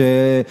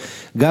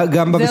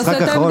 שגם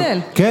במשחק האחרון,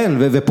 כן,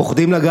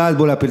 ופוחדים לגעת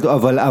בו להפיל,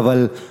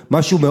 אבל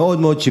משהו מאוד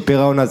מאוד שיפר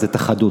העונה זה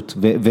תחדות,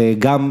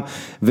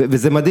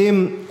 וזה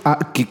מדהים,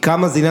 כי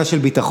כמה זה עניין של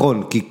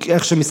ביטחון, כי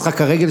איך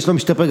שמשחק הרגל שלו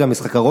משתפר, גם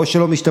משחק הראש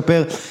שלו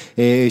משתפר,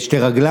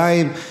 2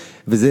 רגליים,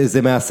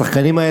 וזה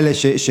מהשחקנים האלה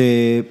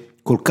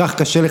כל כך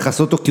קשה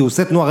לחסות אותו, כי הוא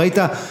עושה תנועה, ראית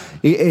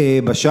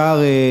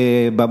בשער,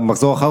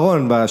 במחזור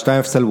האחרון, ב-2-0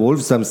 על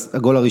וולפס,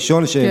 הגול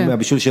הראשון,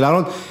 הבישול של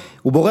ארלון,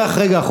 הוא בורח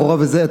רגע אחורה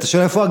וזה, אתה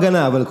שואל איפה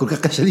הגנה, אבל כל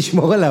כך קשה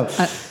לשמור עליו.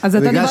 אז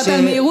אתה דיברת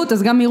על מהירות,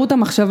 אז גם מהירות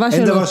המחשבה שלו.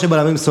 אין דבר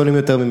שבלמים שונאים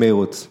יותר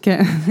ממהירות.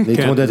 כן.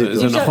 להתמודד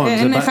איתו. זה נכון.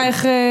 אין לך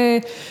איך,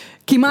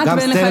 כמעט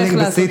ואין לך איך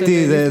לעשות את זה. גם סטרלינג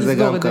בסיטי זה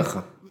גם ככה.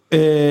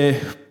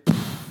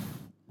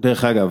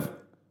 דרך אגב,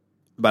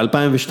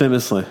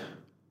 ב-2012,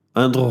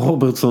 אנדרו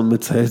רוברטסון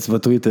מצייץ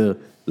בטוויטר,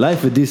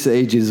 Life at this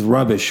age is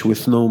rubbish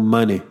with no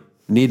money,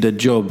 need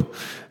a job.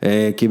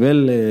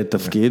 קיבל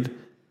תפקיד,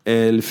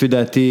 לפי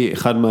דעתי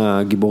אחד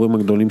מהגיבורים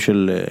הגדולים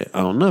של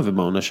העונה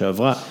ובעונה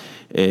שעברה.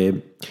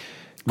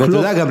 ואתה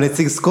יודע, גם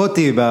נציג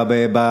סקוטי,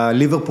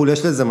 בליברפול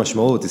יש לזה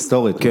משמעות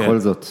היסטורית, בכל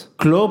זאת.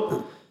 קלופ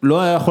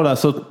לא היה יכול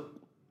לעשות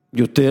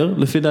יותר,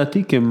 לפי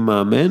דעתי,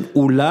 כמאמן,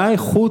 אולי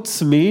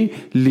חוץ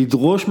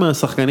מלדרוש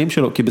מהשחקנים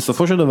שלו, כי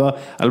בסופו של דבר,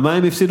 על מה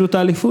הם הפסידו את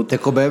האליפות?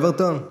 תיקו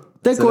באברטון?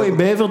 תיקו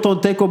באברטון,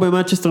 תיקו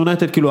במנצ'סטר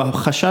יונייטד, כאילו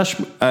החשש,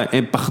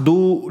 הם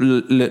פחדו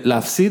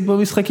להפסיד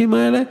במשחקים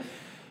האלה,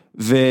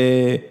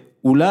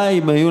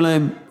 ואולי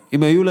אם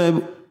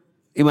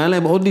היה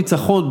להם עוד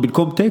ניצחון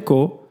במקום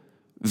תיקו,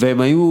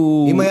 והם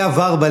היו... אם היה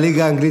ור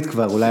בליגה האנגלית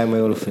כבר, אולי הם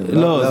היו הולכים.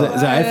 לא,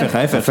 זה ההפך.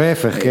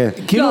 ההפך, כן.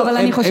 לא, אבל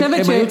אני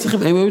חושבת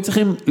הם היו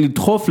צריכים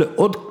לדחוף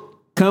לעוד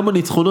כמה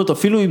ניצחונות,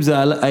 אפילו אם זה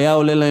היה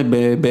עולה להם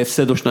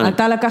בהפסד או 2.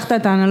 אתה לקחת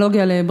את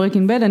האנלוגיה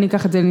לברייקינג בד, אני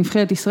אקח את זה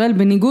לנבחרת ישראל,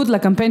 בניגוד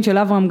לקמפיין של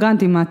אברהם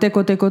גרנט עם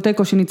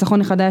הטקו,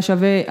 שניצחון אחד היה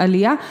שווה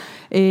עלייה,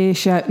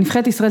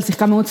 שנבחרת ישראל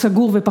שיחקה מאוד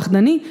סגור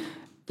ופחדני,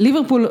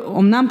 ליברפול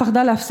אמנם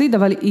פחדה להפסיד,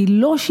 אבל היא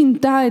לא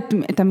שינתה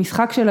את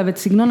המשחק שלה ואת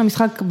סגנון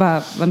המשחק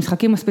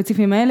במשחקים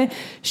הספציפיים האלה,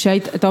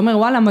 שאתה אומר,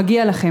 וואלה,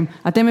 מגיע לכם,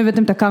 אתם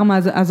הבאתם את הקרמה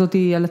הזאת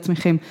על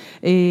עצמכם.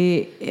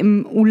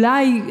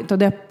 אולי, אתה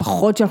יודע,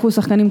 פחות שלחו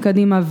שחקנים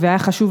קדימה, והיה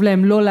חשוב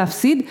להם לא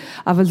להפסיד,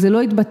 אבל זה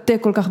לא התבטא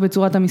כל כך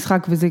בצורת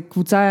המשחק, וזו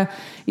קבוצה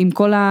עם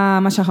כל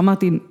מה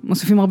שאמרתי,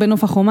 מוסיפים הרבה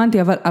נופח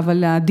רומנטי,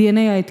 אבל ה-DNA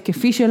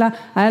ההתקפי שלה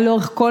היה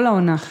לאורך כל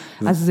העונה.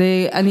 אז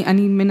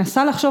אני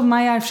מנסה לחשוב מה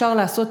היה אפשר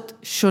לעשות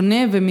שונה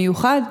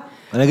ומיוחד.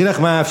 אני אגיד לך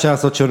מה היה אפשר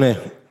לעשות שונה.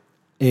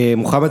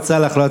 מוחמד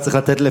סלאח לא היה צריך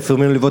לתת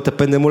לפרמינו לבעוט את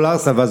הפנדל מול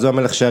ארסנל, ואז הוא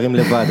היה מלך שערים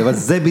לבד. אבל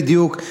זה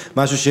בדיוק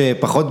משהו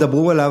שפחות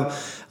דברו עליו,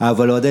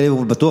 אבל אוהדי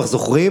ליברפול בטוח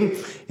זוכרים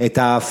את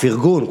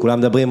הפרגון, כולם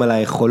מדברים על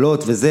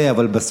היכולות וזה,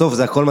 אבל בסוף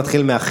זה הכל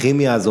מתחיל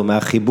מהכימיה הזו,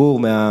 מהחיבור,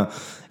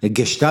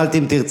 מהגשטלט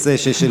אם תרצה,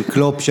 של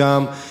קלופ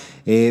שם,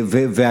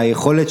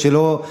 והיכולת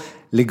שלו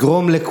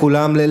לגרום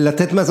לכולם,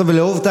 לתת מעצמם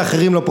ולאהוב את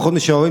האחרים לא פחות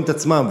משאוהבים את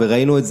עצמם,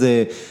 וראינו את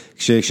זה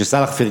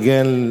כשסלח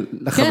פרגן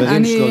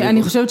לחברים שלו. כן,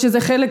 אני חושבת שזה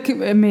חלק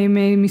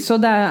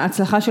מסוד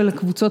ההצלחה של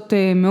הקבוצות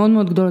מאוד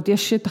מאוד גדולות.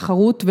 יש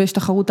תחרות ויש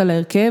תחרות על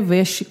ההרכב,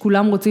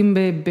 כולם רוצים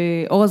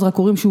באור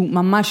הזרקורים שהוא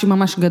ממש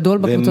ממש גדול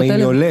בקבוצות האלה.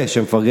 ומיניולה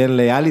שמפרגן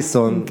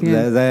לאליסון,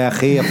 זה היה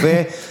הכי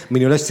יפה,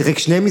 מיניולה ששיחק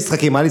 2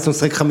 משחקים, אליסון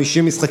שיחק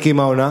 50 משחקים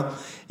העונה,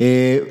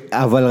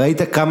 אבל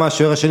ראית כמה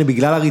השוער השני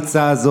בגלל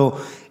הריצה הזו,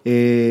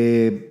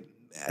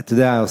 אתה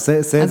יודע, עושה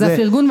את זה. אז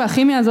הפרגון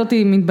והכימיה הזאת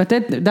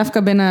מתבטאת דווקא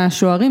בין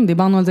השוערים,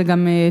 דיברנו על זה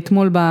גם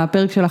אתמול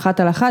בפרק של 1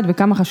 על 1,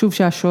 וכמה חשוב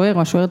שהשוער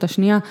או השוערת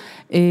השנייה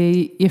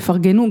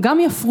יפרגנו, גם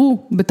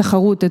יפרו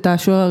בתחרות את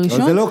השוער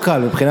הראשון. זה לא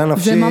קל, מבחינה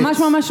נפשית. זה ממש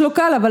ממש לא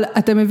קל, אבל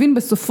אתה מבין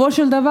בסופו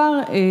של דבר,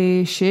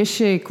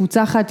 שיש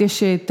קבוצה אחת,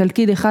 יש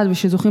תלכיד אחד,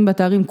 ושזוכים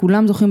בתארים,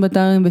 כולם זוכים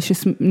בתארים,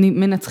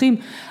 ושמנצחים,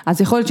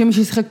 אז יכול להיות שמי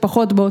שישחק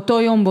פחות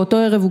באותו יום, באותו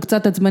ערב, הוא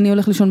קצת עצבני,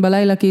 הולך לישון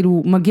בלילה,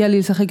 כאילו מגיע לי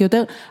לשחק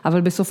יותר,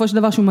 אבל בסופו של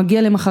דבר שהוא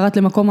מגיע למחרת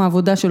למקום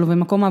העבודה שלו,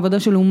 ומקום העבודה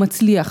שלו הוא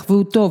מצליח,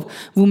 והוא טוב,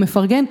 והוא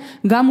מפרגן,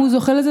 גם הוא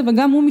זוכה לזה,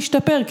 וגם הוא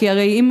משתפר, כי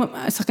הרי אם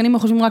השחקנים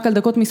חושבים רק על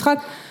דקות משחק,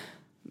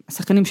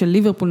 השחקנים של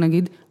ליברפול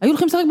נגיד, היו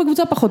הולכים לשחק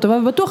בקבוצה פחות טובה,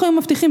 ובטוח היו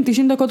מבטיחים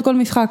 90 דקות כל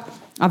משחק,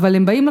 אבל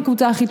הם באים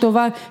לקבוצה הכי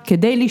טובה,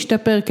 כדי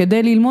להשתפר,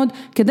 כדי ללמוד,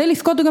 כדי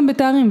לזכות גם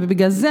בתארים,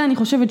 ובגלל זה אני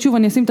חושבת, שוב,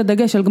 אני אשים את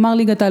הדגש על גמר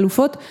ליגת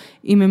האלופות,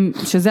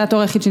 שזה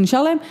התואר היחיד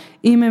שנשאר להם,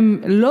 אם הם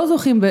לא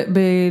זוכים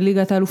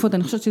בליגת האלופות,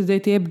 אני חושבת שזה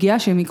תהיה פגיעה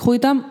שהם ייקחו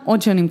איתם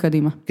עוד שנים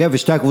קדימה. כן,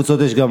 ושתי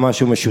הקבוצות יש גם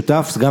משהו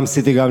משותף, גם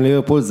סיטי, גם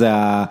ליברפול, זה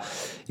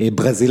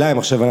ברזילאים.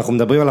 עכשיו אנחנו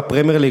מדברים על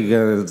הפרמיירליג,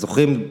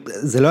 זוכרים,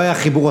 זה לא היה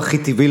החיבור הכי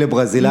טבעי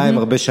לברזילאים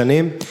הרבה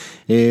שנים,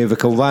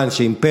 וכמובן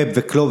שעם פפ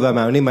וקלוב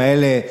והמאמנים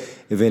האלה,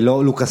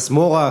 ולא לוקאס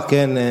מורה,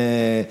 כן,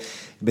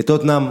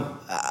 בטוטנהאם,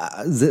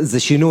 זה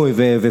שינוי,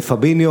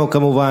 ופביניו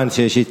כמובן,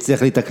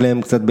 שהצליח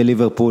להתאקלם קצת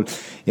בליברפול,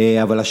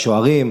 אבל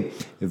השוערים,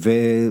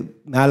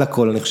 ומעל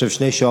הכל, אני חושב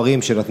 2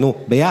 שוערים שנתנו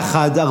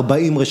ביחד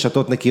 40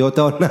 רשתות נקיות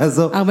העונה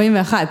הזו.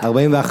 41.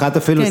 41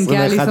 אפילו,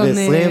 21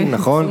 ו-20,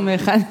 נכון?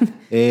 21.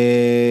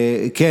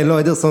 כן, לא,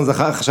 אדרסון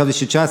חשבתי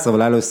ש-19,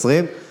 אבל היה לו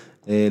 20,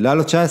 לא היה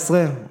לו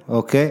 19,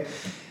 אוקיי.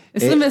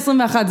 20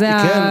 ו-21,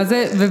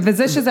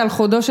 וזה שזה על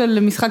חודו של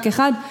משחק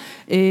אחד,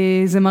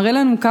 זה מראה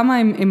לנו כמה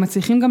הם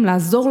מצליחים גם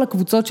לעזור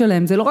לקבוצות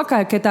שלהם, זה לא רק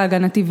הקטע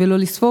ההגנתי ולא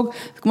לספוג,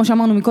 כמו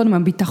שאמרנו מקודם,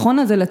 הביטחון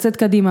הזה לצאת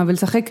קדימה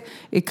ולשחק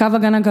קו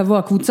הגנה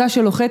גבוה, קבוצה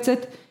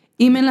שלוחצת,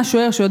 אם אין לה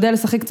שוער שיודע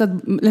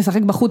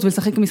לשחק בחוץ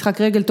ולשחק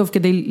משחק רגל טוב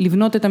כדי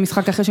לבנות את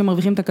המשחק אחרי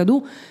שמרוויחים את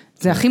הכדור,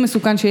 זה הכי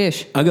מסוכן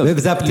שיש.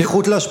 וזה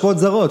הפתיחות להשפעות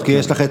זרות, כי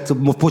יש לך את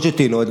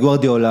פוצ'טינו, את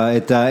גווארדיולה,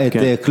 את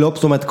קלופ,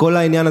 זאת אומרת כל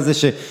העניין הזה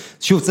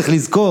ששוב צריך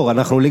לזכור,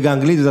 אנחנו ליגה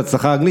אנגלית וזו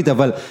הצלחה אנגלית,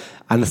 אבל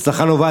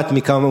ההצלחה נובעת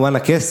מכמובן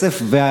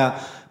הכסף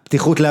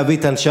והפתיחות להביא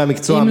את אנשי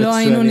המקצוע המצוינים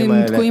האלה. אם לא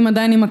היינו תקועים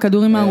עדיין עם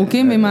הכדורים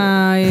הארוכים ועם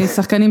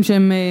השחקנים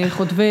שהם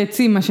חוטבי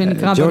עצים, מה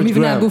שנקרא,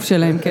 במבנה הגוף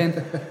שלהם, כן.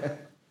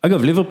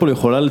 אגב, ליברפול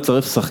יכולה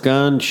לצרף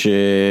שחקן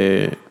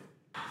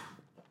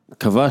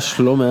שכבש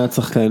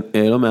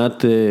לא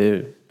מעט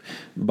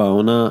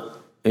בעונה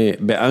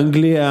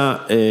באנגליה,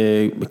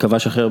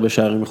 כבש הכי הרבה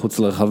שערים מחוץ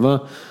לרחבה,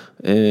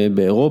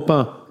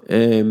 באירופה,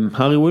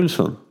 הארי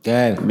ווילסון,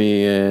 כן.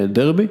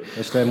 מדרבי.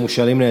 יש להם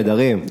מושלים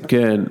נהדרים.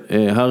 כן,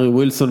 הארי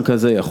ווילסון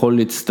כזה יכול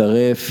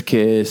להצטרף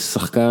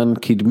כשחקן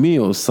קדמי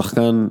או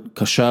שחקן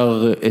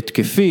קשר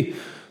התקפי,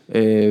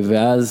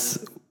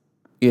 ואז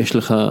יש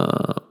לך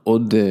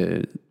עוד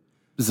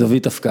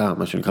זווית הפקעה,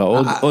 מה שנקרא,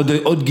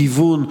 עוד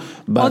גיוון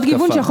בהתקפה. עוד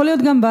גיוון שיכול להיות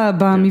גם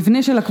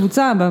במבנה של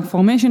הקבוצה,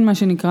 בפורמיישן, מה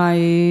שנקרא,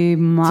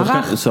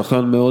 מערך.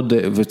 שחקן מאוד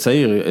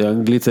וצעיר,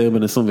 אנגלי צעיר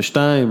בן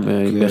 22,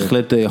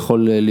 בהחלט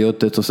יכול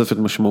להיות תוספת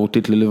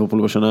משמעותית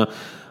לליברפול בשנה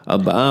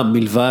הבאה,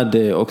 מלבד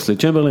אוקסלי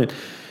צ'מברליין.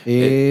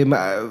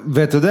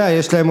 ואתה יודע,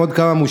 יש להם עוד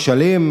כמה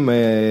מושלים,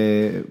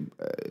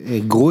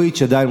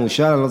 גרויץ' עדיין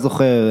מושל, אני לא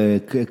זוכר,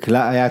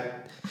 היה,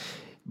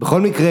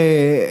 בכל מקרה,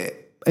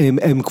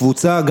 הם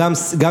קבוצה,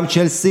 גם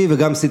צ'לסי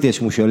וגם סיטי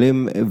יש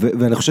מושלים,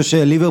 ואני חושב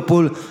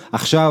שליברפול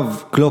עכשיו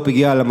קלופ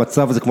הגיע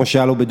למצב הזה כמו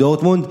שהיה לו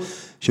בדורטמונד,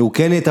 שהוא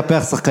כן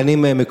יטפח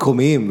שחקנים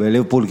מקומיים,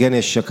 וליברפול כן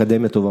יש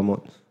אקדמיה טובה מאוד.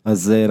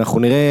 אז אנחנו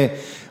נראה,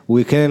 הוא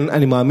כן,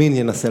 אני מאמין,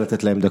 ינסה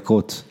לתת להם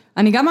דקות.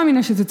 אני גם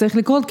מאמינה שזה צריך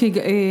לקרות, כי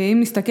אם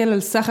נסתכל על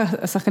סך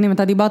השחקנים,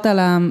 אתה דיברת על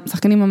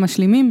השחקנים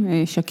המשלימים,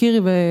 שקירי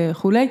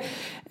וכולי,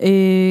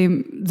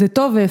 זה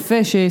טוב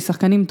ויפה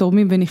ששחקנים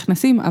תורמים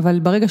ונכנסים, אבל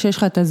ברגע שיש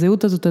לך את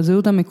הזהות הזאת,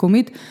 הזהות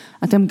המקומית,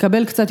 אתה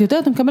מקבל קצת יותר,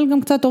 אתה מקבל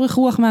גם קצת אורך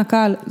רוח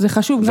מהקהל, זה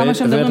חשוב, גם מה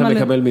שמדברים על... ואתה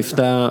מקבל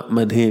מבטא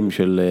מדהים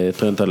של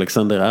טרנט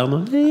אלכסנדר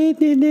ארנולד,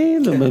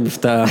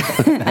 מבטא...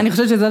 אני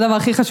חושבת שזה הדבר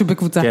הכי חשוב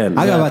בקבוצה.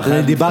 אגב,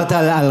 אתה דיברת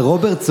על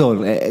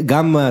רוברטסון,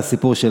 גם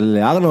הסיפור של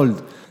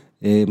ארנולד,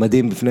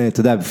 מדהים בפני, אתה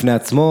יודע, בפני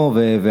עצמו,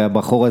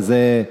 והבחור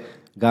הזה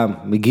גם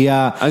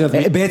מגיע,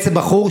 בעצם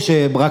בחור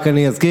שרק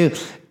אני אזכיר,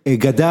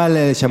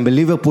 גדל שם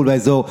בליברפול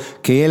באזור,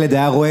 כילד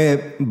היה רואה,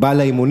 בא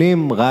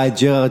לאימונים, ראה את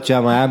ג'רארד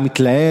שם, היה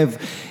מתלהב,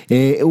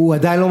 הוא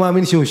עדיין לא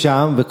מאמין שהוא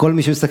שם, וכל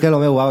מי שמסתכל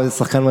אומר, וואו, איזה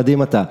שחקן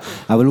מדהים אתה,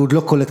 אבל הוא עוד לא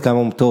קולט כמה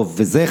הוא טוב,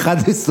 וזה אחד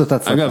מסות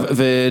הצלחה. אגב,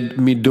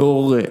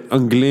 ומדור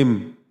אנגלים,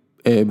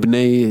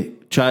 בני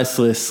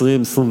 19,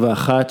 20,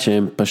 21,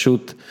 שהם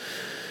פשוט,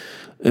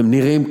 הם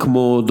נראים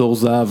כמו דור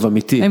זהב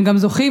אמיתי. הם גם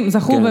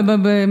זכו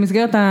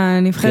במסגרת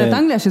הנבחרת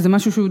אנגליה, שזה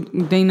משהו שהוא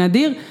די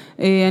נדיר.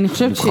 אני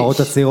חושבת נבחרות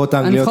הצעירות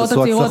האנגליות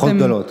עשו הצלחות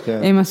גדולות.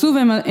 הם עשו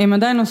והם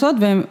עדיין עושות,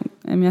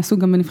 והם יעשו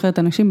גם בנבחרת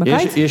הנשים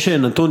בקיץ. יש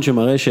נתון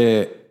שמראה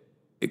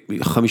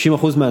 50%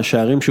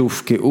 מהשערים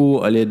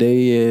שהופקעו על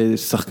ידי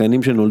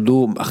שחקנים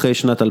שנולדו אחרי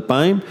שנת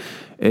 2000,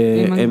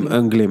 הם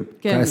אנגלים.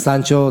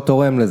 סנצ'ו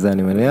תורם לזה,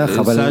 אני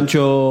מניח.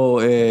 סנצ'ו,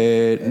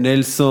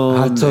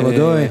 נלסון,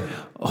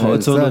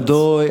 הודסון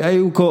אודוי,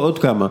 היו עוד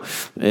כמה.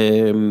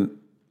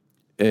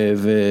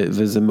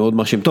 וזה מאוד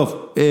מרשים. טוב,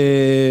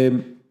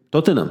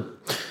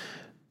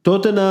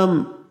 טוטנהאם,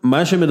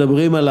 מה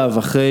שמדברים עליו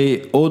אחרי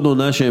עוד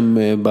עונה שהם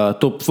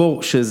בטופ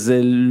 4,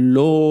 שזה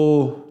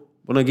לא,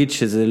 בוא נגיד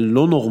שזה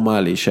לא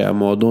נורמלי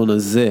שהמועדון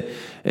הזה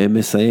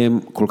מסיים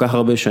כל כך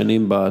הרבה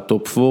שנים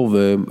בטופ 4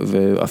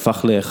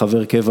 והפך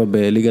לחבר קבע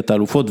בליגת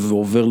האלופות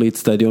ועובר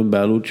לאצטדיון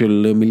בעלות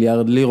של $1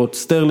 מיליארד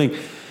סטרלינג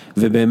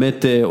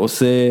ובאמת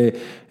עושה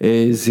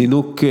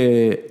זינוק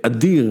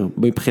אדיר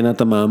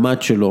מבחינת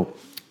המעמד שלו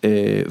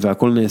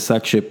והכל נעשה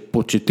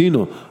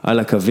כשפוצ'טינו על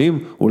הקווים,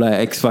 אולי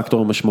האקס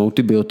פקטור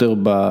המשמעותי ביותר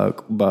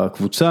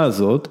בקבוצה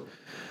הזאת,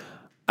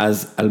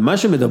 אז על מה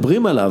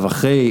שמדברים עליו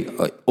אחרי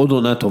עוד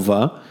עונה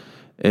טובה,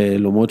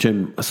 למרות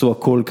שהם עשו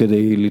הכל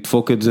כדי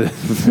לדפוק את זה,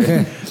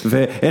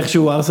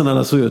 ואיכשהו ארסנל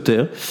עשו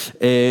יותר,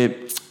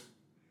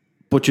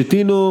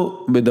 פוצ'טינו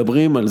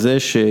מדברים על זה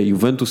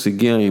שיובנטוס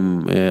הגיע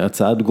עם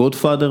הצעת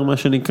גודפאדר מה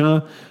שנקרא,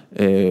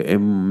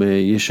 הם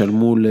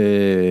ישלמו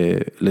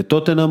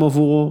לטוטנהאם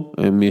עבורו,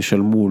 הם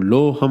ישלמו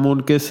לו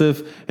המון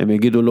כסף, הם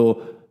יגידו לו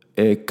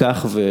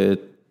כך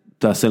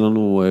ותעשה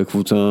לנו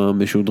קבוצה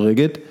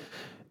משודרגת,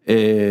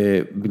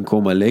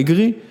 במקום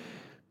אלגרי,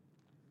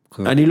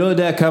 אני לא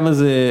יודע כמה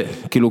זה,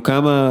 כאילו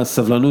כמה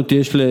סבלנות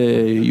יש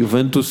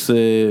ליובנטוס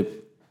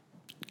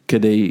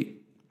כדי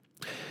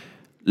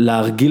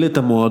להרגיל את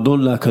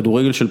המועדון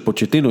לכדורגל של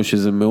פוצ'טינו,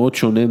 שזה מאוד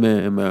שונה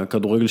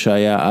מהכדורגל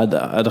שהיה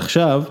עד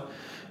עכשיו,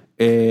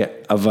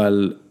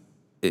 אבל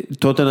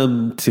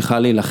טוטנהאם צריכה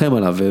להילחם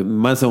עליו,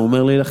 ומה זה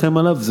אומר להילחם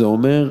עליו? זה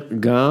אומר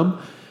גם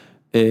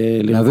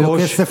להביא לו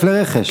כסף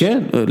לרכש.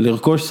 כן,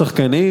 לרכוש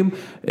שחקנים,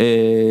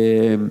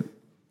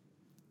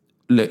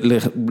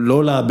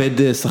 לא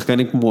לאבד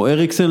שחקנים כמו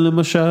אריקסן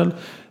למשל,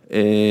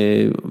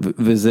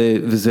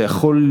 וזה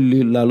יכול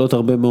לעלות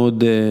הרבה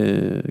מאוד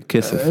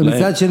כסף.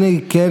 מצד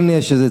שני, כן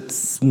יש איזה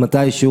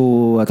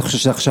מתישהו, אתה חושב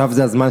שעכשיו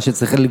זה הזמן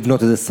שצריך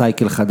לבנות איזה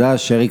סייקל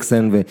חדש,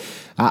 אריקסן,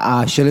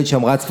 והשלד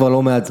שם רץ כבר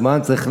לא מעט זמן,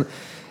 צריך,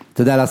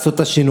 אתה יודע, לעשות את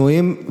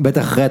השינויים,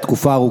 בטח אחרי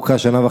התקופה הארוכה,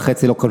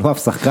 1.5 לא קנו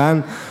אף שחקן,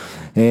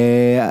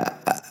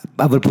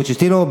 אבל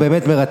פוצ'טינו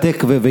באמת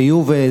מרתק,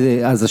 ויוב,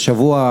 אז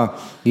השבוע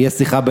יהיה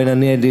שיחה בין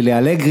הניאלי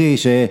לאלגרי,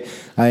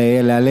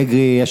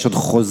 שלאלגרי יש עוד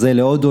חוזה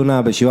לעוד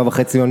עונה ב7.5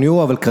 מיליון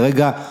יורו, אבל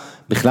כרגע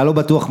בכלל לא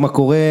בטוח מה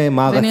קורה,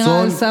 מה הרצון. זה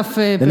נראה על סף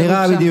פירוט שם. זה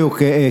נראה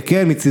בדיוק,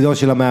 כן, מצידו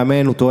של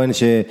המאמן, הוא טוען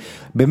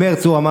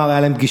שבמרץ הוא אמר,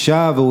 היה להם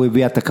פגישה, והוא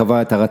הביא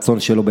את הרצון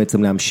שלו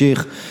בעצם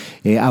להמשיך,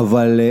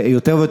 אבל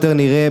יותר ויותר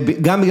נראה,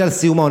 גם בגלל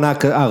סיום העונה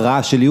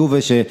הרעה של יובה,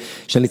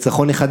 של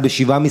ניצחון אחד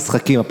ב7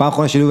 משחקים, הפעם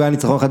האחרונה של יובה היה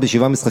ניצחון אחד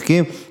ב7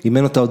 משחקים,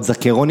 אימן אותה עוד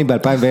זקרוני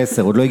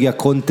ב-2010, עוד לא הגיע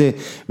קונטה,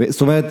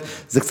 זאת אומרת,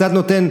 זה קצת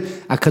נותן,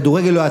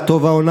 הכדורגל לא היה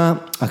טוב העונה,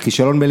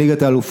 הכישלון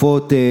בליגת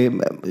האלופות,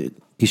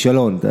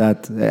 כישלון,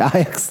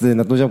 אייקס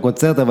נתנו שם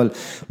קונצרט, אבל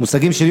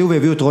מושגים של יובה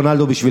הביאו את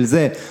רונלדו בשביל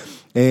זה,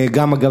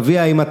 גם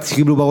הגביע, אם את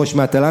קיבלו בראש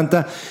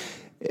מאטלנטה,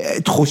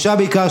 תחושה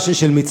בעיקר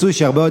של מיצוי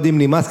שהרבה יודעים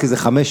נמאס, כי זה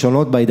 5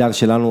 עונות בעידן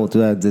שלנו, אתה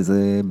יודע,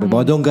 זה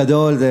במועדון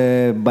גדול,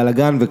 זה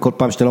בלגן, וכל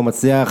פעם שאתה לא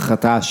מצליח,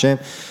 אתה אשם.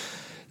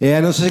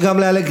 אני חושב שגם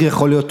לאלגרי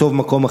יכול להיות טוב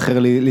מקום אחר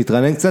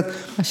להתרענן קצת.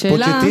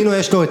 פוצ'טינו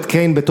יש לו את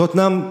קיין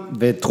בטוטנהאם,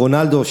 ואת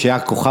רונלדו שהיה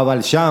כוכב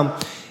על שם.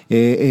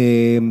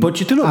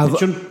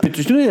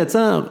 פוצ'טינו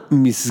יצא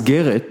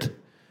מסגרת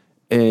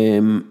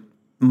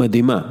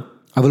מדהימה.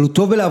 אבל הוא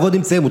טוב בלעבוד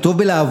עם צעירים, הוא טוב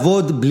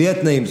בלעבוד בלי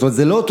התנאים, זאת אומרת,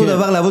 זה לא אותו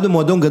דבר לעבוד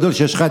במועדון גדול,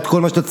 שיש לך את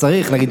כל מה שאתה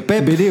צריך, נגיד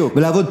פפ,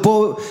 ולעבוד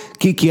פה,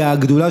 כי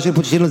הגדולה של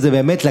פוצ'טינו זה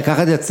באמת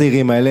לקחת את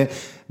הצעירים האלה,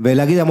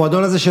 ולהגיד,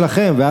 המועדון הזה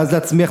שלכם, ואז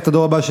להצמיח את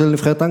הדור הבא של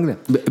נבחרת אנגליה.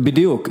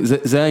 בדיוק,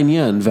 זה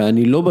העניין,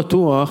 ואני לא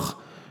בטוח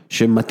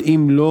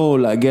שמתאים לו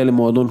להגיע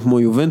למועדון כמו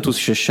יובנטוס,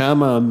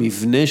 ששם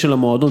המבנה של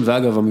המועדון,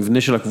 ואגב,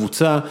 המבנה של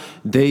הקבוצה,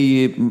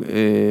 די,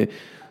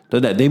 אתה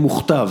יודע, די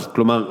מוכתב,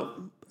 כלומר,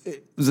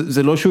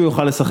 זה לא שהוא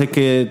יוכל לשחק,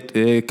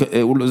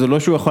 זה לא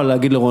שהוא יוכל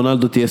להגיד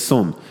לרונלדו תהיה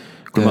סון,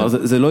 כלומר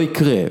זה לא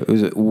יקרה,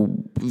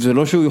 זה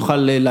לא שהוא יוכל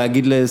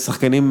להגיד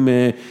לשחקנים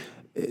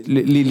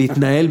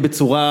להתנהל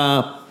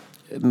בצורה,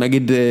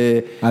 נגיד,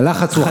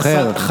 הלחץ הוא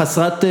אחר,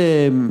 חסרת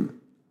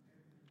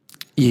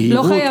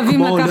יהירות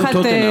כמו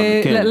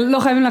לטוטנהאם. לא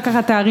חייבים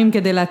לקחת תארים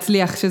כדי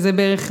להצליח, שזה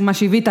בערך מה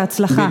שהביא את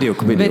ההצלחה.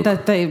 בדיוק.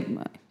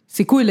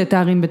 סיכוי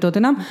לתארים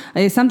בטוטנהאם,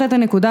 שמת את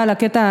הנקודה על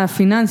הקטע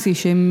הפיננסי,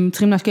 שהם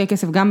צריכים להשקיע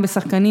כסף גם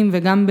בשחקנים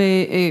וגם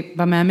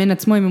במאמן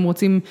עצמו, אם הם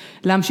רוצים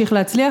להמשיך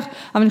להצליח,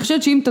 אבל אני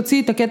חושבת שאם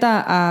תוציא את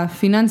הקטע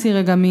הפיננסי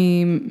רגע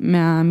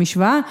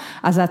מהמשוואה,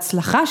 אז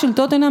ההצלחה של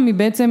טוטנהאם היא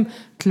בעצם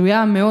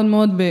תלויה מאוד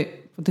מאוד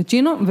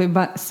פוצ'טינו,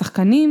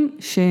 ובשחקנים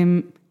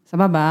שהם,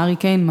 סבבה, הארי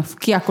קיין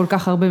מפקיע כל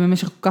כך הרבה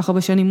במשך כל כך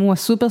הרבה שנים, הוא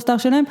הסופרסטאר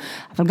שלהם,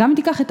 אבל גם אם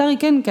תיקח את הארי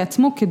קיין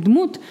כעצמו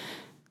כדמות,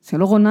 זה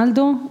לא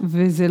רונלדו,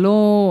 וזה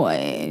לא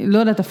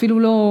יודעת, אפילו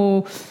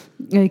לא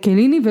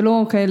קליני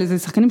ולא כאלה, זה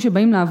שחקנים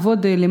שבאים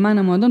לעבוד למען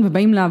המועדון,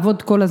 ובאים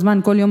לעבוד כל הזמן,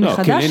 כל יום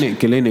מחדש. לא,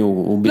 קליני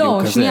הוא בדיוק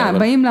כזה. לא, שנייה,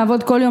 באים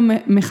לעבוד כל יום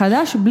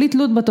מחדש, בלי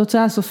תלות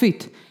בתוצאה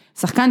הסופית.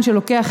 שחקן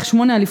שלוקח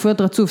 8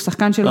 אליפויות רצוף,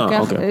 שחקן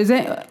שלוקח,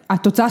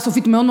 התוצאה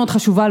הסופית מאוד מאוד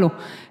חשובה לו.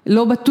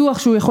 לא בטוח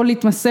שהוא יכול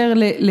להתמסר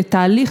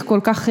לתהליך כל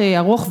כך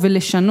ארוך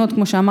ולשנות,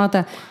 כמו שאמרת,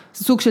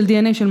 סוג של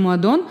DNA של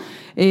מועדון.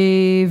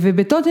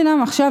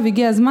 ובטוטנהאם עכשיו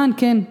הגיע הזמן,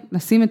 כן,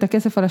 לשים את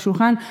הכסף על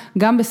השולחן,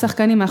 גם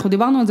בשחקנים, אנחנו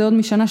דיברנו על זה עוד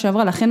משנה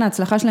שעברה, לכן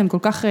ההצלחה שלהם כל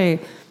כך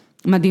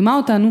מדהימה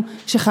אותנו,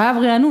 שחייב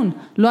רענון,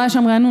 לא היה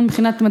שם רענון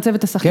מבחינת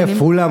מצבת השחקנים. כן,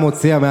 פולהאם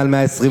הוציאה מעל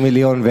 120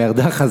 מיליון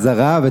וירדה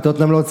חזרה,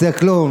 וטוטנהאם לא הוציאה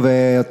כלום,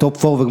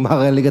 וטופ 4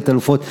 וגמר ליגת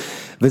אלופות,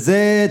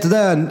 וזה, אתה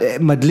יודע,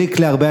 מדליק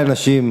להרבה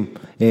אנשים,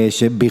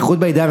 שבייחוד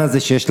בעידן הזה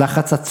שיש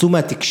לחץ עצום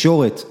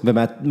מהתקשורת,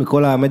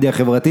 ומכל המדיה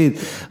החברתית,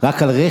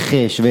 רק על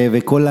רכש,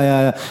 וכל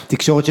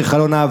התקשורת של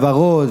חלון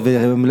העברות,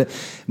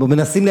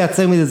 ומנסים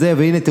לייצר מזה זה,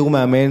 והנה תראו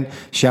מאמן,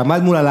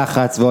 שעמד מול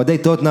הלחץ, ועודי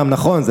טוטנהאם,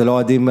 נכון, זה לא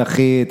עדים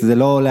הכי, זה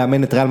לא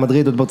לאמן את ריאל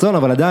מדריד או את ברצלונה,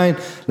 אבל עדיין,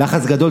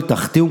 לחץ גדול,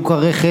 תחתיאו כבר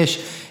רכש,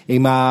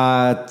 עם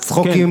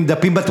הצחוקים,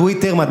 דפים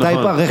בטוויטר, מתי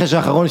הרכש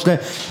האחרון שלהם,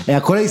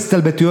 כל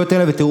ההסתלבטויות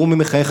האלה, ותראו מי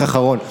מחייך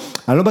האחרון.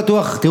 אני לא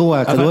בטוח, תראו,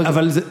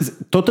 אבל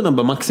טוטנהאם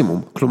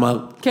במקסימום, כלומר,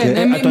 כן,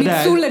 הם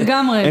מיצו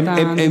לגמרי את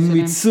הם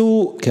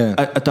מיצו,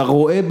 אתה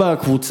רואה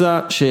בקבוצה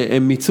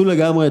שהם מיצו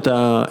לגמרי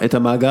את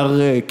המאגר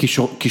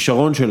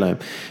כישרון שלהם,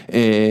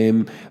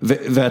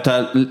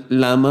 ואתה,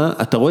 למה?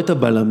 אתה רואה את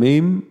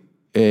הבלמים,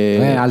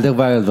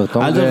 אלדרוויילד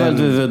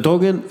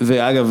וטוגן,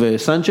 ואגב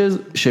סנצ'ז,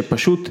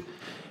 שפשוט,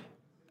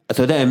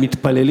 אתה יודע, הם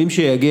מתפללים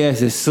שיגיע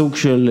איזה סוג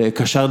של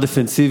קשר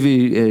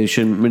דפנסיבי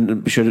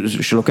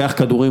שלוקח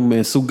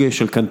כדורים סוג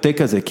של קנטה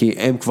כזה, כי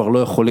הם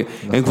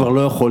כבר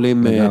לא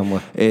יכולים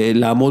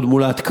לעמוד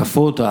מול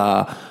ההתקפות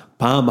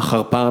פעם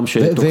אחר פעם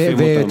שתוקפים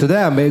אותם. ואתה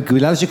יודע,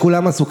 בגלל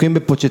שכולם עסוקים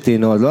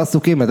בפוצ'טינו, אז לא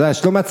עסוקים, אתה יודע,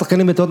 יש לא מעט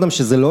שחקנים בטוטנהאם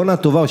שזה לא עונה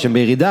טובה, או שהם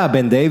בירידה,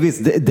 בן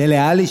דייביס,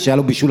 דלה אלי, שהיה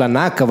לו בישול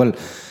ענק, אבל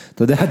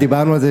אתה יודע,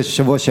 דיברנו על זה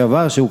שבוע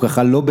שעבר, שהוא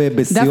ככה לא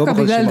בסיום. דווקא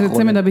בגלל זה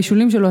צמד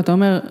הבישולים שלו, אתה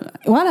אומר,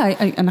 וואלה,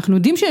 אנחנו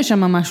יודעים שיש שם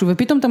משהו,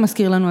 ופתאום אתה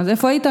מזכיר לנו, אז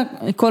איפה היית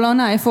כל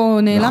העונה, איפה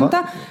נעלמת?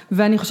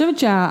 ואני חושבת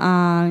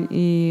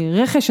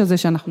שהרכש הזה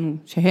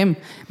שהם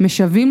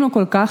משווים לו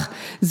כל כך,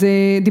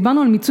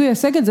 דיברנו על מיצוי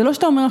הסגל, זה לא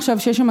שאתה אומר עכשיו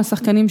שיש שם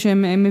שחקנים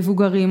שהם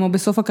מבוגרים, או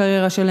בסוף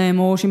הקריירה שלהם,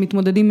 או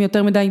שמתמודדים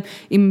יותר מדי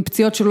עם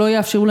פציעות שלא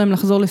יאפשרו להם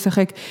לחזור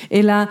לשחק,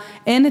 אלא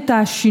אין את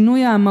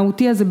השינוי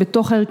המהותי הזה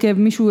בתוך הרכב,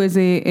 מישהו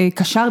איזה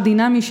קשר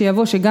דינמי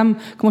שיבוא, שגם,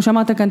 כמו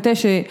שאמרת קנטה,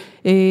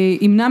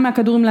 שימנע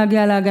מהכדורים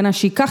להגיע להגנה,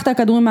 שיקח את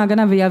הכדורים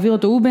מההגנה ויעביר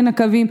אותו הוא בין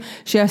הקווים,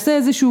 שיעשה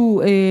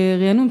איזשהו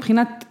רענון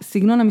מבחינת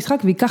סגנון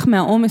המשחק, ויקח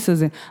מהעומס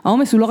הזה.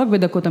 העומס הוא לא רק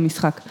בדקות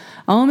המשחק.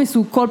 העומס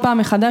הוא כל פעם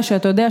מחדש,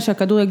 שאתה יודע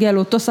שהכדור יגיע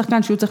לאותו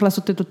שחקן, שהוא צריך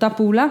לעשות את אותה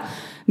פעולה,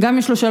 גם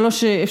יש לו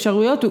 3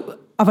 אפשרויות,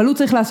 אבל הוא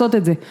צריך לעשות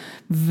את זה.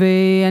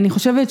 ואני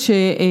חושבת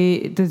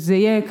שזה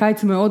יהיה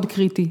קיץ מאוד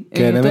קריטי.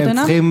 כן, הם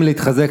צריכים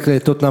להתחזק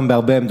לטוטנהאם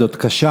בהרבה עמדות.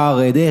 קשר,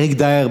 אריק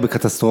דייר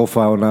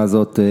בקטסטרופה העונה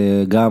הזאת,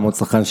 גם עוד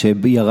שחקן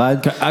שירד.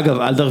 אגב,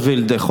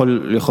 אלדרווילד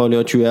יכול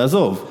להיות שהוא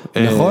יעזוב.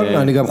 נכון,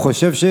 אני גם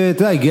חושב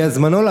שהגיע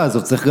זמנו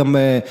לעזוב. צריך גם,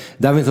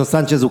 דווינסון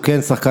סנצ'ז הוא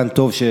כן שחקן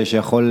טוב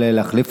שיכול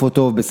להחליף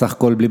אותו, בסך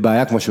הכל בלי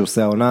בעיה, כמו שהוא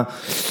עושה העונה.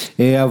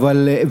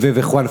 אבל,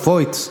 וחואן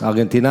פויט,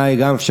 ארגנטינאי,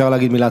 גם אפשר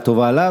להגיד מילה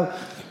טובה עליו.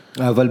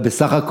 אבל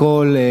בסך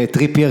הכל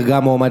טריפייר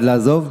גם עומד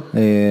לעזוב,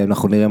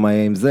 אנחנו נראה מה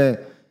יהיה עם זה,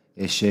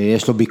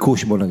 שיש לו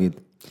ביקוש בוא נגיד.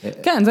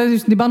 כן, זה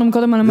דיברנו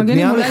מקודם על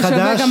המגנים, אולי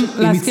שווה גם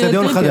להזכיר את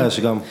טריפייר. חדש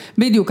גם.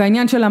 בדיוק,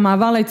 העניין של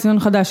המעבר לאצטדיון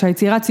חדש,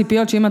 היצירת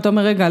ציפיות שאם אתה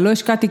אומר רגע, לא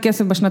השקעתי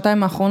כסף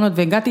בשנתיים האחרונות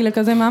והגעתי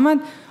לכזה מעמד,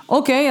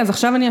 אוקיי, אז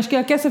עכשיו אני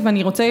אשקיע כסף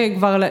ואני רוצה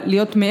כבר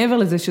להיות מעבר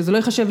לזה, שזה לא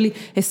יחשב לי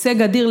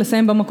הישג אדיר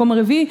לסיים במקום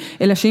הרביעי,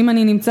 אלא שאם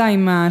אני נמצא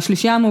עם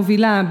השלישייה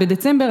המובילה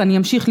בדצמבר, אני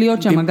אמשיך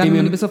להיות שם, גם אם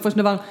אני בסופו של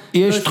דבר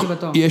לא אשכי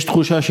בתואר. יש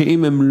תחושה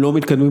שאם הם לא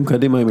מתקדמים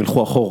קדימה, הם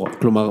ילכו אחורה,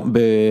 כלומר,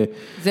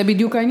 זה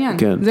בדיוק העניין,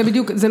 זה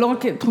בדיוק, זה לא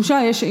רק תחושה,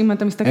 יש, אם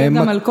אתה מסתכל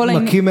גם על כל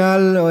העניין. הם מקים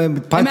מעל,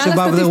 punch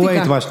above the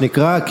weight, מה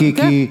שנקרא,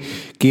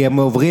 כי הם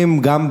עוברים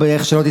גם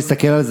באיך שלא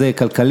תסתכל על זה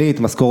כלכלית,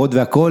 משכורות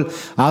והכל,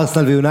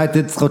 ארסנל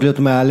ויונייטד צריכות להיות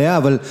מעליה,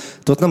 אבל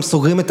טוטנהאם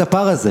סוגרים את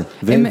הפער הזה.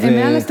 הם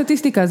מעל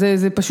הסטטיסטיקה,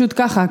 זה פשוט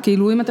ככה,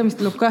 כאילו אם אתה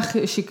לוקח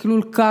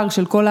שקלול קר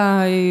של כל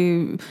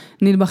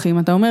הנדבכים,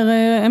 אתה אומר,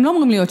 הם לא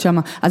אומרים להיות שם,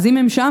 אז אם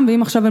הם שם,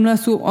 ואם עכשיו הם לא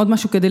יעשו עוד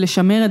משהו כדי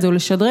לשמר את זה, או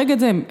לשדרג את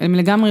זה, הם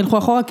לגמרי ילכו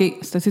אחורה, כי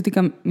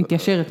סטטיסטיקה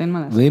מתיישרת, אין מה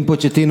לעשות. ואם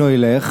פוצ'טינו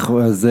ילך,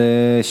 אז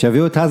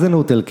שיביאו את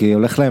הזנוטל, כי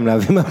הולך להם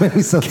להביא מאמן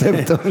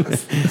מסאות'המפטון.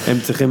 הם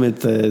צריכים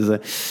את זה.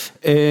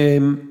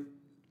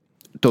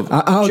 טוב.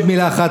 עוד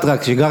מילה אחת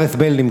רק, שגארת'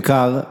 בייל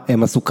נמכר,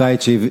 הם עשו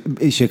קיץ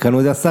שקנו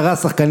איזה 10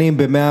 שחקנים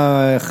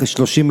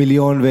ב-130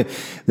 מיליון, וזה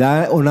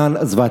היה עונה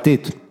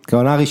זוועתית,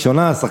 כעונה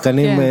הראשונה,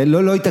 השחקנים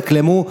לא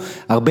התאקלמו,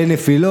 הרבה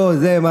נפילות,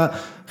 זה מה,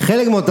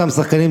 חלק מאותם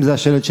שחקנים זה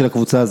השלט של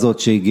הקבוצה הזאת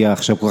שהגיעה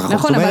עכשיו כל כך.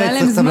 נכון, אבל היה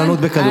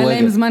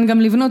להם זמן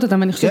גם לבנות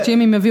אותם, אני חושבת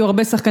שאם הם יביאו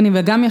הרבה שחקנים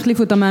וגם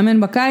יחליפו את המאמן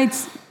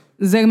בקיץ,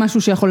 זה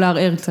משהו שיכול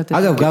לערער קצת.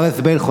 אגב, גארת'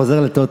 בייל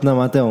חוזר לטוטנהאם,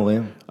 מה אתם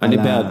אומרים? אני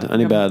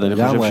בעד, אני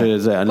חושב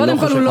שזה, קודם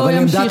כל הוא לא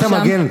ימשיך שם.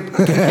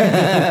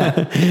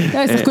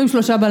 ישחקו עם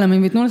 3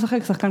 בלמים, ויתנו לשחק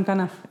שחקן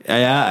כנף.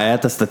 היה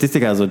את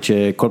הסטטיסטיקה הזאת,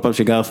 שכל פעם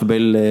שגארת'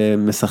 בייל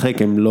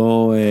משחק, הם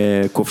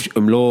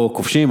לא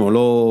כובשים, או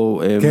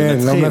לא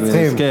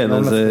מנצחים. כן,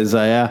 אז זה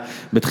היה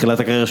בתחילת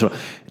הקריירה שלו.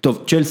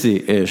 טוב, צ'לסי,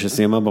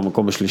 שסיימה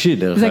במקום השלישי,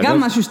 דרך אגב. זה גם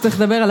משהו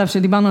שצריך לדבר עליו,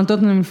 שדיברנו על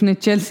טוטנהאם לפני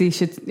צ'לסי,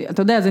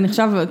 שאתה יודע, זה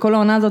נחשב, כל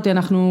העונה הזאת,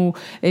 אנחנו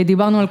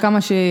דיברנו על כמה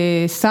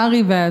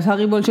שסארי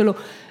והססאריבול שלו,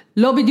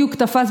 לא בדיוק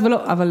תפס ולא,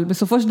 אבל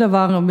בסופו של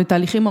דבר,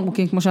 בתהליכים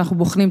ארוכים, כמו שאנחנו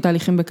בוחנים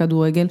תהליכים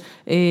בכדורגל,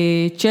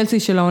 צ'לסי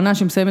של העונה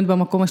שמסיימת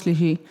במקום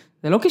השלישי,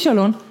 זה לא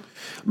כישלון.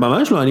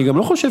 ממש לא, אני גם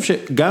לא חושב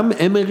שגם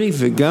אמרי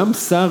וגם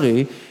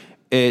סארי,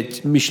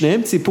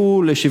 משניהם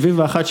ציפו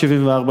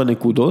ל-71-74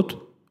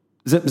 נקודות,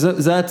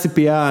 זה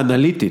הציפייה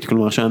האנליטית,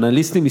 כלומר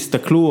שהאנליסטים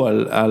הסתכלו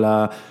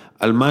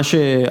על מה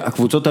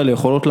שהקבוצות האלה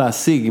יכולות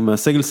להשיג עם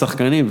הסגל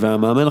שחקנים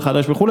והמאמן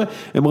החדש וכו',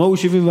 הם ראו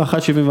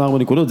 71-74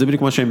 נקודות, זה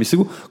בדיוק מה שהם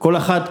השיגו, כל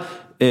אחת,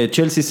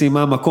 צ'לסי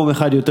סיימה מקום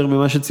אחד יותר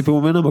ממה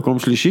שציפו ממנה, מקום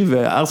שלישי,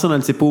 וארסנל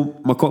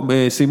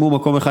סיימו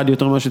מקום אחד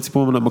יותר ממה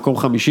שציפו ממנה, מקום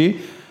חמישי,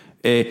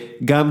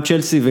 גם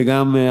צ'לסי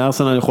וגם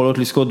ארסנל יכולות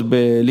לזכות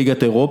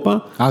בליגת אירופה.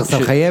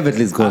 ארסנל חייבת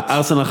לזכות.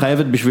 ארסנל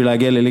חייבת בשביל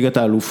להגיע לליגת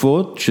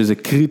האלופות, שזה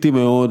קריטי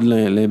מאוד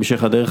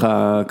להמשך הדרך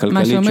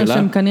הכלכלית שלה. מה שאומר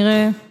שהם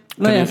כנראה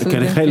לא יעשו את זה.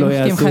 כנראה לא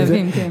יעשו את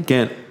זה.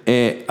 כן,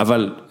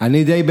 אבל...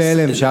 אני די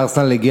בהלם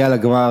שארסנל הגיע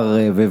לגמר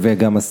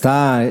וגם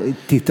עשתה,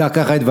 תיתה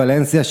ככה את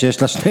ולנסיה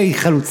שיש לה 2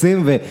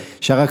 חלוצים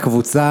ושאר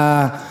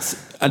הקבוצה...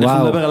 אני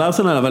יכול לדבר על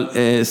ארסנל, אבל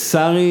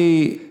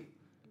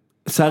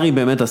סארי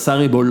באמת,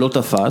 הססאריבול לא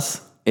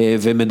תפס,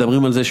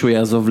 ומדברים על זה שהוא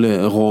יעזוב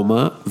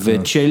לרומא,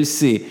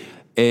 וצ'לסי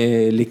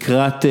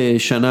לקראת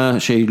שנה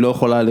שהיא לא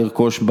יכולה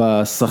לרכוש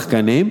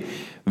בשחקנים,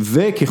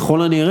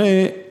 וככל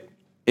הנראה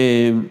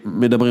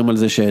מדברים על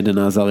זה שעדן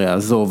עזר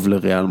יעזוב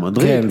לריאל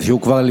מדריד. כן,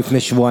 שהוא כבר לפני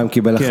שבועיים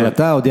קיבל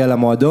החלטה, הודיע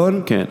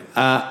למועדון. כן.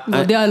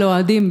 הודיע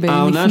לאוהדים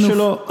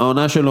בנפנוף.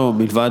 העונה שלו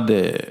מלבד...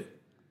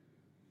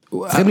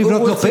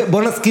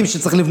 בוא נסכים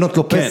שצריך לבנות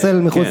לו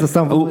פסל מחוץ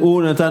לסטמפורד.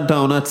 הוא נתן את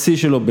העונת שיא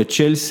שלו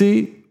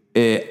בצ'לסי,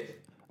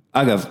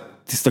 אגב,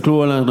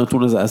 תסתכלו על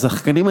הנתון הזה,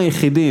 השחקנים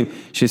היחידים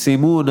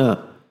שסיימו עונה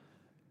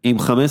עם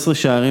 15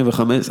 שערים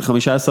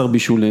ו-15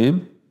 בישולים,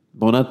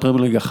 בעונת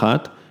פרמיירליג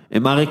אחת,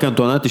 הם אריק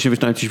אנטונה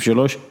 92-93,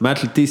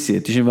 מאט לטיסיה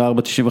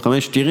 94-95,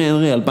 טירי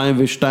הנרי 2002-2003,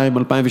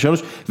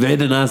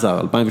 ועדן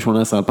עזר 2018-2019,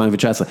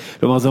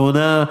 כלומר זו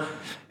עונה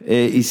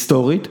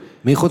היסטורית.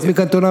 מי חוץ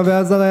מקנטונה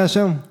ועזר היה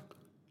שם?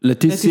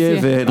 לטיסיה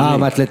והנרי.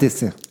 מאט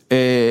לטיסיה.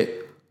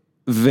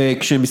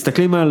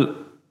 וכשמסתכלים על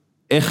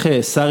איך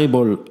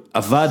ססאריבול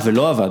עבד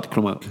ולא עבד,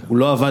 כלומר, הוא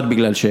לא עבד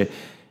בגלל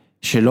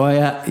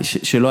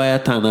שלא היה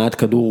טענת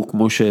כדור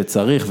כמו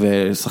שצריך,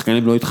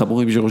 ושחקנים לא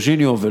התחברו עם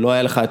ז'ורג'יניו, ולא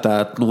היה לך את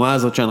התנועה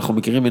הזאת שאנחנו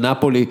מכירים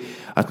מנפולי,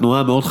 התנועה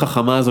המאוד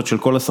חכמה הזאת של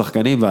כל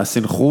השחקנים,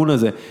 והסינכרון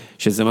הזה,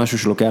 שזה משהו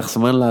שלוקח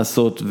זמן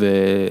לעשות,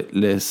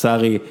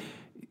 ולסארי,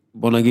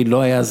 בוא נגיד,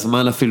 לא היה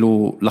זמן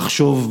אפילו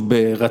לחשוב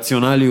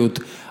ברציונליות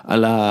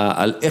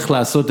על איך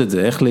לעשות את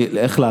זה,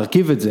 איך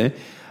להרכיב את זה,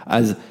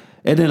 אז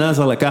עדן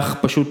עזר לקח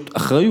פשוט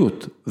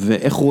אחריות,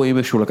 ואיך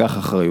רואים שהוא לקח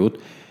אחריות?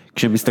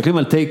 כשמסתכלים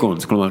על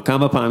טייקונס, כלומר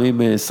כמה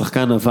פעמים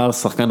שחקן עבר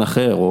שחקן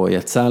אחר, או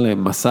יצא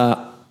למסע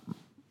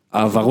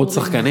העברות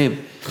שחקנים,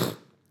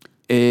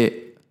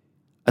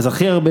 אז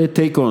הכי הרבה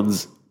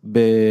טייקונס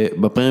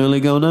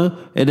בפרמיירליג העונה,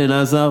 עדן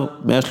עזר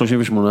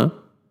 138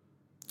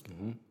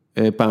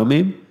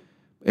 פעמים,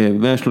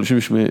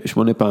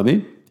 138 פעמים,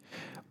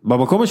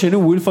 במקום השני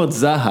הוא וילפרד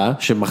זהה,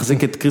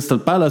 שמחזיק את קריסטל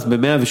פלאס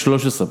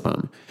ב-113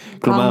 פעם.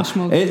 כלומר,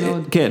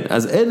 כן,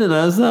 אז עדן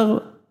עזר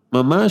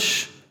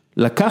ממש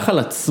לקח על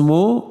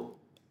עצמו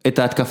את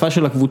ההתקפה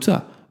של הקבוצה,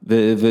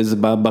 וזה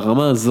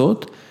ברמה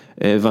הזאת,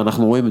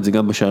 ואנחנו רואים את זה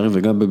גם בשערים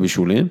וגם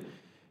בבישולים,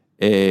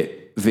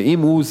 ואם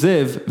הוא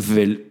עוזב,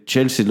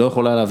 וצ'לסי לא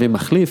יכולה להביא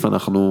מחליף,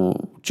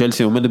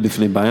 צ'לסי עומדת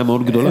בפני בעיה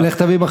מאוד גדולה. לך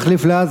תביא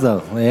מחליף לעזר,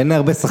 אין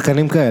הרבה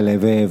שחקנים כאלה,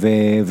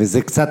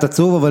 וזה קצת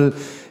עצוב, אבל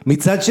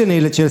מצד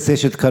שני לצ'לסי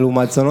יש את קלום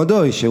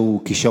אדסון-אודוי,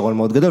 שהוא כישרון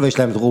מאוד גדול, ויש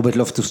להם את רוברט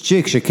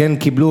לופטוס-צ'יק, שכן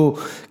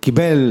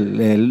קיבל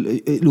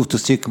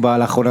לופטוס-צ'יק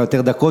לאחרונה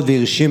יותר דקות,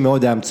 והרשים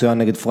מאוד, היה מצוין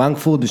נגד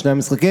פרנקפורט בשני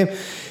המשחקים,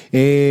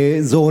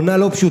 זו עונה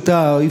לא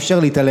פשוטה, אי אפשר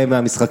להתעלם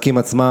מהמשחקים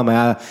עצמם,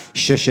 היה 6-0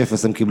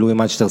 הם קיבלו עם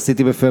מנצ'סטר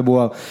סיטי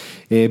בפברואר,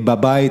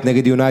 בבית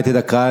נגד יונייטד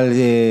הקהל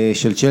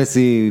של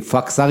צ'לסי,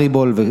 פאק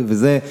ססאריבול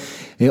וזה,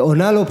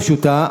 עונה לא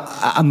פשוטה,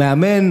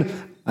 המאמן,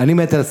 אני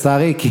מת על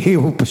סארי, כי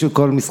הוא פשוט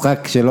כל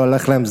משחק שלא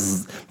הלך להם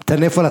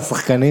תנף על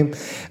השחקנים,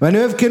 ואני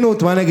אוהב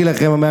כנות, מה אני אגיד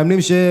לכם, המאמנים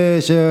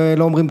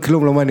שלא אומרים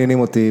כלום, לא מעניינים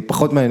אותי,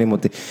 פחות מעניינים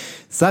אותי.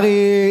 סארי,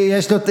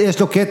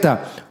 יש לו קטע,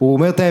 הוא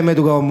אומר את האמת,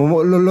 הוא גם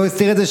לא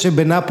הסתיר את זה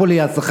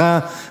שבנפולי ההצלחה,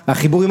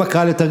 החיבור עם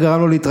הקהל יותר גרם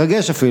לו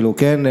להתרגש אפילו,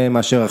 כן,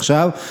 מאשר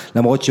עכשיו,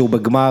 למרות שהוא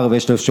בגמר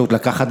ויש לו אפשרות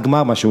לקחת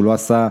גמר, מה שהוא לא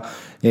עשה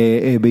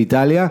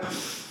באיטליה.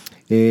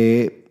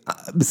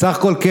 בסך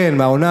הכל כן,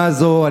 מהעונה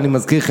הזו, אני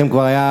מזכיר לכם,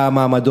 כבר היה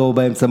מעמדו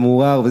באמצע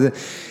מעורר, וזה,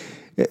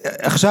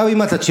 עכשיו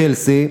אם אתה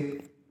צ'לסי,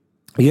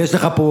 יש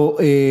לך פה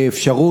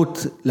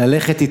אפשרות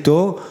ללכת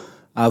איתו,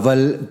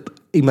 אבל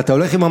אם אתה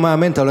הולך עם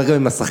המאמן, אתה הולך גם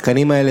עם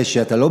השחקנים האלה,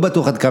 שאתה לא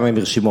בטוח עד כמה הם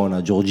ירשימונה,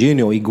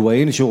 ג'ורג'יניו,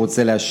 היגואין שהוא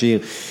רוצה להשאיר.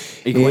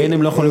 היגואין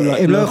הם לא יכולים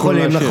להשאיר. הם לא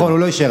יכולים, נכון, הוא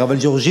לא יישאר, אבל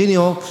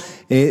ג'ורג'יניו,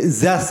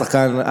 זה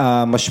השחקן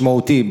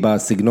המשמעותי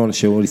בסגנון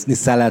שהוא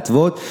ניסה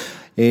להתוות,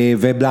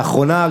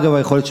 ולאחרונה אגב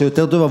היכול להיות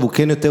שיותר טוב, אבל הוא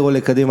כן יותר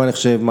עולה קדימה, אני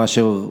חושב,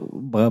 מאשר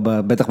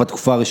בטח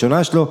בתקופה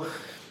הראשונה שלו.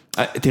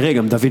 תראה,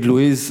 גם דוד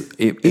לואיז,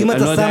 אם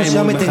אתה שם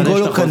שם את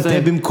אנגולו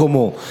קנטה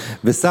במקומו,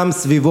 ושם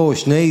סביבו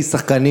שני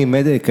שחקנים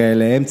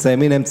כאלה, אמצע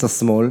ימין, אמצע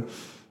שמאל,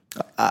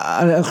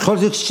 אני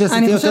חושבת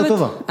שתהיה יותר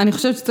טובה. אני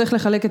חושבת שצריך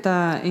לחלק את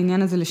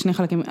העניין הזה לשני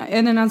חלקים.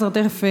 עדן עזר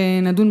תכף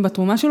נדון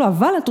בתרומה שלו,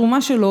 אבל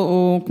התרומה שלו,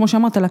 או כמו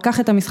שאמרת, לקח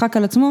את המשחק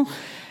על עצמו,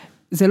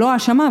 זה לא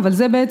האשמה, אבל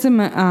זה בעצם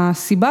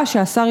הסיבה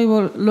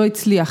שהססאריבול לא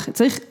הצליח.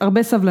 צריך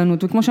הרבה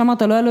סבלנות, וכמו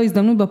שאמרת, לא היה לו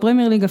הזדמנות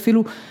בפרמיירליג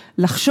אפילו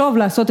לחשוב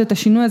לעשות את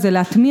השינוי הזה,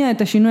 להטמיע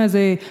את השינוי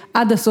הזה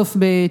עד הסוף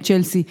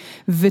בצ'לסי.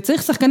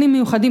 וצריך שחקנים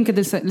מיוחדים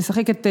כדי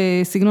לשחק את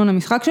סגנון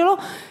המשחק שלו.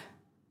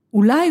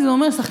 אולי זה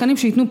אומר שחקנים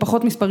שיתנו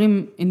פחות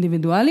מספרים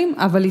אינדיבידואליים,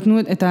 אבל יתנו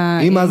את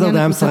העניין הקבוצתי. אם אז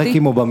היה משחק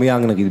עם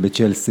אובמיאנג נגיד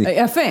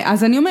בצ'לסי. אז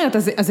אז אני אומרת,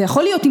 אז זה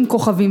יכול להיות עם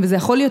כוכבים, וזה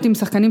יכול להיות עם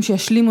שחקנים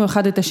שישלימו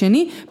אחד את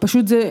השני,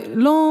 פשוט זה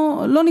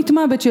לא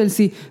נטמע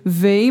בצ'לסי,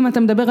 ואם אתה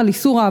מדבר על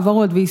איסור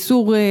העברות,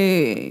 ואיסור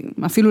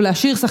אפילו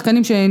להשאיר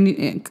שחקנים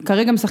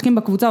שכרגע משחקים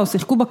בקבוצה, או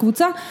שיחקו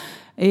בקבוצה,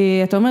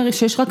 אתה אומר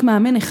שיש רק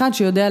מאמן אחד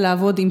שיודע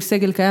לעבוד עם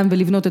סגל קיים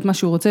ולבנות את מה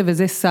שהוא רוצה,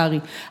 וזה סארי.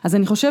 אז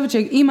אני חושבת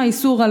שאם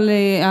האיסור על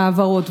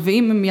העברות,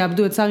 ואם הם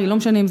יאבדו את סארי, לא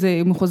משנה אם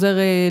זה חוזר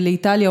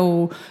לאיטליה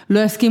או לא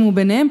יסכימו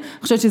ביניהם,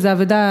 אני חושבת שזו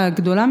עבודה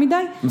גדולה מדי.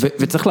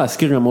 וצריך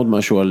להזכיר גם עוד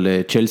משהו על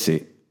צ'לסי.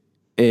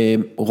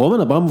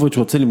 רומן אברמוביץ'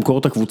 רוצה למכור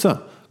את הקבוצה.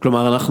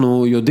 כלומר,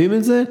 אנחנו יודעים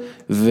את זה,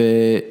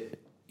 ואיך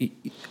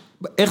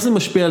זה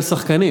משפיע על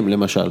שחקנים,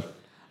 למשל?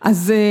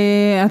 אז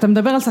אתה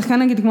מדבר על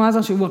שחקן נגיד כמו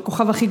עזר, שהוא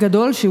הכוכב הכי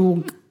גדול, שהוא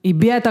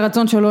הביע את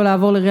הרצון שלו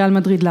לעבור לריאל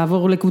מדריד,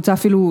 לעבור לקבוצה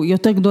אפילו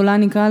יותר גדולה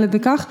נקרא לזה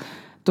כך,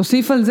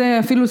 תוסיף על זה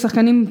אפילו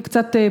שחקנים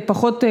קצת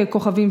פחות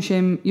כוכבים,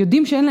 שהם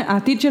יודעים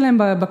שהעתיד שלהם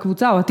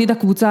בקבוצה, או עתיד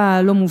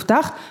הקבוצה לא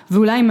מובטח,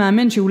 ואולי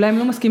מאמן שאולי הם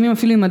לא מסכימים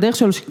אפילו עם הדרך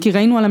שלו, כי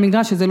ראינו על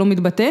המגרש שזה לא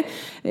מתבטא,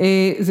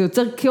 זה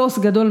יוצר כאוס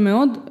גדול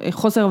מאוד,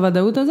 חוסר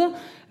הוודאות הזה,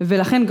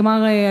 ולכן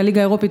גמר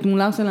הליגה האירופית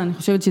מול ארסנל, אני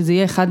חושבת שזה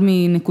יהיה אחד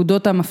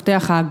מנקודות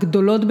המפתח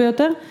הגדולות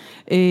ביותר.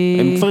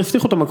 הם כבר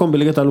הבטיחו את המקום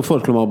בליגת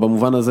האלופות, כלומר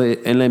במובן הזה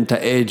אין להם את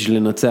האדג'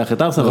 לנצח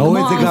את ארסנל.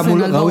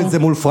 ראו את זה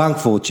מול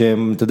פרנקפורט,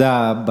 שהם, אתה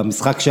יודע,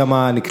 במשחק שם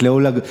נקלעו,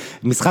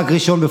 משחק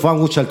ראשון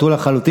בפרנקפורט שלטו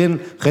לחלוטין,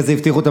 אחרי זה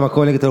הבטיחו את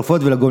המקום בליגת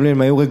האלופות, ולגומלין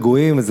הם היו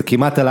רגועים, וזה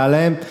כמעט עלה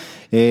להם.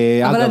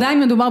 אבל עדיין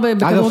מדובר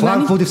בכדורגלנים. אגב,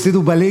 פרנקפורט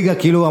הפסידו בליגה,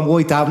 כאילו אמרו,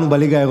 התאהבנו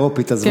בליגה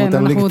האירופית, עזבו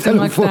אותנו ליגת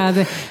האלופות.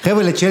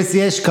 חבר'ה, לצ'לסי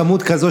יש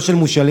כמות כזו של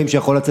מושאלים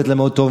שיכול לצאת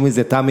למאוד טוב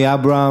מזה, תמי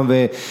אברהם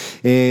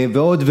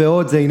ועוד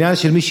ועוד, זה עניין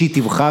של מי שהיא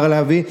תבחר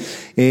להביא.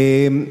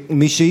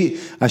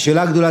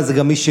 השאלה הגדולה זה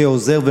גם מי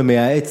שעוזר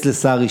ומייעץ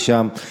לסארי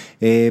שם,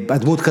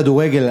 הדמות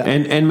כדורגל.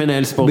 אין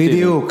מנהל ספורטיבי.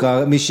 בדיוק,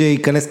 מי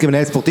שיכנס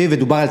כמנהל ספורטיבי,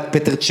 ודובר על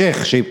פטר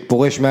צ'ך,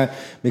 שפורש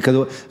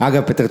מכדורגל.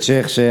 אגב, פטר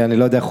צ'ך, שאני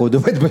לא יודע איך הוא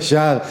עומד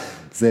בשער,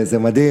 זה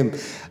מדהים,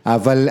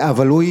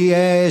 אבל הוא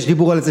יש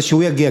דיבור על זה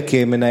שהוא יגיע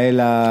כמנהל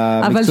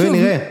המקצועי,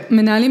 נראה. אבל שוב,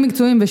 מנהלים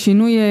מקצועיים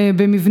ושינוי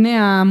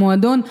במבנה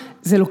המועדון,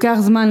 זה לוקח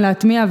זמן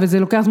להטמיע, וזה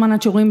לוקח זמן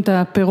עד שרואים את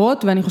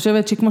הפירות, ואני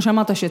חושבת שכמו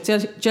שאמרת,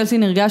 שצ'לסי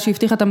נרגעה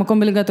שהבטיחה את המקום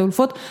בליגת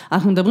האלופות,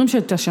 אנחנו מדברים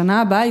שאת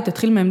השנה הבאה היא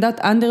תתחיל מעמדת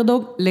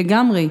אנדרדוג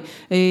לגמרי,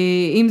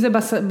 אם זה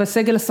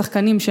בסגל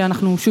השחקנים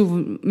שאנחנו שוב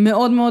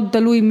מאוד מאוד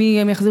תלוי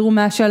מי הם יחזרו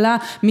מהשאלה,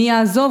 מי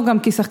יעזוב גם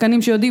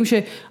כשחקנים שיודעים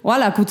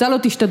שוואלה, הקבוצה לא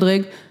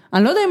תשתדרג,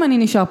 אני לא יודע אם אני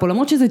נשאר פה,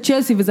 למרות שזה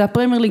צ'לסי וזה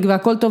הפרמיירליג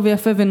והכל טוב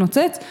ויפה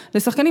ונוצץ,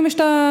 לשחקנים יש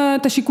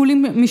את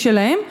השיקולים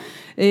משלהם,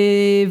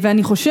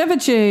 ואני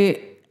חושבת שזה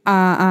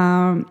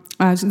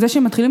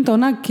שהם מתחילים את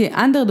העונה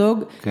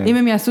כאנדרדוג, אם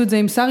הם יעשו את זה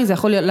עם סארי, זה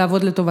יכול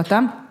לעבוד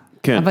לטובתם,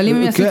 אבל אם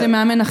הם יעשו את זה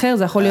מאמן אחר,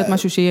 זה יכול להיות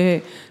משהו שיהיה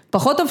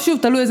פחות טוב, שוב,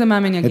 תלוי איזה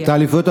מאמן יגיע. את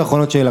האליפויות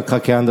האחרונות שהיא לקחה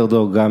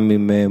כאנדרדוג, גם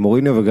עם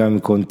מוריניו וגם עם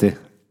קונטה,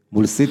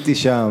 מול סיטי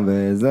שם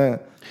וזה.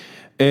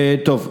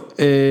 טוב,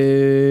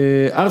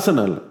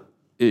 ארסנל,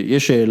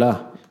 יש שאלה.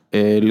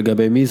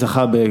 לגבי מי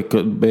זכה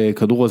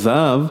בכדור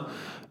הזהב,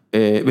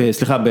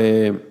 סליחה,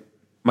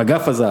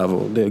 במגף הזהב,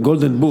 או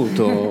גולדן בוט,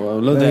 או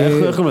לא יודע,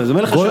 איך קוראים לזה, זה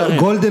מלך השערים.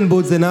 גולדן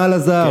בוט זה נעל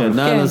הזהב. כן,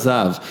 נעל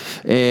הזהב.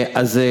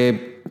 אז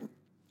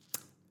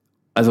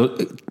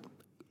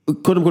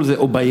קודם כל זה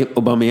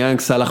אובמיאנג,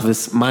 סלאח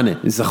ומאנה,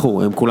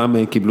 זכו, הם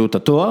כולם קיבלו את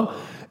התואר.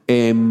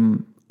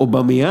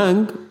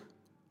 אובמיאנג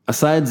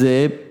עשה את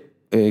זה,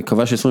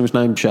 כבש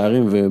 22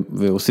 שערים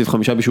והוסיף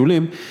 5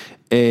 בישולים,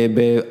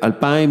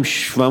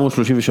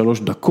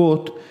 ב-2733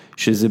 דקות,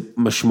 שזה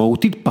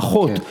משמעותית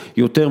פחות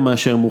יותר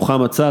מאשר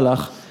מוחמד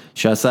סלאח,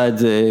 שעשה את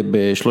זה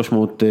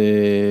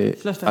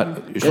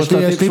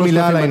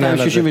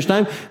ב-3,262,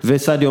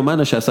 וסדיו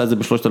מאנה שעשה את זה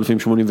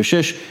ב-3,086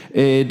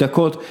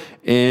 דקות.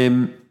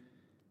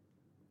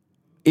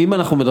 אם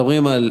אנחנו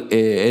מדברים על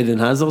עדן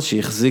הזר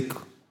שהחזיק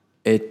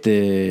את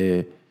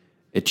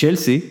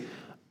צ'לסי,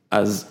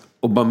 אז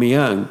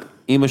אובמיאנג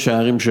עם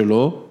השערים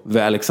שלו,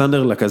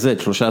 ואלכסנדר לקזט,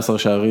 13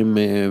 שערים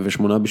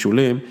ו8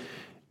 בישולים,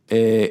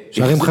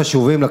 שערים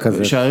חשובים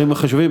לקזט. שערים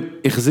חשובים,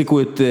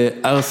 החזיקו את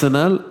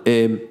ארסנל,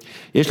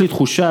 יש לי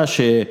תחושה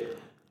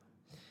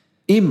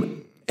שאם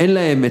אין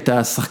להם את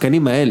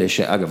השחקנים האלה,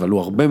 שאגב עלו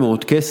הרבה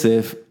מאוד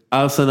כסף,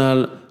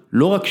 ארסנל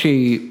לא רק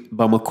שהיא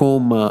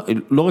במקום,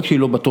 לא רק שהיא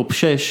לא בטופ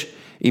 6,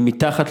 היא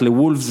מתחת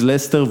לוולפס,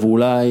 לסטר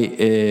ואולי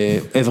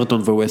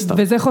אברטון וווסטהאם.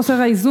 וזה חוסר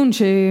האיזון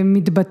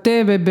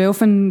שמתבטא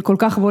באופן כל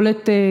כך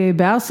בולט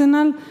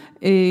בארסנל.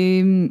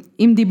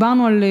 אם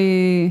דיברנו על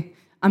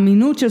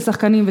אמינות של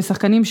שחקנים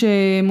ושחקנים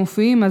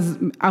שמופיעים, אז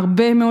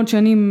הרבה מאוד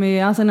שנים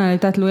ארסנל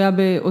הייתה תלויה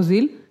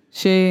באוזיל,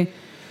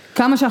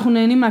 כמה שאנחנו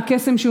נהנים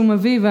מהקסם שהוא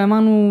מביא,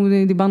 ואמרנו,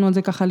 דיברנו על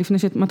זה ככה לפני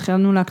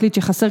שמתחילנו להקליט,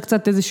 שחסר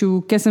קצת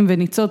איזשהו קסם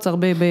וניצוץ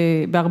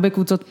בהרבה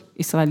קבוצות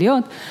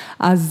ישראליות,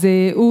 אז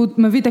הוא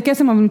מביא את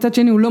הקסם, אבל מצד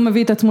שני הוא לא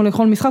מביא את עצמו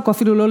לכל משחק, או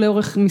אפילו לא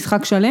לאורך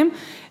משחק שלם,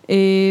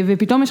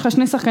 ופתאום יש לך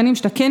שני שחקנים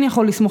שאתה כן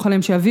יכול לסמוך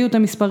עליהם, שיביאו את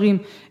המספרים,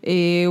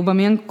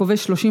 אובמיאנג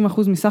כובש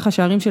 30% מסך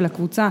השערים של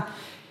הקבוצה,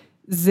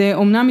 זה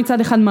אומנם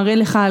מצד אחד מראה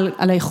לך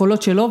על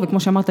היכולות שלו, וכמו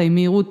שאמרת, עם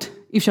מהירות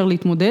אי אפשר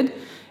להתמודד,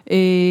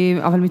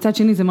 אבל מצד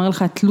שני זה מראה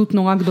לך תלות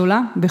נורא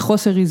גדולה,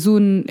 בחוסר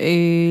איזון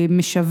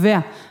משווה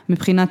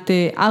מבחינת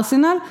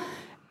ארסנל,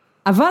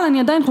 אבל אני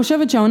עדיין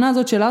חושבת שהעונה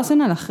הזאת של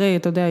ארסנל, אחרי,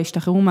 אתה יודע,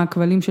 השתחררו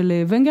מהכבלים של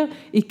ונגר,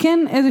 היא כן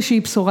איזושהי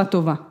בשורה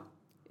טובה,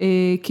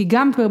 כי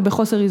גם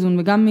בחוסר איזון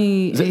וגם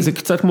זה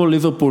קצת כמו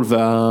ליברפול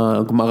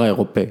והגמר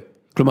האירופאי,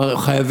 כלומר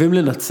חייבים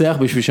לנצח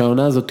בשביל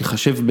שהעונה הזאת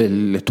תיחשב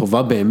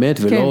לטובה באמת,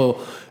 ולא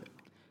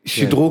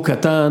שדרוג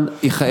קטן,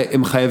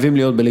 הם חייבים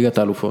להיות בליגת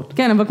האלופות.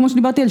 כן, אבל כמו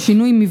שדיברתי על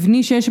שינוי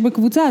מבני שיש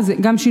בקבוצה, זה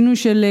גם שינוי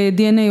של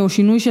DNA או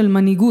שינוי של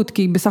מנהיגות,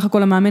 כי בסך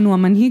הכל המאמן הוא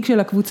המנהיג של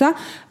הקבוצה,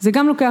 זה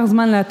גם לוקח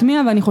זמן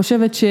להטמיע, ואני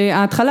חושבת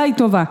שההתחלה היא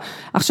טובה.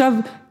 עכשיו,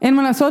 אין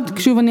מה לעשות,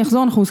 שוב אני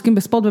אחזור, אנחנו עוסקים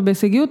בספורט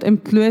ובהישגיות, הם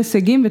תלויי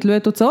הישגים ותלויי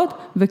תוצאות,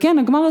 וכן,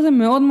 הגמר הזה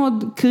מאוד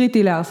מאוד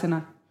קריטי לארסנל.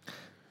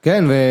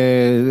 כן,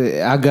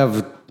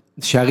 ואגב,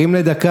 שערים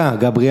לדקה,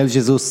 גבריאל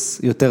ז'זוס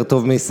יותר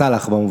טוב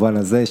מסלח במובן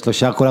הזה, יש לו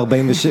שער כל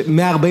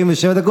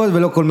 147 דקות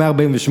ולא כל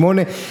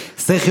 148,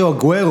 סרחיו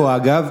אגוארו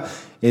אגב,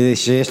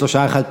 שיש לו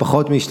שער אחד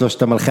פחות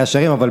משלושת המלכי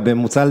השערים, אבל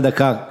בממוצע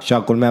לדקה,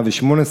 שער כל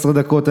 118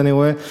 דקות אני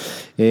רואה,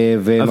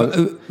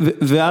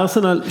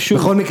 וארסנל שוב.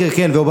 בכל מקרה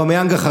כן,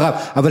 ואובמיאנג אחריו,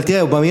 אבל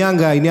תראה,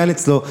 אובמיאנג העניין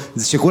אצלו,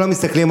 זה שכולם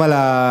מסתכלים על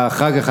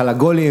אחר כך, על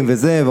הגולים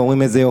וזה,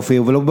 ואומרים איזה יופי,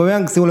 אבל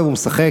אובמיאנג, שימו לב, הוא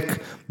משחק,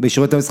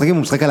 בישורת המשחקים,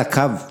 הוא משחק על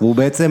הקו, והוא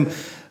בעצם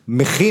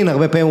מכין,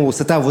 הרבה פעמים הוא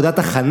עושה את העבודת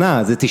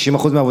הכנה, זה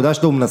 90% מהעבודה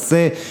שלו, הוא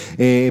מנסה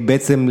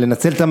בעצם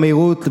לנצל את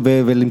המהירות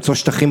ולמצוא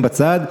שטחים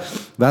בצד,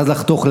 ואז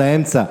לחתוך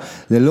לאמצע.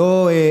 זה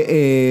לא,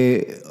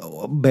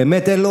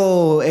 באמת אין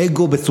לו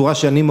אגו בצורה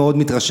שאני מאוד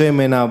מתרשם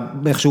ממנה,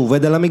 איך שהוא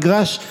עובד על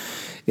המגרש,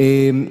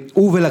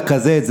 הוא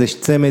ולקזט זה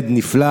צמד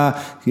נפלא,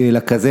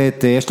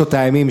 לקזט יש לו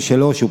טעמים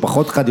שלו שהוא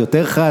פחות חד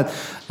יותר חד,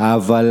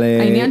 אבל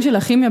העניין של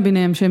הכימיה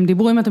ביניהם שהם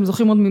דיברו, אם אתם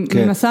זוכרים עוד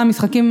ממסע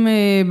המשחקים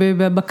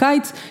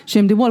בקיץ,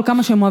 שהם דיברו על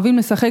כמה שהם אוהבים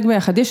לשחק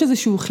ביחד, יש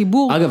איזשהו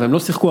חיבור. אגב, הם לא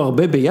שיחקו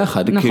הרבה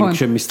ביחד, נכון.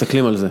 כשהם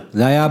מסתכלים על זה.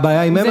 זה היה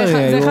הבעיה עם אמרי.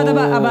 זה אחד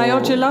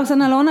הבעיות של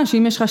ארסנל העונה,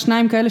 שאם יש לך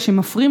שניים כאלה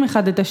שמפרים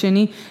אחד את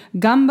השני,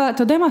 גם,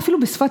 אתה יודע מה, אפילו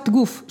בשפת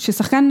גוף,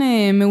 ששחקן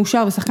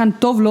מאושר ושחקן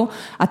טוב לו,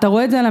 אתה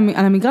רואה את זה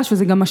על המגרש,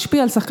 וזה גם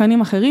משפיע על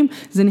שחקנים אחרים,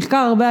 זה נחקר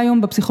הרבה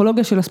היום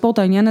בפסיכולוגיה של הספורט,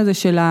 העניין הזה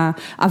של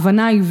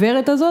ההבנה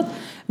העיוורת הזאת,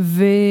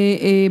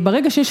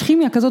 וברגע שיש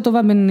כימיה כזאת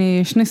טובה בין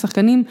שני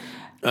שחקנים,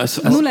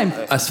 תנו להם.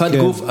 השפת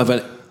גוף, אבל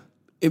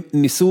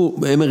ניסו,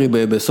 אמרי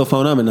בסוף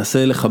העונה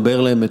מנסה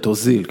לחבר להם את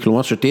אוזיל,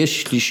 כלומר שתהיה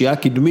שלישייה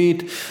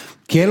קדמית,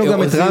 כי אין לו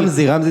גם את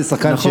רמזי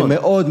שחקן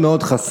שמאוד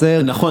מאוד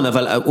חסר. נכון,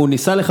 אבל הוא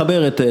ניסה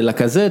לחבר את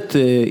לקזט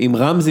עם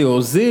רמזי או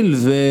אוזיל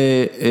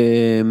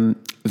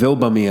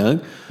ואובמיאנג,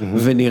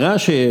 ונראה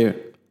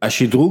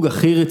שהשדרוג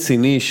הכי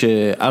רציני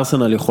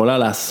שארסנל יכולה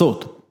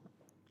לעשות,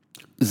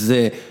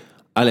 זה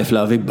א',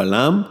 להביא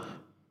בלם,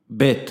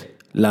 ב',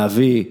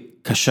 להביא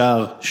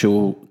קשר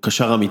שהוא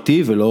קשר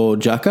אמיתי ולא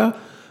ג'קה,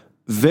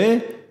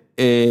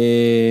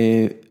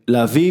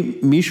 ולהביא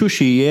מישהו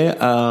שיהיה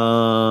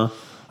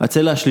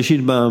הצלע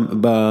השלישית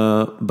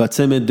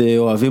בצמד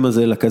אוהבים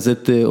הזה,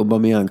 לקזט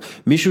אובמיאנג.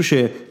 מישהו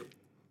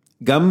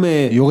שגם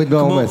יוריד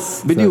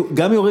מהעומס. בדיוק,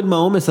 גם יוריד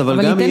מהעומס,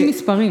 אבל גם ייתן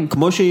מספרים.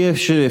 כמו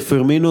שיש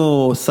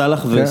פרמינו,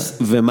 סלח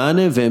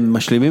ומאנה, והם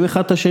משלימים אחד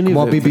את השני.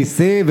 כמו BBC,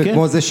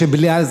 וכמו זה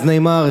שבלי אז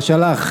ניימר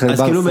שלח.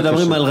 אז כאילו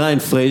מדברים על ריין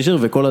פרייזר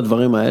וכל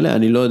הדברים האלה,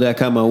 אני לא יודע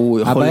כמה הוא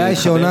יכול הבעיה היא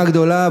שעונה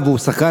גדולה, והוא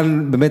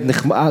שחקן באמת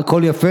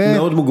הכל יפה.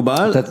 מאוד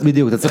מוגבל.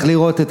 בדיוק, אתה צריך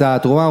לראות את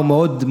התרומה, הוא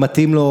מאוד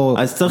מתאים לו.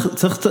 אז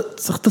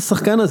צריך את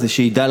השחקן הזה,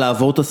 שידע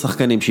לעבור את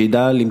השחקנים,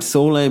 שידע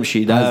למסור להם,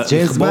 שידע לכבוש. אז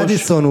ג'יימס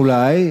מדיסון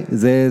אולי,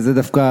 זה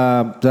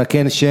דווקא, זה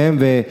כן שם,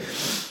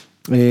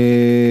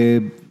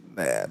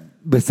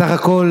 בסך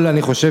הכל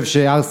אני חושב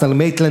שארסנל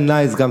מייטלנד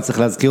נייס גם צריך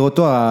להזכיר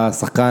אותו,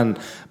 השחקן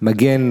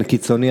מגן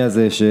קיצוני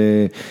הזה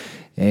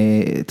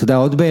אתה יודע,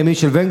 עוד בימי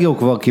של ונגר הוא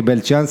כבר קיבל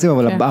צ'אנסים,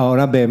 אבל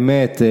העונה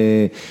באמת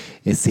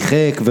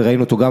שיחק,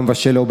 וראינו אותו גם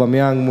בשל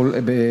אובמיאנג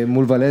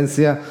מול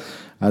ולנסיה,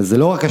 אז זה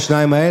לא רק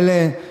השניים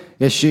האלה,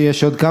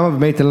 יש עוד כמה,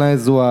 ומייטל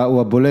נייז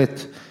הוא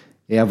הבולט,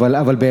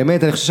 אבל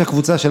באמת אני חושב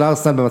שהקבוצה של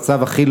ארסנל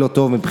במצב הכי לא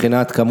טוב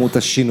מבחינת כמות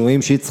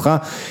השינויים שהיא צריכה,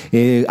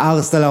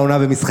 ארסנל העונה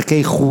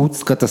במשחקי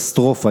חוץ,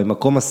 קטסטרופה, עם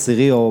מקום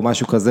עשירי או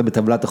משהו כזה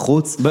בטבלת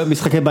החוץ.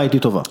 במשחקי בית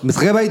היא טובה.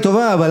 משחקי בית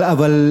טובה,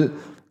 אבל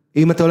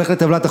אם אתה הולך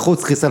לטבלת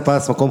החוץ, קריסטל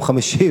פלאס מקום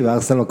 5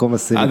 וארסנל מקום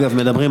 10. אגב,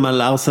 מדברים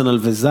על ארסנל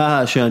וזה,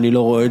 שאני לא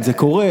רואה את זה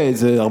קורה,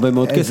 זה הרבה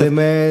מאוד כסף.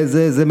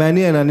 זה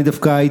מעניין, אני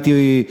דווקא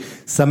הייתי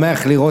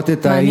שמח לראות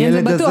את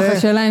הילד הזה,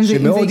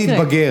 שמאוד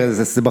התבגר,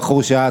 זה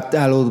בחור שהיה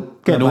לו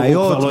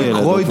בעיות,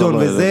 קרוידון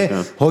וזה,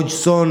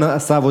 הודג'סון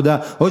עשה עבודה,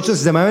 הודג'סון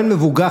שזה מאמן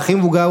מבוגר, הכי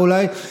מבוגר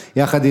אולי,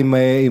 יחד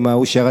עם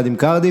ההוא שירד עם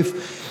קרדיף,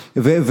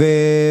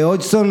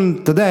 והודג'סון,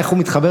 אתה יודע איך הוא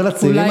מתחבר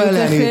לצעירים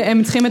האלה, אולי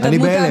הם צריכים את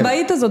הדמות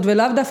הבאית הזאת,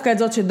 ולאו דווקא את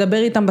זאת שתדבר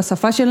איתם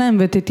בשפה שלהם,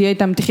 ותחיה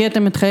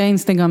איתם את חיי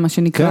האינסטגרם, מה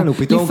שנקרא. כן, הוא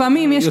פתאום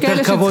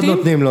יותר כבוד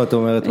נותנים לו, את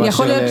אומרת.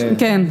 יכול להיות,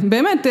 כן,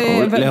 באמת.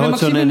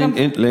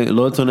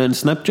 להודג'סון אין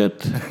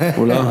סנאפצ'אט?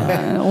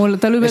 הוא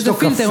תלוי באיזה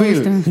פילטר. יש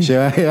לו כפיל,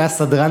 שהיה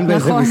סדרן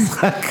באיזה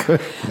משחק.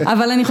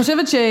 אבל אני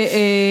חושבת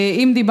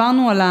שאם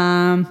דיברנו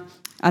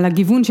על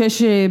הגיוון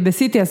שיש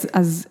בסיטי,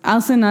 אז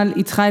ארסנל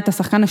היא צריכה את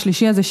השחקן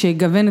השלישי הזה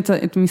שיגוון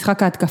את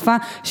משחק ההתקפה,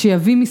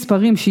 שיביא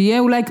מספרים, שיהיה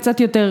אולי קצת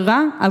יותר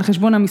רע על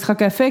חשבון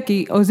המשחק היפה,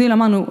 כי אוזיל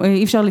אמרנו,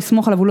 אי אפשר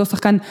לסמוך עליו, הוא לא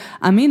שחקן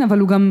אמין, אבל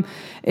הוא גם,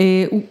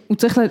 הוא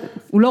צריך,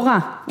 הוא לא רע.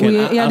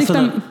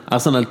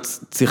 ארסנל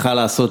צריכה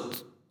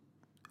לעשות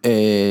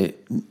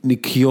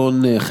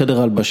ניקיון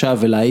חדר הלבשה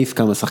ולהעיף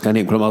כמה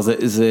שחקנים, כלומר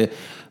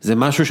זה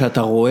משהו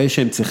שאתה רואה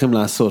שהם צריכים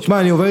לעשות. תשמע,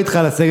 אני עובר איתך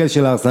על הסגל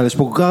של ארסנל, יש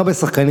פה כל כך הרבה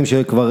שחקנים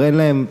שכבר אין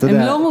להם, אתה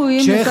יודע, הם לא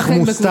ראויים לשחק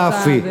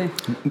מוסטפי,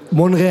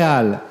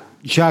 מונריאל,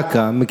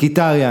 שקה,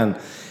 מקיטריאן,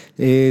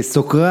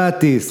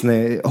 סוקרטיס,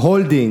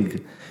 הולדינג,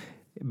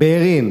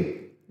 בארין,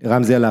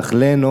 רמזי הלך,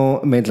 לנו,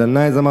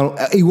 מנטלנייז אמרנו,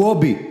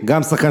 איוובי,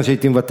 גם שחקן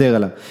שהייתי מוותר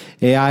עליו,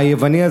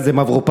 היווני הזה,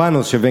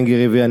 מברופנוס,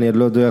 שוונגר הביא, אני עוד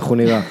לא יודע איך הוא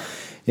נראה,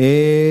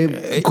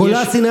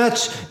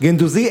 קולאסינאץ',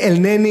 גנדוזי,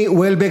 אלנני,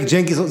 וולבק,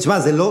 ג'נקיס, תשמע,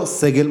 זה לא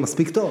סגל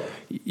מספיק טוב.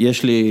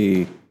 יש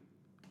לי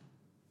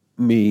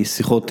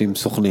משיחות עם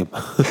סוכנים.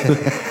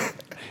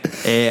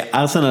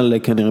 ארסנל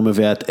כנראה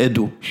מביאה את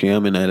אדו, שהיא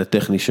המנהל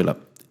הטכני שלה.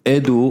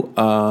 אדו,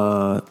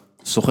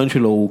 הסוכן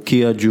שלו הוא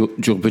קיה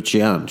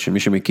ג'ורבצ'יאן, שמי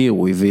שמכיר,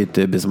 הוא הביא את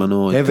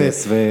בזמנו את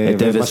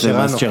אבס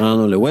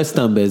ומסצ'רנו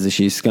לווסטהאם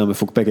באיזושהי עסקה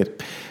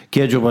מפוקפקת.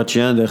 קיה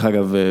ג'ורבצ'יאן, דרך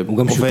אגב, הוא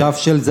גם שותף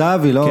של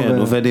זהבי, לא? כן,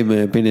 עובד עם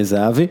פיני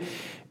זהבי.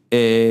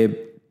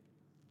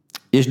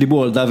 יש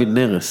דיבור על דוד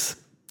נרס.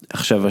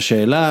 עכשיו,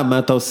 השאלה, מה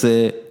אתה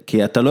עושה?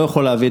 כי אתה לא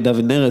יכול להביא את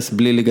דוד נרס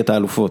בלי ליגת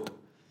האלופות.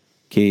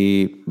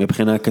 כי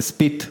מבחינה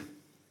כספית,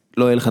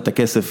 לא יהיה לך את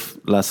הכסף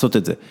לעשות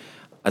את זה.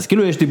 אז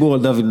כאילו יש דיבור על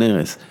דוד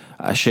נרס.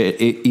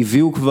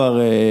 שהביאו כבר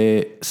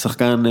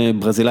שחקן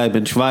ברזילאי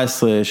בן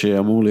 17,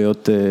 שאמור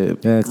להיות...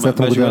 קצת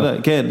מוגדר.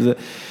 כן,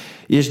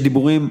 יש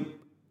דיבורים...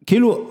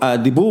 כאילו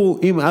הדיבור,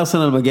 אם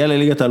ארסנל מגיעה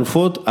לליגת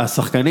האלופות,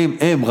 השחקנים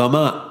הם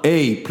רמה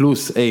A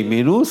פלוס A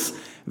מינוס,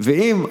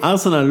 ואם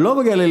ארסנל לא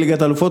מגיעה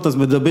לליגת האלופות, אז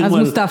מדברים אז על...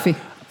 אז מוסטפי.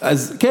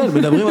 אז כן,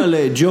 מדברים על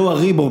ג'ו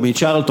אריבו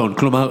מצ'רלטון,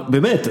 כלומר,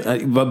 באמת,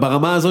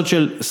 ברמה הזאת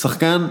של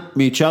שחקן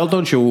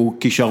מצ'רלטון, שהוא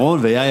כישרון,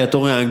 והיה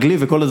התיאוריה האנגלי,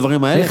 וכל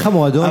הדברים האלה, איך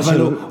המועדון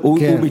אבל הוא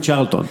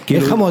מצ'רלטון.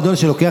 איך המועדון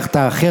שלוקח את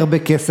הכי הרבה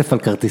כסף על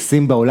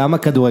כרטיסים בעולם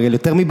הכדורגל,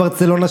 יותר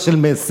מברצלונה של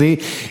מסי,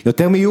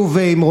 יותר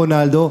מיובה עם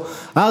רונלדו,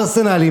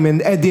 ארסנל עם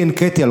אדי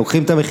אנקטיה,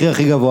 לוקחים את המחיר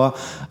הכי גבוה,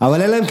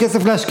 אבל אין להם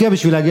כסף להשקיע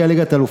בשביל להגיע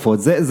לליגת האלופות.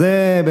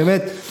 זה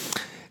באמת...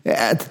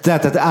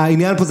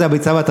 העניין פה זה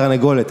הביצה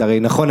והתרנגולת, הרי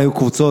נכון היו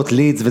קבוצות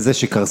לידס וזה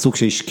שקרסו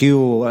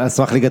כשהשקיעו על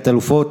סמך ליגת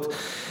אלופות,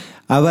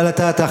 אבל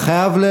אתה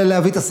חייב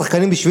להביא את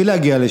השחקנים בשביל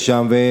להגיע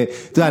לשם,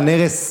 ואתה יודע,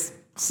 נרס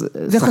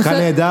שחקן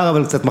נהדר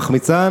אבל קצת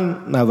מחמיצן,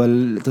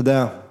 אבל אתה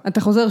יודע.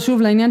 אתה חוזר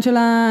שוב לעניין של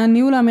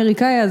הניהול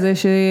האמריקאי הזה,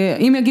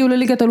 שאם יגיעו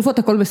לליגת אלופות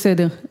הכל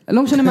בסדר,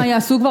 לא משנה מה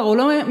יעשו כבר, או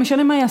לא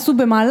משנה מה יעשו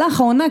במהלך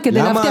העונה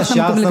כדי להבטיח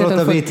שהם מקום ליגת אלופות. למה שארסנל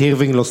לא תביא את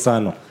הירווינג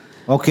לוסאנו?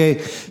 אוקיי,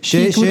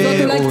 כי קבוצות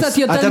אולי קצת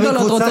יותר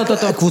גדולות רוצות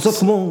אותו. קבוצות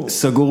כמו...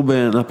 סגור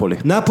בנפולי.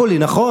 נפולי,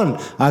 נכון.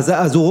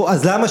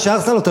 אז למה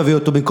שארסנל לא תביא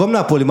אותו במקום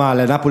נפולי? מה,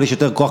 לנפולי יש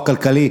יותר כוח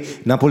כלכלי,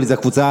 נפולי זה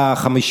הקבוצה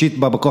החמישית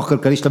בכוח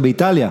כלכלי שלה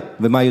באיטליה,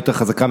 ומה היא יותר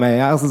חזקה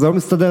מהארסנל, זה לא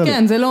מסתדר לי.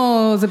 כן,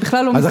 זה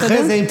בכלל לא מסתדר. אז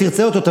אחרי זה אם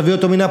תרצה אותו, תביא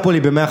אותו מנפולי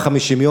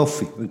ב-150,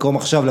 יופי. במקום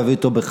עכשיו להביא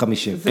אותו ב-50.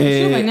 זה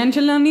שוב, העניין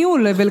של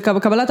הניהול,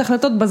 וקבלת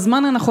החלטות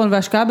בזמן הנכון,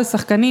 והשקעה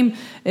בשחקנים,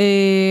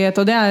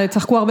 אתה יודע,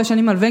 צחקו הרבה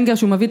שנים על ונגר,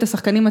 שהוא מביא את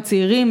השחקנים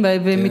הצעירים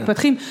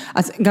ומתפתחים.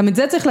 אז גם את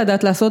זה צריך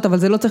לדעת לעשות, אבל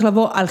זה לא צריך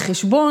לבוא על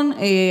חשבון,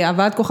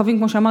 הבאת כוכבים,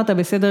 כמו שאמרת,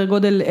 בסדר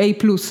גודל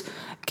A+.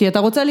 כי אתה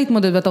רוצה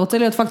להתמודד, ואתה רוצה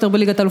להיות פקטור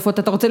בליגת האלופות,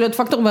 אתה רוצה להיות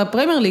פקטור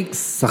בפרמיירליג,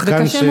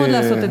 וקשה מאוד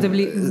לעשות את זה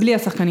בלי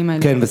השחקנים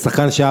האלה. כן,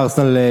 ושחקן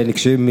שארסנל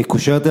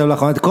מקושרת אליו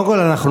לאחרונה, קודם כל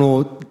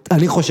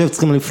אני חושב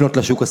צריכים לפנות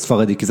לשוק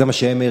הספרדי, כי זה מה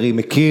שאמרי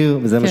מכיר,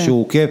 וזה מה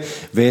שהוא עוקב,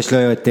 ויש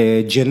לו את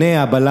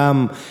ג'נה,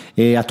 הבלם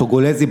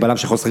הטוגולזי, בלם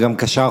שיכול לשחק גם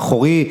קשר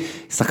אחורי,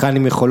 שחקן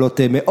עם יכולות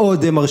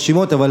מאוד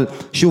מרשימות, אבל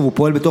שוב, הוא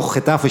פועל בתוך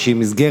חטאפה, שהיא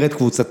מסגרת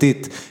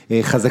קבוצתית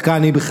חזקה,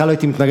 אני בכלל לא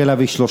הייתי מתנגד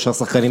להביא 3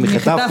 שחקנים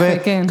מחטאפה,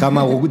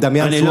 כמה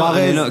דמיאן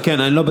סוארז. כן,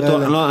 אני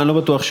לא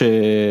בטוח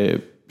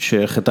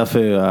שחטף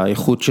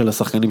האיכות של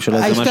השחקנים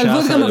שלה, זה מה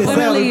ההשתלבות גם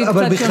בפרמיירליג.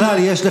 אבל בכלל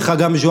יש לך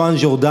גם ז'ואן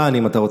ג'ורדן,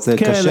 אם אתה רוצה,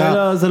 קשר.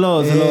 כן, זה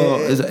לא.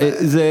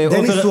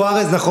 דני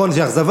סוארז נכון,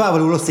 זה אכזבה, אבל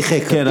הוא לא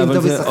שיחק. כן,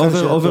 אבל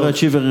זה אובר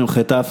אצ'יבר עם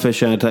חטף,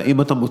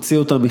 שאם אתה מוציא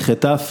אותם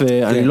מחטף,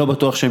 אני לא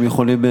בטוח שהם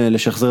יכולים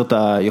לשחזר את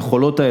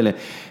היכולות האלה.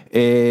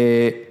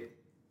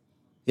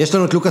 יש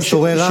לנו את לוקאס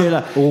טוררה,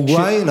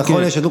 אורוגוואי,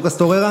 נכון? יש את לוקאס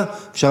טוררה,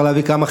 אפשר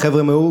להביא כמה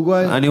חבר'ה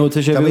מאורוגוואי,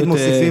 תמיד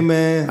מוסיפים...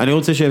 אני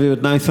רוצה שיביאו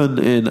את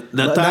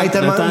נתן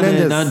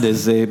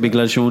ננדז,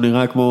 בגלל שהוא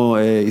נראה כמו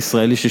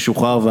ישראלי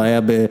ששוחרר והיה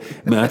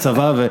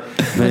מהצבא,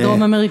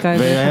 בדרום אמריקה.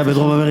 והיה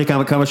בדרום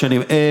אמריקה כמה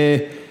שנים.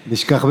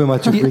 נשכח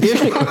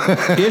במאצ'מפיונשיפ.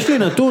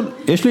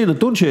 יש לי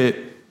נתון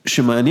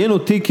שמעניין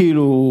אותי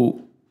כאילו...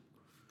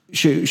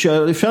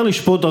 שאפשר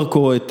לשפוט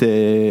דרכו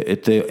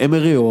את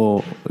אמרי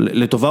או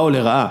לטובה או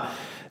לרעה.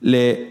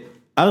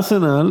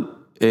 לארסנל,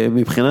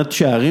 מבחינת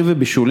שערים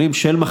ובישולים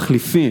של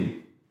מחליפים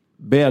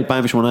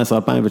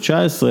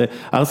ב-2018-2019,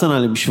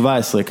 ארסנל עם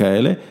 17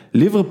 כאלה,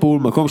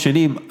 ליברפול מקום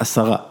שני עם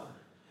 10.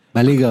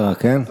 בליגה רק,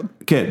 כן?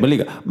 כן,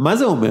 בליגה. מה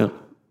זה אומר?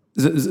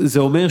 זה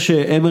אומר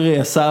שאמרי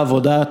עשה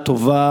עבודה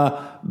טובה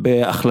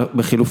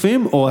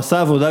בחילופים, או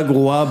עשה עבודה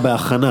גרועה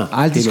בהכנה?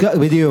 אל תשכח,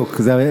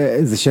 בדיוק,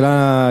 זו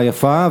שאלה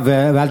יפה,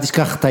 ואל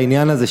תשכח את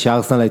העניין הזה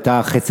שארסנל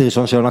הייתה חצי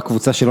ראשון של עונה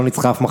קבוצה שלא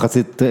ניצחה אף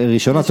מחצית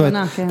ראשונה,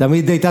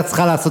 תמיד הייתה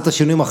צריכה לעשות את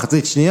השינוי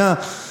מחצית שנייה,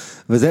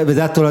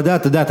 וזה התולדה,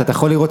 אתה יודע, אתה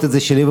יכול לראות את זה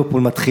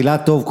שליברפול מתחילה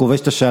טוב, כובש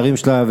את השערים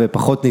שלה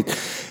ופחות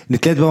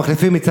נתלית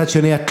במחליפים, מצד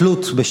שני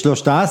התלות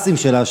בשלושת האסים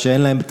שלה,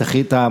 שאין להם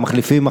את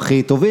המחליפים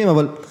הכי טובים,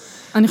 אבל...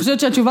 אני חושבת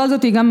שהתשובה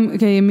הזאת היא גם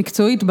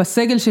מקצועית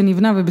בסגל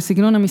שנבנה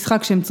ובסגנון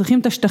המשחק, שהם צריכים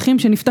את השטחים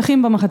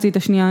שנפתחים במחצית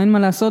השנייה, אין מה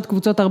לעשות,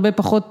 קבוצות הרבה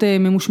פחות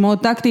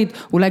ממושמעות טקטית,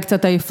 אולי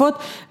קצת עייפות,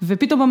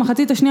 ופתאום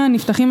במחצית השנייה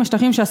נפתחים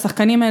השטחים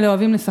שהשחקנים האלה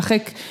אוהבים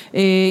לשחק,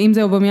 אם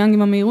זה אובמיאנג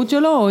עם המהירות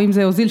שלו, או אם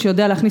זה אוזיל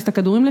שיודע להכניס את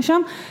הכדורים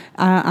לשם.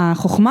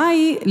 החוכמה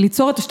היא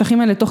ליצור את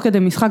השטחים האלה תוך כדי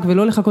משחק,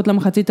 ולא לחכות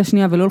למחצית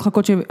השנייה, ולא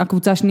לחכות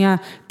שהקבוצה השנייה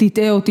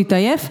תטעה או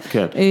תתעייף.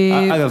 כן.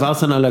 אגב,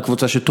 ארסנל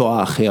הקבוצה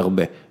שטועה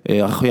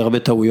הכי הרבה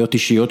טעויות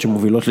אישיות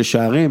שמובילות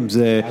לשערים,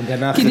 זה...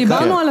 כי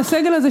דיברנו על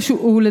הסגל הזה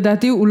שהוא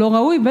לדעתי הוא לא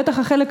ראוי, בטח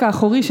החלק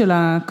האחורי של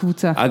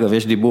הקבוצה. אגב,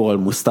 יש דיבור על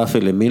מוסטפי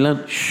למילן,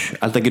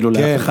 אל תגידו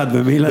לאף אחד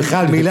במילן.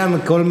 בכלל, מילן,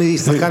 כל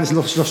שחקן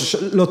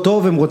לא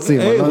טוב הם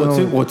רוצים.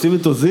 רוצים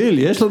את אוזיל,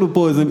 יש לנו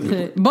פה איזה...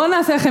 בואו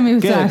נעשה לכם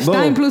מבצע,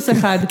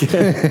 2+1.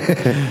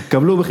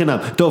 קבלו בחינם.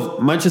 טוב,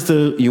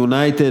 מנצ'סטר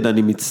יונייטד,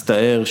 אני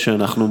מצטער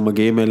שאנחנו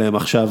מגיעים אליהם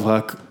עכשיו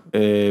רק...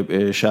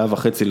 שעה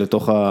וחצי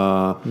לתוך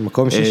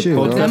מקום שישי,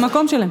 זה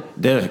המקום שלהם.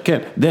 כן,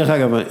 דרך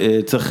אגב,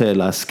 צריך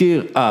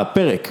להזכיר,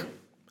 הפרק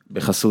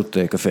בחסות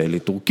קפה אלי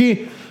טורקי,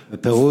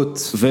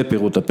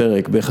 ופירוט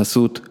הפרק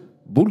בחסות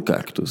בול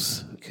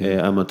קקטוס,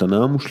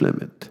 המתנה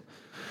המושלמת.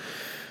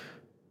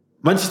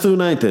 מנצ'סטר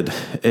יונייטד,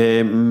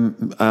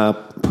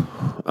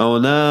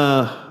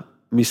 העונה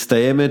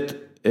מסתיימת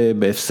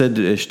בהפסד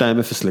 2-0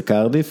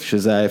 לקרדיף,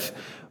 שזה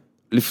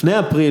לפני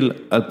אפריל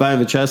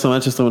 2019,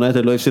 מנצ'סטר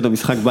יונייטד לא הפסידה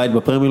משחק בית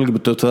בפרמיירליג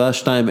בתוצאה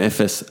 2-0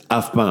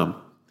 אף פעם.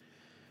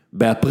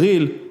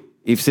 באפריל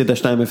היא הפסידה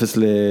 2-0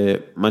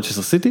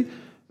 למנצ'סטר סיטי,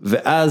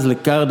 ואז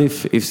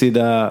לקרדיף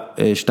הפסידה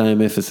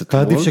 2-0.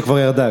 קרדיף שכבר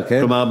ירדה, כן?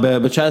 כלומר,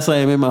 ב-19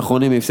 הימים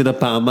האחרונים היא הפסידה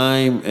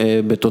פעמיים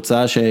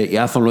בתוצאה שהיא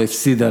אף פעם לא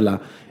הפסידה לה,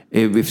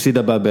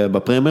 הפסידה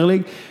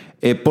בפרמיירליג.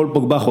 פול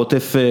פוגבה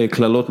חוטף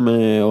כללות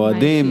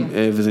מאוהדים,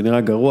 וזה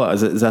נראה גרוע,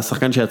 זה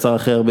השחקן שיצר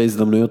הכי הרבה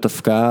הזדמנויות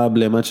הפקעה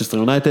למנצ'סטר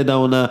יונייטד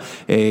העונה,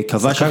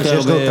 כבש הכי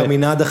הרבה, שיש לו את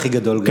המנעד הכי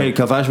גדול גם. כן,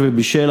 כבש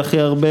ובישל הכי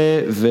הרבה,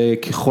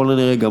 וככל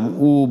הנראה גם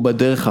הוא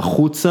בדרך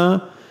החוצה.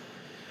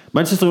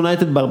 מנצ'סטר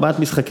יונייטד בארבעת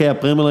משחקי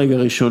הפרמיירליג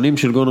הראשונים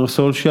של גונר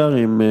סולשייר,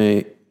 עם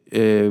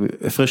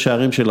הפרש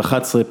שערים של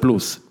 11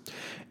 פלוס.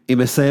 היא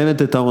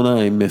מסיימת את העונה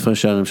עם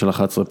הפרש שערים של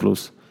 11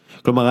 פלוס.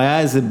 כלומר, היה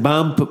איזה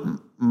באמפ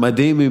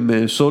מדהים עם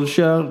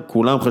סולשייר,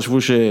 כולם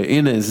חשבו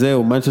שהנה,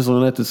 זהו, מנצ'סטר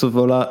יונייטד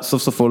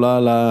סוף סוף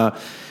עולה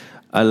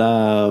על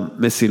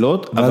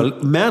המסילות, אבל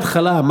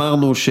מההתחלה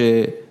אמרנו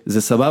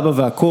שזה סבבה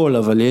והכל,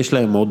 אבל יש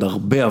להם עוד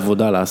הרבה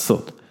עבודה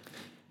לעשות.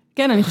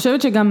 כן, אני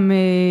חושבת שגם,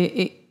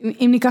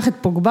 אם ניקח את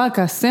פוגבה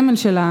כסמל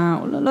של,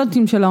 לא יודעת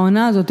אם של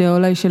העונה הזאת, או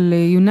אולי של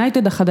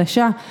יונייטד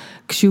החדשה,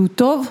 כשהוא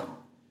טוב,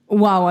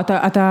 וואו,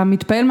 אתה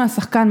מתפעל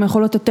מהשחקן,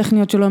 מהיכולות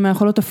הטכניות שלו,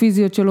 מהיכולות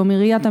הפיזיות שלו,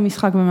 מראיית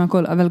המשחק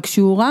ומהכל, אבל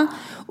כשהוא רע,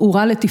 הוא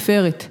רע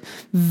לתפארת.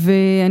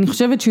 ואני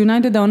חושבת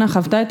שיונייטד העונה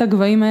חוותה את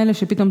הגבהים האלה,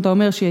 שפתאום אתה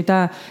אומר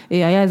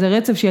היה איזה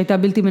רצף שהיא הייתה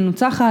בלתי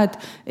מנוצחת,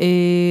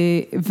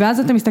 ואז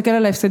אתה מסתכל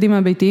על ההפסדים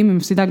הביתיים, היא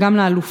מפסידה גם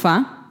לאלופה,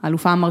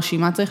 האלופה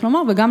המרשימה צריך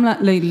לומר, וגם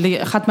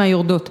לאחת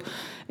מהיורדות.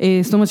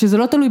 זאת אומרת שזה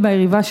לא תלוי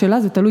ביריבה שלה,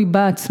 זה תלוי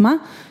בה עצמה,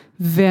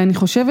 ואני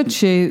חושבת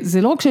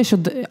שזה לא רק שיש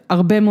עוד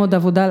הרבה מאוד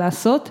עבודה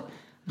לעשות,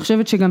 אני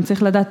חושבת שגם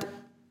צריך לדעת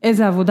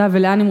איזה עבודה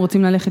ולאן הם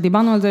רוצים ללכת.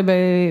 דיברנו על זה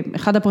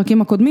באחד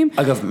הפרקים הקודמים.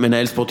 אגב,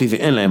 מנהל ספורטיבי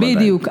אין להם עדיין.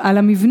 בדיוק, על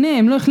המבנה,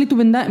 הם לא החליטו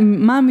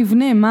מה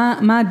המבנה,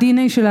 מה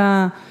ה-DNA של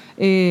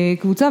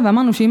הקבוצה,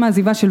 ואמרנו שאם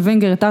העזיבה של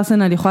ונגר את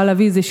ארסנל יכולה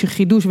להביא איזשהו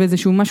חידוש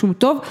ואיזשהו משהו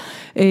טוב,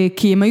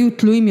 כי הם היו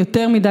תלויים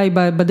יותר מדי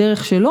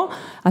בדרך שלו,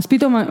 אז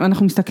פתאום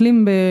אנחנו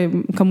מסתכלים,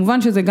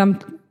 כמובן שזה גם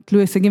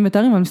תלוי הישגים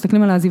ותארים, אבל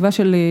מסתכלים על העזיבה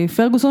של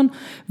פרגוסון,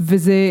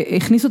 וזה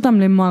הכניס אותם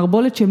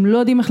למערבולת שהם לא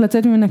יודעים איך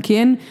לצאת ממנה, כי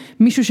אין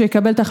מישהו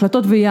שיקבל את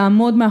ההחלטות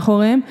ויעמוד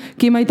מאחוריהם,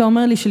 כי אם היית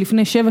אומר לי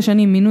שלפני 7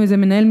 שנים מינו איזה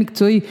מנהל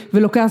מקצועי,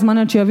 ולוקח זמן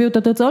עד שיביאו את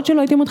התוצאות שלו,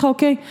 הייתי אומר לך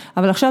אוקיי,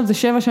 אבל עכשיו זה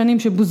 7 שנים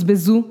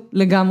שבוזבזו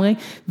לגמרי,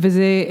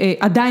 וזה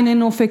עדיין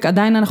אין אופק,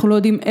 עדיין אנחנו לא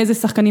יודעים איזה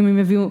שחקנים הם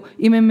יביאו,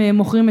 אם הם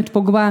מוכרים את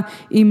פוגבה,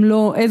 אם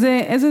לא,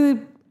 איזה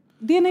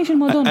DNA של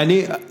מועדון.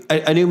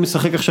 אני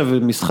משחק עכשיו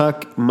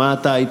משחק, מה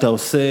אתה היית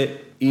עושה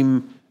אם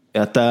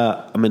אתה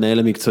המנהל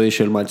המקצועי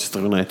של מנצ'סטר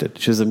יונייטד,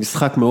 שזה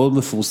משחק מאוד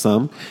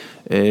מפורסם,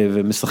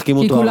 ומשחקים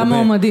אותו הרבה. כי כולם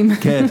מועמדים.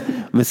 כן,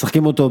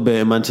 משחקים אותו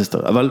במנצ'סטר,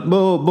 אבל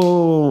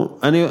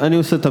אני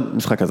עושה את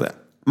המשחק הזה.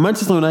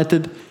 מנצ'סטר יונייטד,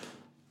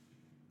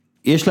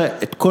 יש לה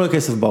את כל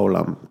הכסף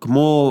בעולם,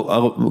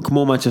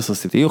 כמו מנצ'סטר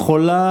סיטי, היא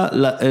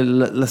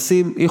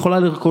יכולה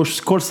לרכוש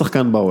כל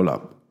שחקן בעולם,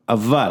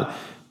 אבל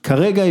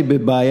כרגע היא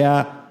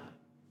בבעיה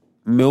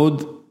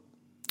מאוד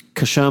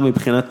קשה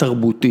מבחינה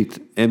תרבותית,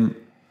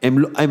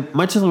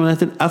 מנצ'סטר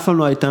יונייטד אף פעם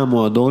לא הייתה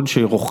המועדון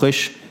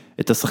שרוכש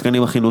את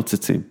השחקנים הכי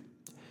נוצצים.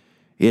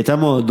 היא הייתה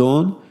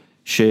מועדון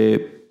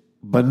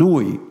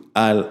שבנוי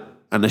על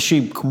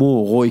אנשים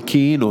כמו רוי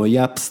קין או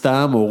יאפ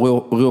סטאם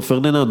או ריו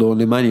פרדיננד או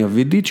נמניה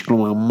וידיץ',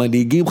 כלומר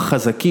מנהיגים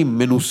חזקים,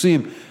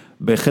 מנוסים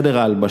בחדר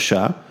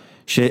ההלבשה,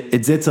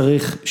 שאת זה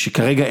צריך,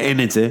 שכרגע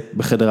אין את זה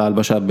בחדר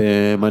ההלבשה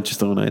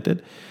במנצ'סטר יונייטד,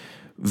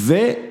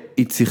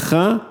 והיא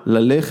צריכה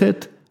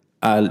ללכת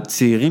על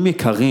צעירים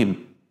יקרים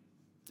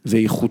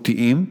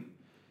ואיכותיים,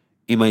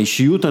 עם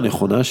האישיות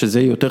הנכונה,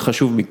 שזה יותר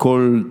חשוב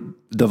מכל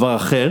דבר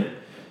אחר,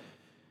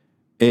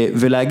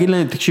 ולהגיד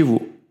להם, תקשיבו,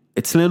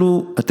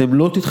 אצלנו אתם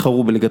לא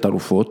תתחרו בליגת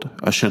האלופות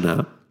השנה,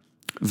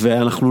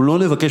 ואנחנו לא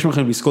נבקש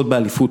מכם לזכות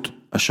באליפות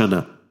השנה,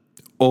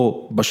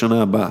 או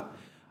בשנה הבאה,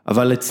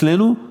 אבל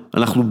אצלנו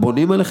אנחנו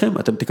בונים עליכם,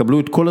 אתם תקבלו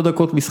את כל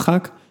הדקות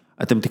משחק,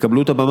 אתם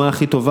תקבלו את הבמה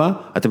הכי טובה,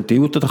 אתם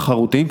תהיו את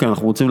התחרותיים, כי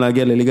אנחנו רוצים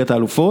להגיע לליגת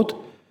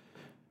האלופות,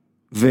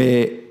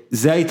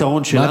 וזה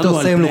היתרון שלנו. מה אתה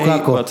עושה עם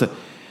לוקאקו?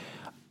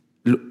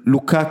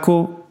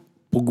 לוקאקו,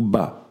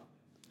 פוגבה,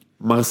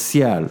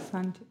 מרסיאל,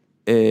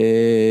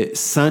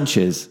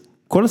 סנצ'ז,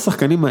 כל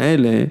השחקנים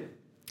האלה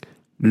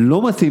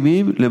לא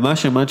מתאימים למה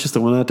שמנצ'סטר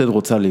יונייטד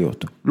רוצה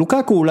להיות.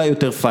 לוקאקו אולי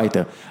יותר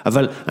פייטר,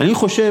 אבל אני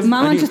חושב...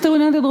 מה מנצ'סטר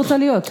יונייטד רוצה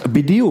להיות?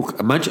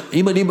 בדיוק,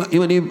 אם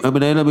אני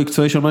המנהל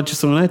המקצועי של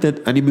מנצ'סטר יונייטד,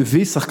 אני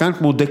מביא שחקן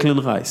כמו דקלן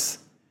רייס.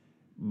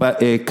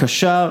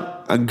 קשר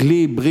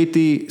אנגלי,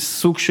 בריטי,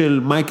 סוג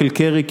של מייקל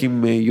קריק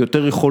עם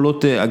יותר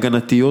יכולות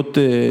הגנתיות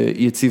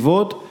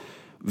יציבות,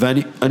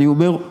 ואני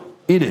אומר,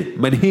 הנה,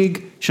 מנהיג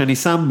שאני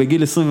שם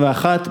בגיל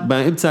 21,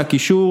 באמצע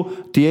הקישור,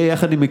 תהיה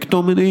יחד עם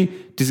מקטומני,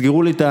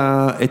 תסגרו לי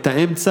את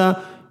האמצע,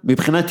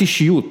 מבחינת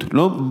אישיות,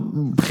 לא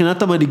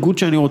מבחינת המנהיגות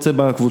שאני רוצה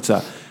בקבוצה.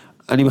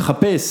 אני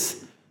מחפש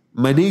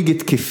מנהיג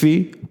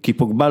התקפי, כי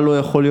פוגבה לא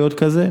יכול להיות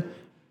כזה,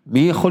 מי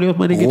יכול להיות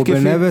מנהיג התקפי?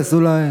 רובן נבס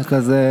אולי,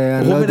 כזה,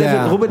 אני לא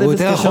יודע, הוא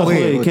יותר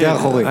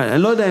אחורי,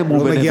 אני לא יודע אם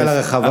רובן נבס, הוא מגיע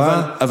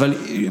לרחבה, אבל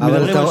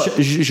מדברים על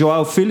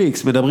ז'ואאו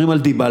פיליקס, מדברים על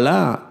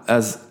דיבלה,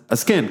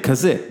 אז כן,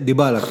 כזה.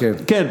 דיבלה, כן.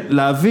 כן,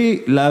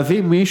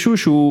 להביא מישהו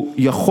שהוא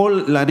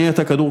יכול להניע את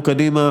הכדור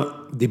קדימה.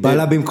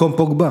 דיבלה במקום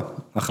פוגבה,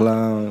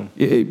 אחלה.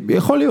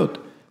 יכול להיות.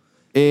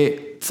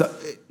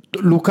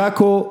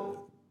 לוקאקו,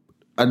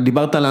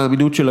 דיברת על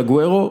האמינות של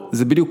הגוארו,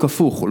 זה בדיוק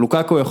הפוך.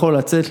 לוקאקו יכול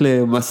לצאת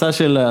למסע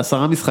של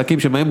 10 משחקים,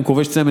 שבהם הוא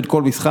כובש צמד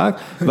כל משחק,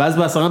 ואז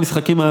ב10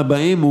 משחקים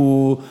הבאים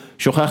הוא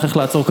שוכח איך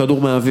לעצור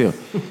כדור מהאוויר.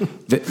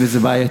 וזה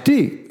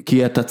בעייתי,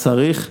 כי אתה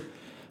צריך...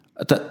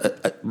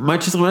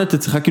 מנצ'סטר יונייטד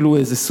צריכה כאילו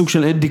איזה סוג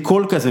של אנדי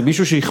קול כזה,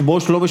 מישהו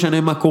שיכבוש לא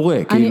משנה מה קורה.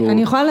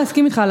 אני יכולה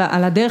להסכים איתך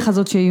על הדרך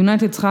הזאת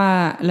שיונייטד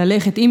צריכה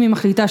ללכת, אם היא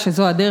מחליטה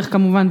שזו הדרך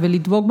כמובן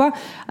ולדבוק בה,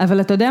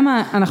 אבל אתה יודע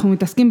מה, אנחנו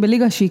מתעסקים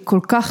בליגה שהיא כל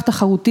כך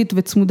תחרותית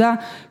וצמודה,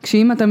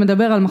 כשאם אתה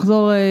מדבר על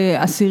מחזור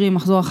 10,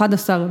 מחזור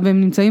 11,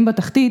 והם נמצאים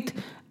בתחתית,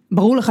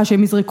 ברור לך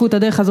שהם יזרקו את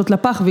הדרך הזאת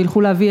לפח,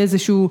 וילכו להביא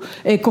איזשהו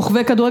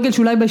כוכבי כדורגל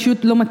שאולי באישיות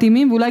לא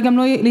מתאימים, ואולי גם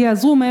לא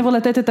יעזרו מעבר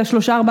לתת את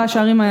 3-4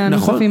 שערים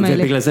הנוספים האלה.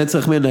 נכון, ובגלל זה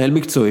צריך מנהל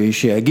מקצועי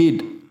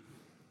שיגיד,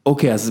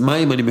 אוקיי, אז מה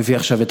אם אני מביא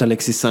עכשיו את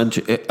אלכסיס סנצ'ז,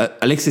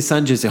 אלכסיס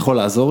סנצ'ז יכול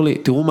לעזור לי?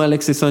 תראו מה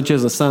אלכסיס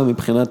סנצ'ז עשה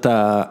מבחינת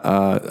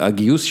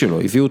הגיוס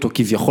שלו, הביאו אותו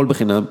כביכול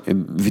בחינם,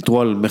 הם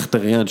ויתרו על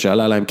מחטריאן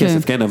שעלה להם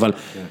כסף, כן, אבל...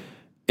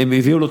 הם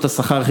הביאו לו את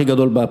השכר הכי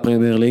גדול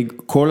בפרמיירליג,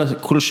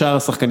 כל שאר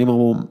השחקנים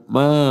אמרו,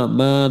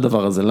 מה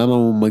הדבר הזה, למה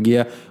הוא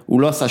מגיע,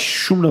 הוא לא עשה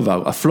שום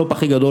דבר, הפלופ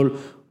הכי גדול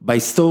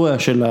בהיסטוריה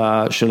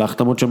של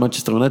ההחתמות של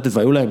מנצ'סטר יונייטד,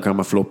 והיו להם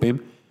כמה פלופים,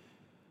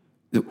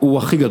 הוא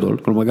הכי גדול,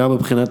 כלומר גם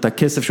מבחינת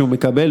הכסף שהוא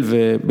מקבל,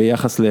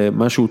 וביחס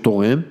למה שהוא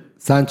תורם.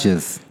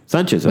 סנצ'ז,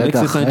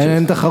 אלכסיס סנצ'ז.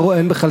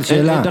 אין בכלל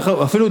שאלה.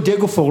 אפילו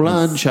דייגו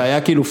פורלן,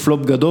 שהיה כאילו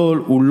פלופ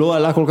גדול, הוא לא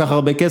עלה כל כך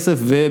הרבה כסף,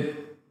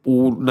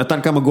 הוא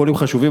נתן כמה גולים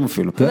חשובים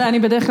אפילו. אתה יודע, אני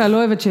בדרך כלל לא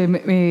אוהבת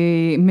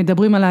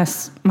שמדברים על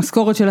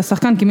המשכורת של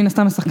השחקן, כי מן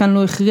הסתם השחקן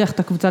לא הכריח את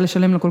הקבוצה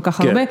לשלם לו כל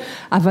כך הרבה,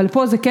 אבל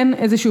פה זה כן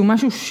איזשהו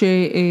משהו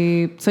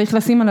שצריך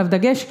לשים עליו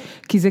דגש,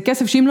 כי זה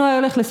כסף שאם לא היה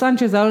הולך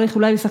לסנצ'ז, זה היה הולך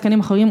אולי לשחקנים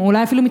אחרים,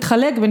 אולי אפילו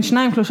מתחלק בין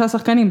 2-3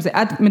 שחקנים, זה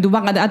מדובר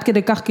עד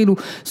כדי כך כאילו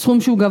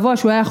סכום שהוא גבוה,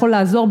 שהוא היה יכול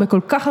לעזור בכל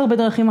כך הרבה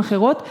דרכים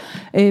אחרות,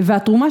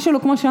 והתרומה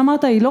שלו, כמו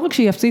שאמרת, היא לא רק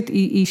שהיא אפסית,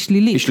 היא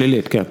שלילית. היא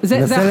שלילית, כן.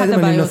 זה אחת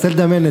הבעיות. אני מנסה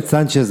לדמיין את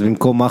סנצ'ז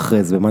במקום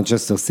מחרז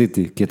במנצ'סטר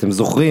סיטי, כי אתם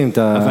זוכרים את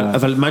ה...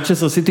 אבל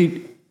מנצ'סטר סיטי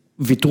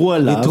ויתרו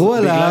עליו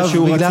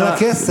בגלל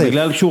הכסף.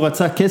 בגלל שהוא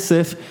רצה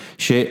כסף,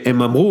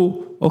 שהם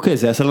אמרו, אוקיי,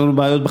 זה יעשה לנו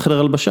בעיות בחדר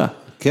הלבשה.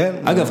 כן.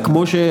 אגב,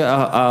 כמו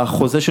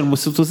שהחוזה של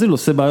מסות אוזיל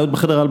עושה בעיות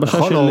בחדר הלבשה של...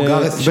 נכון, או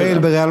גארס בייל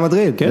בריאל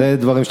מדריד, זה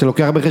דברים שאתה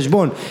לוקח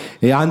בחשבון.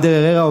 אנדר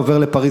הררה עובר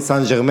לפריס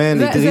סן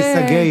ז'רמן,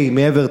 אידריסה גיי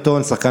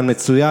מאברטון, שחקן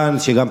מצוין,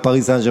 שגם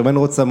פריס סן ז'רמן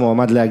רוצה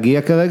מועמד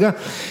להגיע כרגע.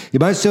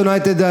 מנצ'סטר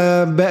יונייטד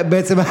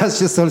בעצם מאז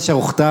שסולשר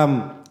הוחתם,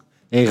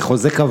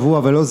 חוזה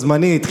קבוע ולא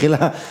זמני,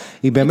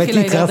 היא באמת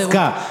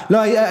התרסקה. לא,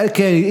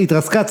 כן,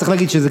 התרסקה, צריך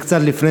להגיד שזה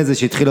קצת לפני זה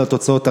שהתחילה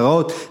התוצאות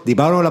הרעות.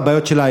 דיברנו על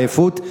הבעיות של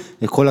העייפות,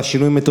 כל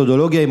השינוי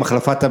מתודולוגיה עם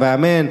החלפת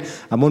המאמן,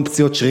 המון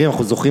פציעות שרירים,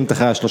 אנחנו זוכרים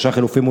את 3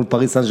 חילופים מול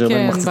פריס סן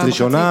ז'רמן מחצית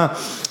ראשונה,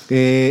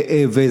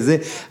 וזה,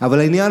 אבל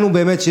העניין הוא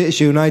באמת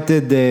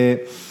שיונייטד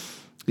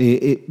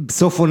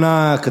בסוף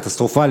עונה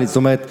קטסטרופלית, זאת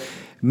אומרת,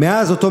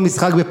 מאז אותו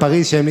משחק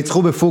בפריז שהם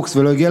ניצחו בפוקס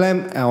ולא הגיע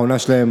להם, העונה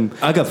שלהם...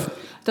 אגב,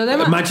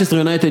 מנצ'סטר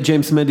יונייטד,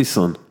 ג'יימס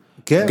מדיסון,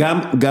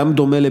 גם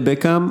דומה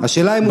לבקאם.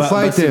 השאלה אם הוא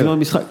פייטר.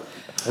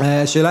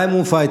 השאלה אם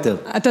הוא פייטר.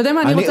 אתה יודע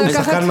מה, אני רוצה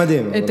לקחת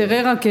את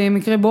הררה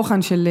כמקרה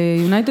בוחן של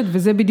יונייטד,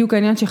 וזה בדיוק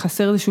העניין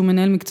שחסר איזשהו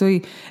מנהל מקצועי.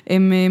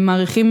 הם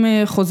מעריכים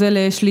חוזה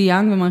לשלי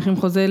יאנג, ומעריכים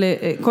חוזה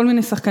לכל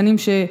מיני שחקנים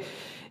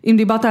אם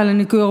דיברת על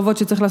ניקוי אורוות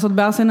שצריך לעשות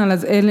בארסנל,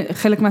 אז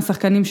חלק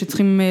מהשחקנים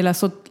שצריכים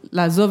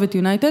לעזוב את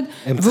יונייטד.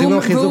 הם צריכים גם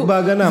חיזוק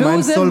בהגנה, מה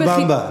עם סול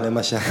במבה,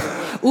 למשל.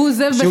 הוא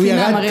עוזב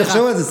בחינם, הריחה.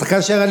 תחשוב על זה,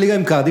 שחקן שירד ליגה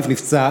עם קרדיף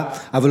נפצע,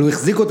 אבל הוא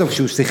החזיק אותו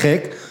כשהוא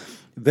שיחק,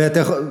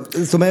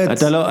 זאת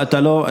אומרת...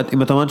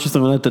 אם אתה מנצ'סטר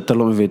יונייטד, אתה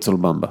לא מביא את סול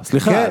במבה.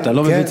 סליחה, אתה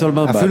לא מביא את סול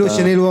במבה. אפילו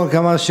שניל וורק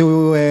אמר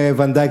שהוא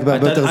ונדייק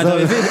בהרבה יותר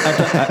זול.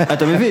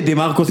 אתה מביא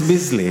דימרקוס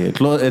ביסלי,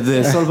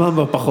 את סול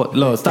במבה פחות,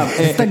 לא, סתם.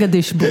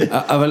 סתגדיש בו.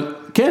 אבל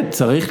כן,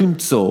 צריך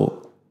למצוא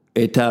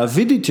את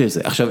הווידיץ'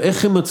 הזה. עכשיו,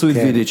 איך הם מצאו את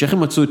וידיץ', איך הם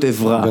מצאו את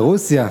עברה?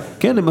 ברוסיה.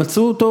 כן, הם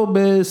מצאו אותו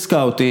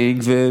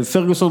בסקאוטינג,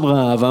 ופרגוסון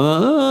ראה,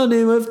 ואמר,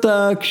 אני אוהב את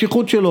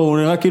הקשיחות שלו, הוא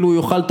נראה כאילו הוא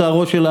יאכל את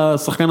הראש של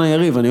השחקן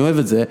היריב, אני אוהב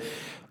את זה.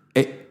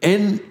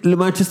 אין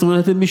למנצ'סטר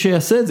יונייטד מי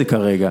שיעשה את זה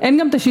כרגע. אין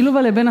גם את השילוב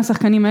האלה בין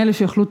השחקנים האלה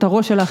שיאכלו את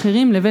הראש של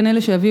האחרים, לבין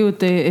אלה שיביאו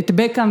את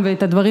בקאם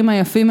ואת הדברים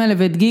היפים האלה,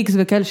 ואת גיקס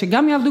וכאלה,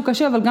 שגם יעבדו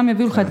קשה, אבל גם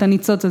יביאו לך את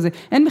הניצוץ הזה.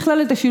 אין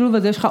בכלל את השילוב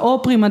הזה, יש לך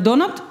או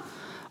פרימדונות,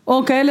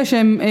 או כאלה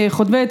שהם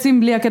חוטבי עצים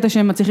בלי הקטע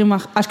שהם מצליחים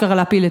אשכרה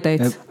להפיל את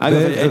העץ.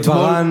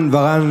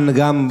 ורן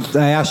גם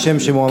היה שם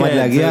שמועמד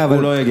להגיע,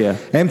 אבל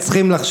הם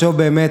צריכים לחשוב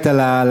באמת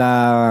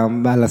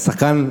על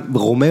השחקן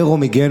רומרו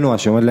מגנוע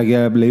שעומד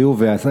להגיע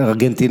ליובה,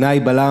 והארגנטינאי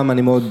בלם,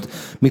 אני מאוד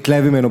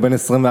מתלהב ממנו בין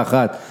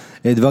 21.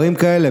 דברים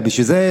כאלה,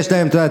 בשביל זה יש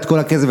להם את כל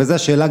הכסף, וזו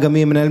השאלה גם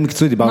מי מנהל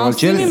מקצועי, דיברנו על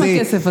צ'לסי,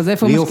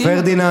 ליאו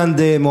פרדיננד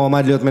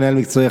מועמד להיות מנהל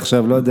מקצועי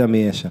עכשיו, לא יודע מי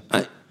יש שם.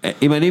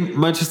 אם אני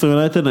מנצ'סטר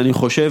יונייטד, אני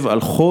חושב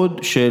על חוד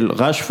של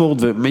רשפורד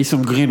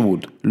ומייסון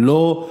גרינווד.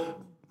 לא,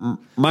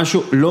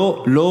 משהו,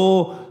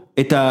 לא,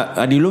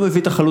 אני לא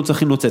מביא את החלוץ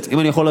הכי נוצץ. אם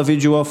אני יכול להביא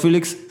את ג'ואר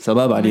פיליקס,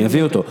 סבבה, אני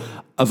אביא אותו.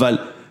 אבל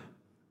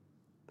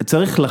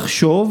צריך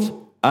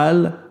לחשוב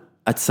על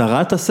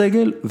הצרת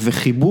הסגל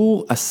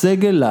וחיבור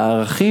הסגל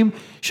לערכים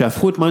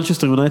שהפכו את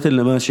מנצ'סטר יונייטד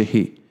למה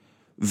שהיא.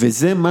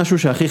 וזה משהו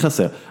שהכי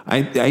חסר.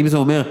 האם זה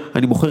אומר,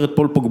 אני מוכר את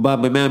פול פוגבה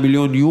ב100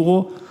 מיליון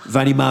יורו,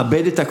 ואני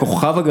מאבד את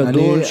הכוכב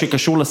הגדול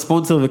שקשור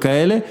לספונסר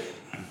וכאלה,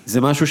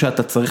 זה משהו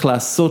שאתה צריך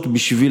לעשות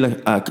בשביל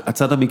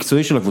הצד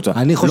המקצועי של הקבוצה.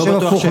 אני חושב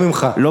הפוך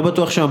ממך. לא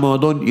בטוח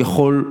שהמועדון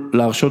יכול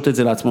להרשות את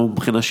זה לעצמו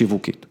מבחינה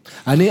שיווקית.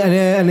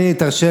 אני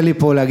תרשה לי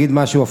פה להגיד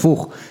משהו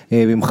הפוך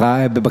ממך,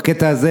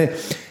 בקטע הזה,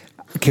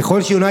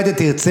 ככל שיונייטד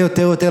תרצה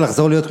יותר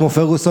לחזור להיות כמו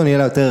פרגוסון, יהיה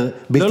לה יותר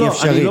בלתי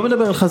אפשרי. אני לא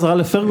מדבר על חזרה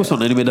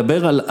לפרגוסון, אני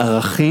מדבר על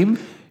ערכים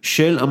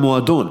של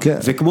המועדון.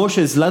 וכמו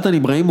שזלאטן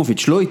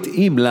איברהימוביץ' לא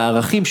התאים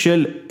לערכים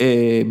של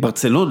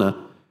ברצלונה,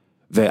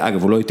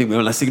 ואגב, הוא לא התאים גם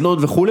לסגנון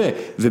וכו',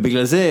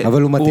 ובגלל זה...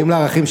 אבל הוא מתאים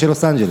לערכים של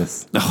לוס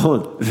אנג'לס. נכון,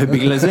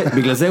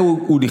 ובגלל זה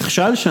הוא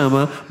נכשל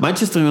שם.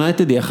 מנצ'סטר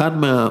יונייטד היא אחד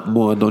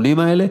מהמועדונים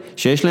האלה,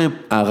 שיש להם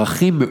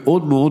ערכים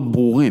מאוד מאוד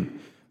ברורים.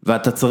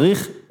 ואתה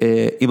צריך,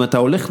 אם אתה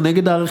הולך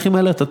נגד הערכים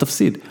האלה, אתה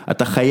תפסיד.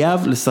 אתה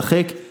חייב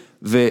לשחק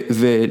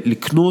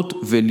ולקנות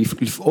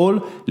ולפעול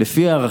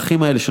לפי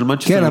הערכים האלה של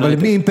מנצ'סטר יונייטד. כן,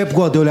 אבל אם פפ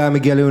גווארדיולה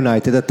מגיע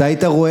ליונייטד, אתה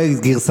היית רואה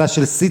גרסה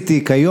של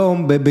סיטי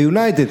כיום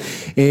ביונייטד.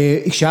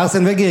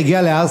 כשארסן וגר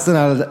הגיע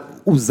לארסנל,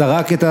 הוא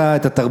זרק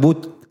את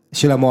התרבות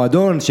של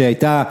המועדון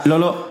שהייתה...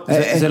 לא,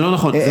 זה לא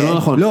נכון, זה לא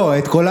נכון. לא,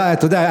 את כל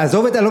אתה יודע,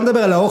 עזוב, אני לא מדבר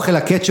על האוכל,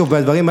 הקטשופ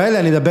והדברים האלה,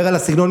 אני מדבר על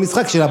הסגנון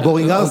משחק של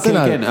הבורינג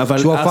ארסנל,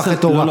 שהוא הפך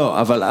לתורה.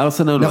 לא, אבל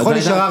ארסנל... נכון,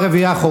 נשארה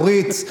רביעייה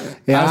אחורית.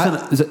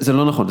 זה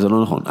לא נכון, זה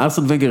לא נכון.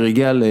 ארסן וגר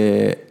הגיע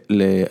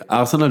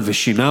לארסנל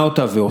ושינה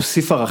אותה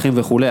והוסיף ערכים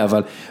וכו',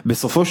 אבל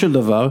בסופו של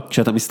דבר,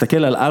 כשאתה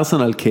מסתכל על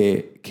ארסנל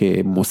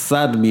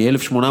כמוסד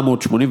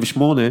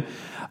מ-1888,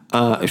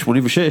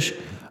 86,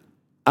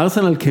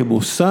 ארסנל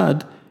כמוסד,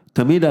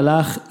 תמיד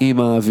הלך עם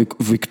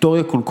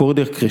הוויקטוריה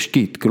קונקורדיה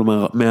קרשקית,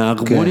 כלומר,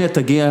 מההרמוניה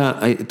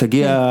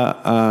תגיע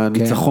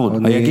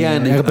הניצחון, יגיע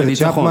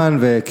הניצחון.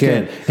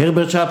 כן,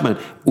 הרברט צ'פמן,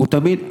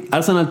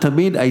 ארסנל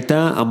תמיד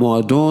הייתה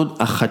המועדון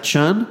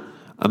החדשן,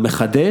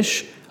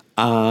 המחדש,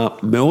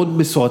 המאוד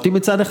מסורתי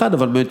מצד אחד,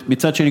 אבל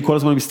מצד שני כל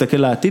הזמן מסתכל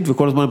לעתיד,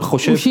 וכל הזמן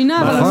חושב... הוא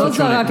שינה, אבל הוא לא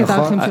זרק את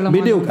הערכים של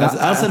המועדון. בדיוק, אז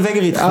ארסן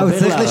וגר יתחבר לערכים.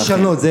 צריך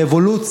לשנות, זה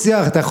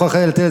אבולוציה, אתה יכול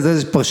לתת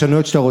איזה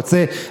פרשנויות שאתה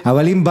רוצה,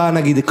 אבל אם בא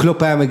נגיד,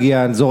 קלופ היה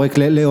מגיע, זורק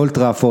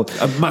לאולטראפורד.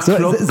 מה,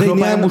 קלופ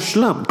היה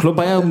מושלם, קלופ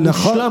היה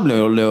מושלם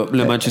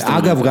למנצ'סטר.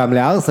 אגב, גם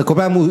לארסן,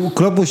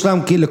 קלופ מושלם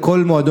לכל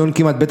מועדון,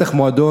 כמעט בטח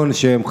מועדון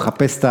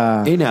שמחפש את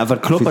הקפיצה. הנה, אבל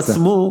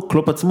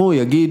קלופ עצמו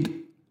יגיד,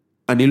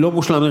 אני לא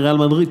מושלם לריאל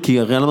מדריד,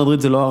 כי ריאל מדריד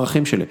זה לא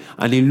הערכים שלי.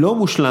 אני לא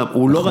מושלם,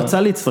 הוא לא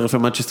רצה להצטרף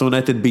למנצ'סטר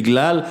יונייטד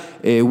בגלל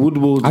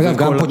וודוורד. אגב,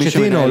 גם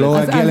פוצ'טינו לא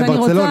הגיע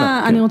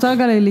לברצלונה. אני רוצה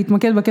רגע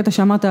להתמקד בקטע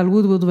שאמרת על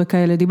וודוורד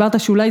וכאלה. דיברת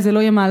שאולי זה לא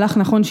יהיה מהלך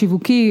נכון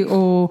שיווקי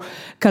או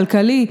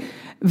כלכלי,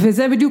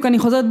 וזה בדיוק, אני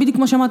חוזרת בדיוק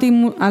כמו שאמרתי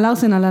על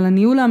ארסנל, על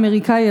הניהול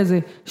האמריקאי הזה,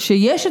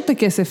 שיש את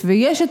הכסף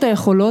ויש את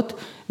היכולות,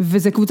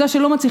 וזו קבוצה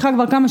שלא מצליחה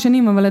כבר כמה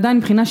שנים, אבל עדיין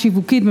מבחינה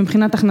שיווקית,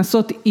 מבחינת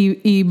הכנסות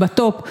היא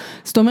בטופ,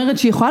 זאת אומרת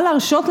שהיא יכולה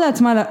להרשות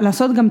לעצמה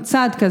לעשות גם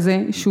צעד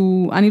כזה,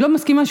 אני לא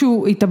מסכימה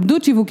שהוא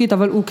התאבדות שיווקית,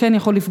 אבל הוא כן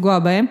יכול לפגוע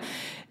בהם,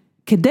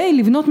 כדי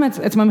לבנות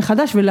מעצמה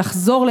מחדש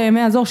ולחזור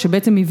לימי הזור,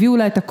 שבעצם הביאו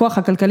לה את הכוח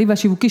הכלכלי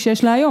והשיווקי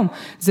שיש לה היום.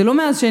 זה לא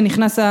מאז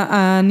שנכנס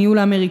הניהול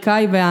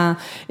האמריקאי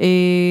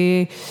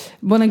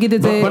בוא נגיד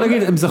את זה. בוא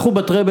נגיד, הם זכו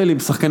בטראבל עם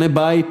שחקני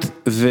בית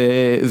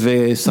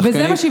ושחקני...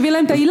 וזה מה שהביא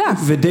להם את העילה.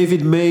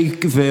 ודייוויד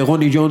מייק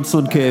ורוני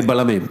ג'ונסון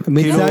כבלמים.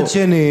 מצד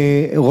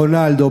שני,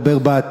 רונלדו,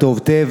 ברבטוב,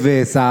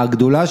 טווס,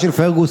 הגדולה של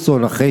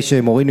פרגוסון, אחרי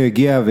שמוריניו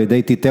הגיע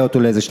ודי טיטה אותו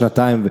לאיזה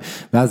שנתיים,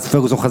 ואז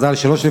פרגוסון חזר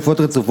ל3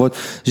 אליפויות רצופות,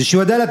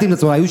 שהוא ידע להתאים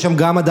לעצמו, היו שם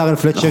גם הדארן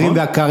פלצ'רים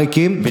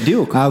והקאריקים,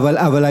 בדיוק.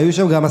 אבל היו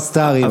שם גם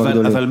הסטארים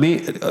הגדולים. אבל מי,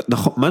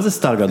 נכון, מה זה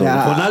סטאר גדול?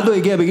 רונלדו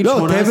הגיע בגיל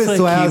 18, לא, טווס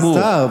הוא היה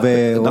סטאר.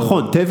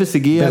 נכון, טווס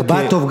הגיע...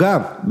 ברבטוב גם.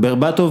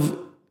 ברבטוב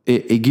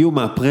הגיעו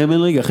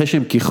מהפרמיירליג אחרי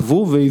שהם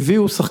כיכבו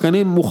והביאו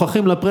שחקנים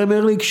מוכחים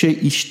לפרמיירליג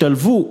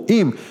שהשתלבו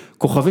עם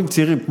כוכבים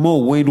צעירים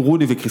כמו וויין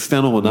רוני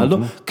וקריסטיאנו רונלדו,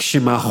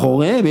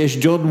 כשמאחוריהם יש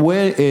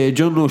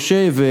ג'ון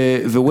נושה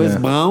ווייס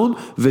בראון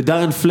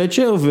ודארן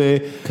פלצ'ר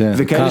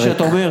וכאלה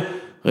שאתה אומר,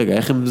 רגע,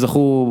 איך הם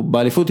זכו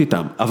באליפות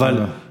איתם, אבל...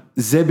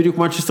 זה בדיוק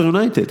מנצ'סטר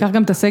יונייטד. קח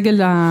גם את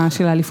הסגל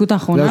של האליפות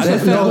האחרונה של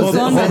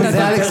פרגוסון.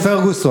 זה אלכס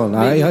פרגוסון,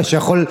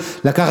 שיכול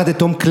לקחת את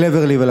תום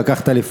קלברלי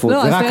ולקחת אליפות.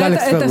 זה רק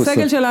אלכס פרגוסון. את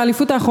הסגל של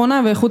האליפות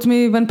האחרונה, וחוץ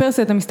מוון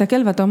פרסי, אתה מסתכל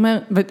ואתה אומר,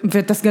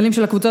 ואת הסגלים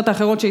של הקבוצות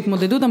האחרות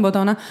שהתמודדו אותם באותה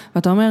עונה,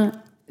 ואתה אומר,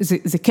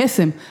 זה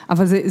קסם,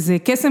 אבל זה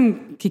קסם,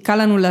 כי קל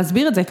לנו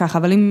להסביר את זה ככה,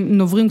 אבל אם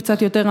נוברים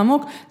קצת יותר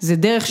עמוק, זה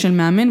דרך של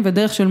מאמן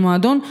ודרך של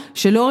מועדון,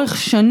 שלאורך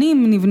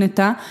שנים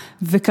נבנתה,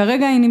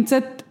 וכרגע היא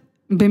נמצאת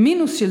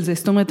במינוס של זה,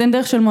 זאת אומרת, אין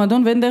דרך של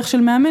מועדון ואין דרך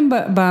של מאמן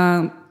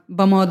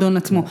במועדון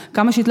עצמו.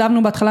 כמה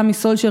שהתלהבנו בהתחלה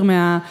מסולשר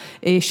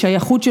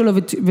מהשייכות שלו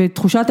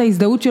ותחושת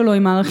ההזדהות שלו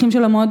עם הערכים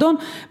של המועדון,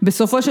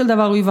 בסופו של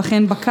דבר הוא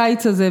יבחן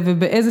בקיץ הזה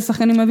ובאיזה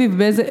שחקנים מביא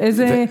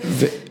ובאיזה...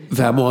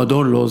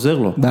 והמועדון לא עוזר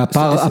לו.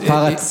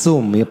 הפער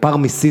עצום, הפער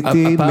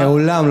מסיטי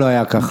מעולם לא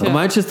היה ככה.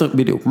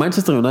 בדיוק,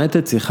 מנצ'סטר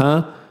יונייטד צריכה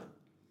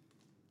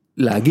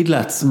להגיד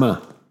לעצמה,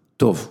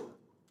 טוב,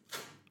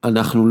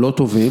 אנחנו לא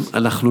טובים,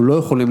 אנחנו לא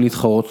יכולים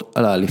להתחרות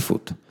על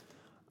האליפות.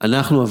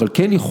 אנחנו אבל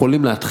כן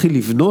יכולים להתחיל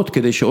לבנות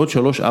כדי שעוד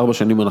 3-4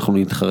 שנים אנחנו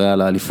נתחרה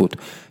על האליפות.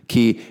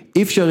 כי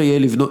אי אפשר יהיה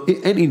לבנות,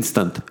 אין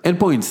אינסטנט, אין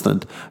פה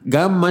אינסטנט.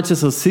 גם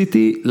מנצ'סטר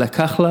סיטי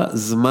לקח לה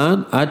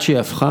זמן עד שהיא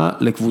הפכה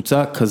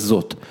לקבוצה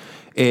כזאת.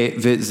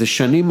 וזה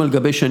שנים על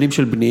גבי שנים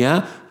של בנייה,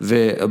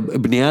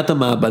 ובניית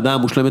המעבדה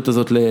המושלמת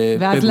הזאת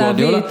לפפ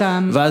גווארדיולה,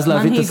 ואז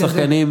להביא את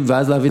השחקנים,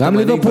 ואז להביא את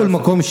המנהיג. גם ליברפול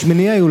מקום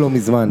שמיני היו לו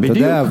מזמן, אתה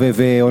יודע,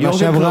 ועונה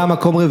שעברה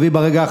מקום רביעי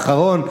ברגע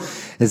האחרון,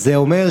 זה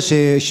אומר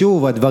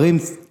ששוב, הדברים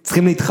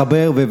צריכים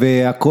להתחבר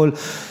והכל...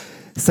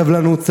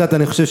 סבלנות קצת,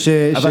 אני חושב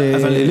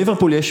אבל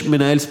לליברפול יש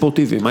מנהל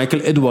ספורטיבי, מייקל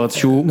אדוארדס,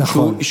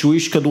 שהוא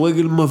איש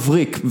כדורגל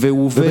מבריק,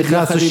 ובכלל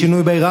עשו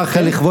שינוי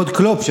בהיררכיה לכבוד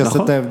קלופ,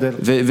 שעשה את ההבדל.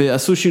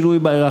 ועשו שינוי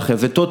בהיררכיה,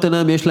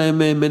 וטוטנהאם יש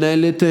להם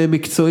מנהלת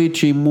מקצועית,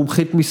 שהיא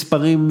מומחית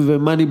מספרים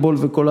ומאניבול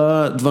וכל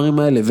הדברים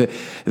האלה,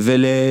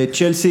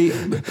 ולצ'לסי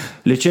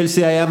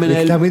היה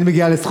מנהל... תמיד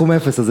מגיע לסכום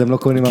 0, אז הם לא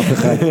קונים אף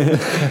אחד.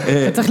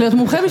 אתה צריך להיות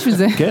מומחה בשביל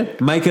זה. כן,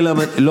 מייקל,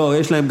 לא,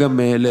 יש להם גם,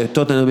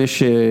 לטוטנהאם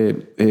יש...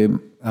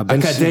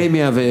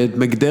 אקדמיה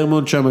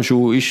ומקדרמונד שם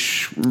שהוא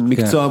איש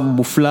מקצוע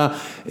מופלא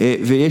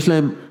ויש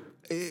להם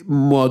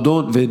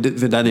מועדון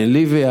ודניאל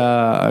ליבי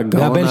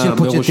הגאון והבן של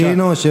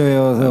פוצ'טינו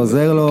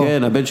שעוזר לו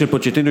כן הבן של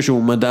פוצ'טינו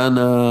שהוא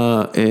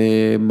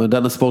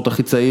מדען הספורט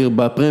הכי צעיר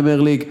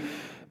בפרמיירליג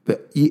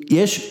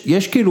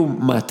יש כאילו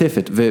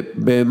מעטפת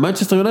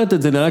ובמנצ'סטר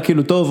יונייטד זה נראה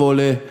כאילו טוב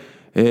עולה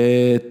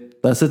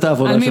תעשה את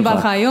העבודה שלך. על מי בא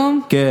לך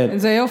היום? כן.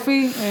 זה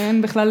יופי,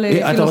 אין בכלל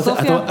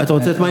פילוסופיה. אתה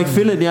רוצה את מייק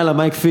פילן? יאללה,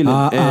 מייק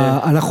פילן.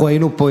 אנחנו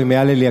היינו פה עם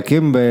אייל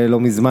אליקים לא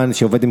מזמן,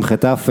 שעובד עם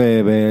חטף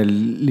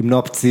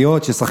למנוע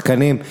פציעות של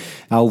שחקנים.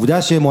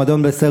 העובדה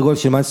שמועדון בסרגול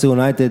של מנצ'סטר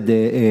יונייטד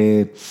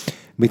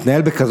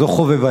מתנהל בכזו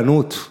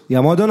חובבנות, היא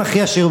המועדון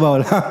הכי עשיר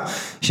בעולם,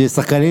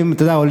 ששחקנים,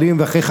 אתה יודע, עולים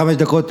ואחרי 5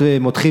 דקות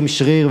מותחים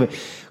שריר,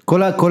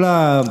 כל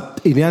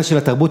העניין של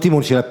התרבות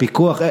אימון, של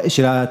הפיקוח,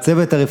 של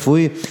הצוות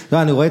הרפואי,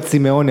 אני רואה את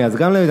סימאוני, אז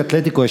גם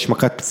לאתלטיקו יש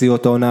מכת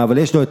פציעות העונה, אבל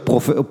יש לו את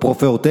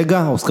פרופ'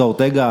 אורטגה, אוסקר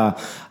אורטגה,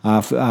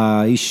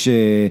 האיש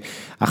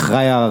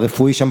אחראי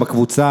הרפואי שם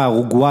בקבוצה,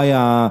 אורוגוואי,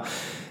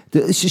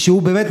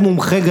 שהוא באמת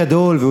מומחה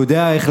גדול, והוא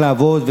יודע איך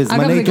לעבוד,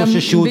 וזמני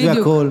התאוששות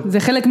והכל. זה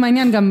חלק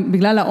מהעניין, גם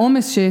בגלל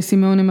העומס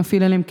שסימאוני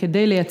מפעיל עליהם,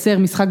 כדי לייצר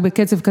משחק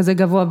בקצב כזה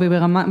גבוה,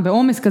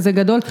 בעומס כזה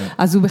גדול,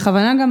 אז הוא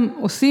בכוונה גם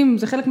עושים,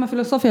 זה חלק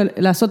מהפילוסופיה,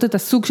 לעשות את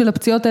הסוג של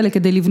הפציעות האלה,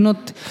 כדי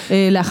לבנות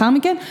לאחר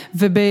מכן,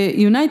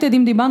 וביונייטד,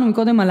 אם דיברנו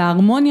מקודם על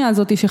ההרמוניה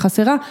הזאת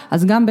שחסרה,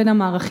 אז גם בין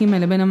המערכים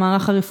האלה, בין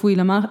המערך הרפואי,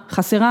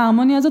 חסרה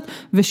ההרמוניה הזאת,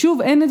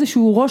 ושוב, אין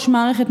איזשהו ראש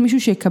מערכת,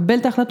 מישהו שיקבל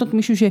את ההחלטות,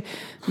 מישהו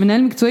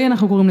שמנהל מקצועי,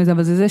 אנחנו קוראים לזה,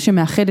 אבל זה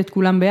שמאחד את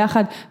כולם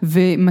ביחד,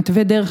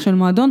 ומתווה דרך של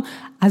מועדון,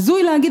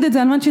 הזוי להגיד את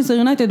זה על מנצ'סטר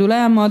יונייטד, אולי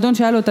המועדון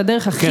שהיה לו את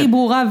הדרך הכי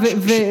ברורה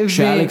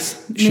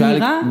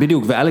ונהירה.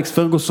 בדיוק, ואלכס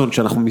פרגוסון,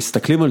 שאנחנו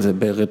מסתכלים על זה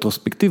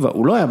ברטרוספקטיבה,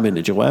 הוא לא היה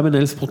מנג'ר, הוא היה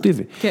מנהל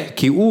ספורטיבי.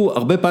 כי הוא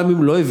הרבה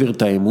פעמים לא העביר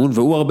את האימון,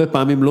 והוא הרבה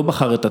פעמים לא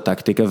בחר את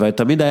הטקטיקה,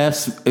 ותמיד היה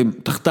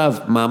תחתיו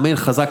מאמן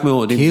חזק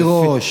מאוד.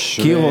 קירוש,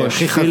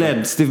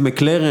 פילן, סטיב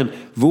מקלרן,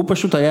 והוא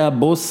פשוט היה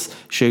הבוס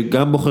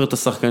שגם בוחר את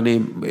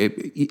השחקנים,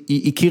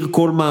 הכיר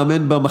כל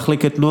מאמן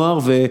במחלקת נוער,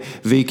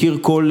 והכיר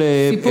כל...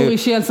 סיפור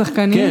אישי על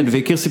שחקנים. כן,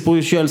 והכיר סיפור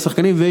אישי על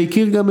שחקנים,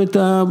 והכיר גם את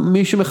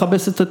מי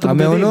שמחבס את הבגדים.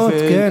 המעונות,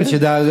 כן,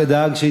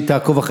 שדאג שהיא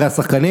תעקוב אחרי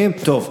השחקנים,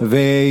 טוב.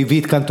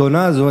 והביא את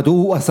קנטונה, זאת אומרת,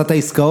 הוא עשה את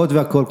העסקאות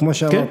והכל, כמו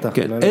שאמרת.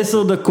 כן,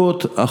 10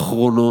 דקות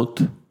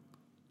אחרונות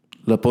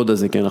לפוד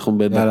הזה, כי אנחנו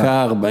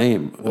בדקה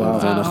 40,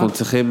 ואנחנו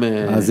צריכים...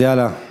 אז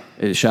יאללה.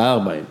 שעה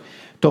 40.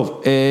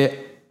 טוב,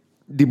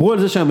 דיברו על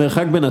זה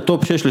שהמרחק בין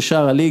הטופ 6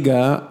 לשאר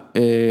הליגה,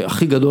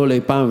 הכי גדול אי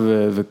פעם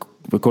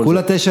וכל זה.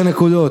 כולה 9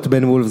 נקודות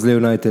בין וולפס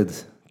ליונייטד.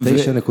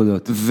 9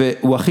 נקודות.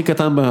 והוא הכי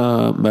קטן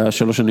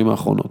בשלוש שנים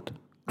האחרונות.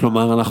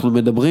 כלומר, אנחנו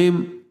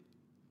מדברים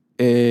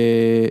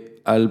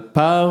על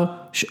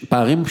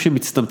פערים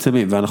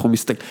שמצטמצמים,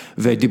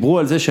 ודיברו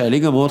על זה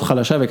שהליגה מאוד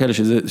חלשה וכאלה,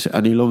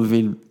 שאני לא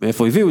מבין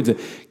מאיפה הביאו את זה,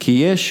 כי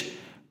יש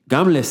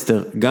גם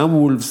לסטר, גם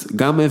וולפס,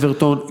 גם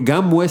אברטון,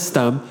 גם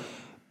ווסטהאם,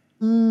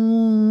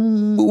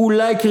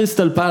 אולי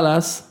קריסטל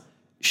פלאס,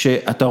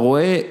 שאתה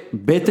רואה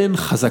בטן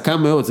חזקה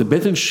מאוד, זה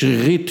בטן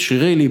שרירית,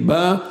 שרירי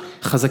ליבה,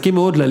 חזקים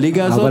מאוד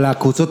לליגה הזאת. אבל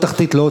הקבוצות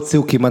תחתית לא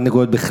הוציאו כמעט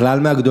נקודות בכלל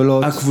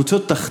מהגדולות.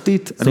 הקבוצות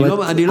תחתית,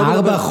 אני לא מדבר...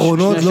 4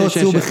 האחרונות לא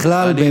הוציאו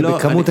בכלל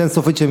בכמות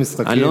אינסופית של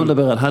משחקים. אני לא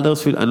מדבר על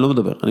האדרספילד,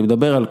 אני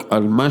מדבר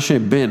על מה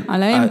שבין...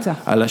 על האמצע.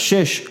 על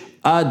 6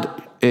 עד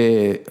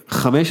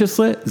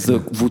 15, זה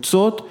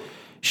קבוצות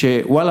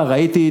שוואלה,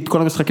 ראיתי את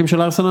כל המשחקים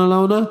של ארסנל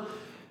העונה,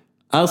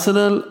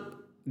 ארסנל...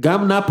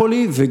 גם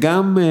נפולי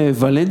וגם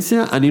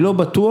ולנסיה, אני לא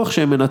בטוח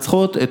שהן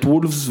מנצחות את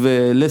וולפס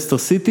ולסטר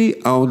סיטי,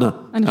 העונה.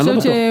 אני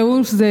חושבת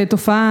שוולפס זה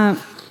תופעה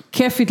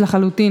כיפית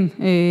לחלוטין,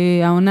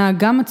 העונה,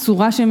 גם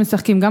הצורה שהם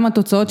משחקים, גם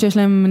התוצאות שיש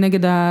להם נגד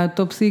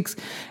הטופ 6,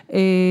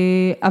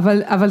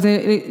 אבל זה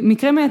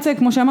מקרה מייצג,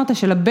 כמו שאמרת,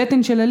 של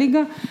הבטן של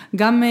הליגה,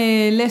 גם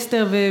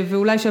לסטר,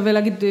 ואולי שווה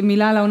להגיד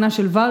מילה על העונה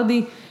של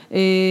ורדי,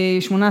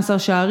 18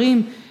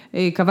 שערים,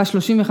 קבע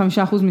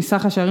 35%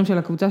 מסך השערים של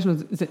הקבוצה שלו.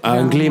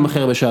 האנגלים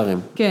אחר בשערים.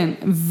 כן,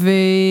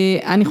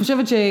 ואני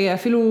חושבת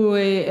שאפילו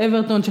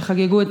אברטון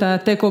שחגגו את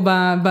הטקו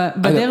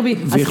בדרבי,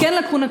 אז כן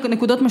לקחו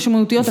נקודות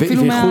משמעותיות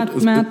אפילו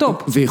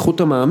מהטופ.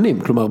 ואיכות המאמנים,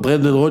 כלומר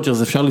ברנדן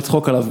רוג'רס אפשר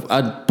לצחוק עליו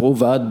עד פה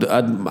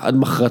ועד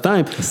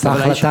מחרתיים. עשה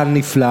החלטה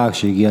נפלאה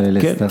שהגיעה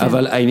ללסטר.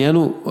 אבל העניין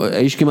הוא,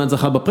 האיש כמעט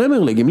זכה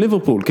בפרמיירליג עם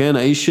ליברפול, כן,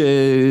 האיש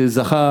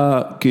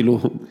זכה כאילו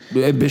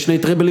בשני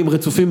טראבלים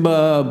רצופים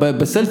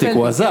בסלטיק,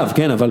 הוא עזב,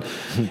 כן, אבל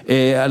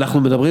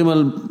אנחנו מדברים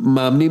על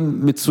מאמנים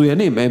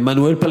מצוינים,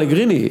 מנואל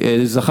פלגריני,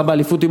 זכה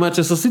באליפות עם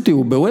מנצ'סטר סיטי,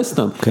 הוא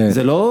בווסטהאם,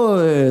 זה לא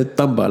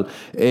טמבל.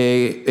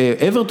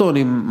 אברטון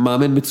עם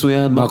מאמן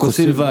מצוין, מרקו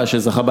סילבה,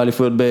 שזכה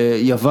באליפות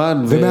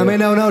ביוון.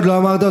 ומאמן העונה עוד לא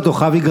אמרת אותו,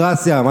 חווי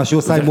גרסיה, מה שהוא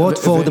עושה עם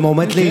ווטפורד,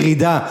 מועמד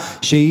לירידה,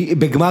 שהיא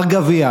בגמר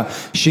גביע,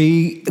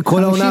 שהיא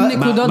כל העונה,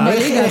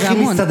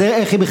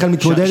 איך היא בכלל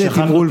מתמודדת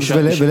עם וולפס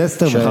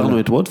ולסטר. שכחנו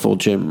את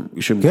ווטפורד, שהם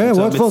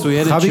קבוצה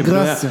מצוינת.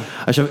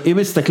 עכשיו, אם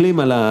מסתכלים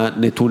על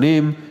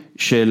הנתונים,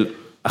 של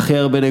הכי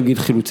הרבה נגיד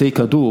חילוצי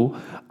כדור,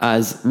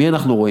 אז מי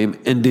אנחנו רואים?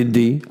 NDD,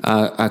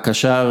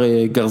 הקשר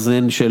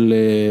גרזן של...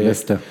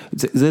 לסטר.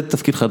 זה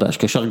תפקיד חדש,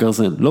 קשר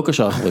גרזן, לא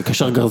קשר אחרי,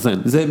 קשר גרזן.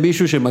 זה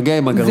מישהו שמגיע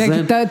עם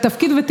הגרזן. זה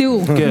תפקיד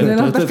ותיאור, זה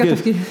לא דווקא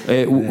תפקיד.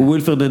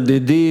 ווילפרד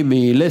NDD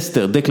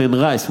מלסטר, דקלן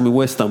רייס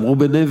מווסטהאם,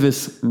 רובן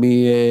נבס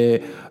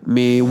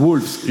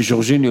מוולפס,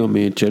 ז'ורג'יניו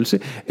מצ'לסי,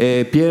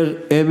 פייר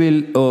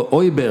אמיל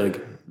אויברג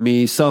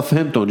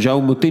מסאות'המפטון,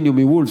 ז'או מוטיניו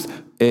מוולפס,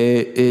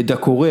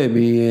 דקורה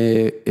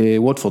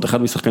מווטפורד,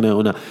 אחד משחקני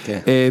העונה.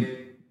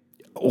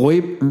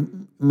 רואים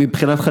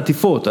מבחינת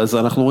חטיפות, אז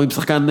אנחנו רואים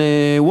שחקן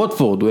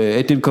ווטפורד,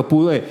 אתין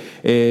קפואה,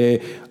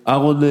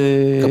 אהרון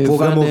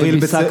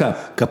ביסקה.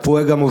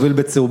 קפואה גם מוביל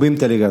בצהובים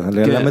את הליגה,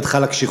 ללמד לך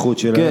לקשיחות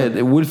שלה. כן,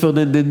 ווילפרד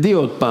נדדי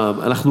עוד פעם,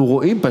 אנחנו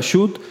רואים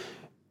פשוט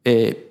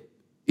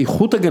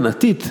איכות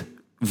הגנתית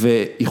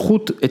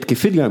ואיכות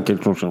התקפית גם, כן,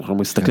 אנחנו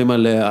מסתכלים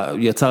על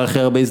יצר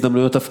אחרי הרבה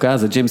הזדמנויות הפקעה,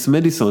 זה ג'יימס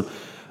מדיסון,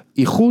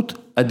 איכות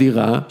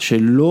אדירה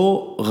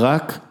שלא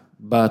רק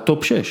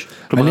בטופ 6.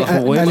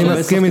 אני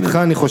מסכים איתך,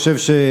 אני חושב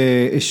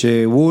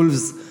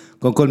שוולפס,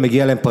 קודם כל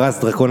מגיע להם פרס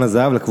דרקון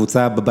הזהב,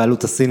 לקבוצה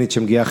בבעלות הסינית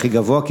שמגיעה הכי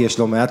גבוה, כי יש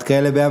לו מעט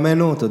כאלה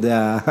בימינו, אתה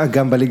יודע,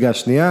 גם בליגה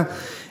השנייה.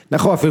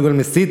 נכון, אפילו גם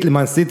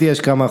למען סיטי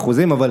יש כמה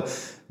אחוזים, אבל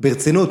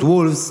ברצינות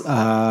וולפס,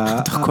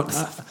 דרקון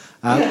הזהב.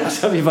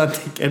 עכשיו הבנתי,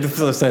 כן,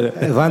 בסדר.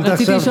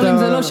 רציתי לשאול אם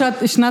זה לא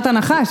שנת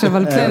הנחש,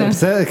 אבל כן.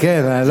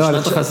 כן,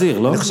 שנת החזיר,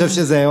 לא? אני חושב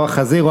שזה או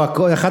החזיר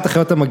או אחת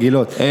החיות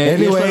המגילות.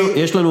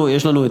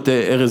 יש לנו את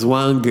ארז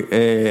וואנג,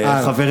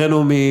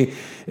 חברנו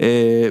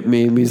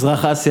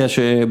ממזרח אסיה,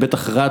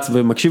 שבטח רץ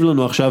ומקשיב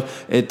לנו עכשיו,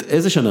 את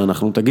איזה שנה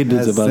אנחנו, תגיד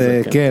את זה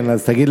בזה. כן,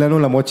 אז תגיד לנו,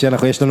 למרות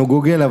שיש לנו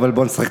גוגל, אבל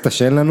בוא נשחק את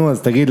השאין לנו, אז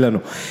תגיד לנו.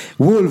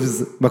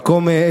 וולפס,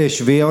 מקום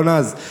שביעי העונה,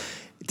 אז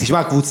תשמע,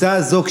 הקבוצה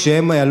הזו,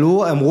 כשהם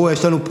עלו, אמרו,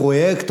 יש לנו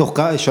פרויקט, תוך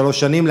 3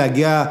 שנים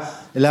להגיע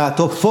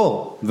לטופ 4,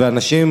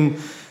 ואנשים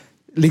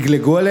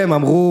לגלגו עליהם,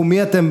 אמרו,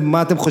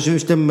 מה אתם חושבים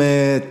שאתם,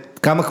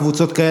 כמה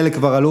קבוצות כאלה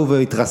כבר עלו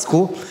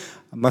והתרסקו?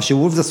 מה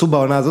שוולפס עשו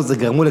בעונה הזאת, זה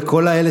גרמו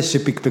לכל האלה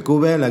שפקפקו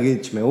בהם, להגיד,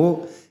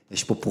 תשמעו,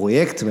 יש פה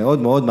פרויקט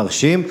מאוד מאוד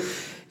מרשים,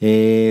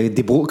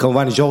 דיברו,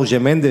 כמובן, ז'ורג'ה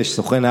מנדש,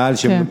 סוכן העל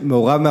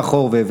שמעורב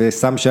מאחור,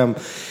 ושם שם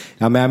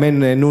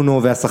המאמן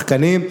נונו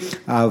והשחקנים,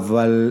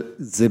 אבל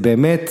זה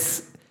באמת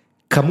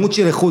כמות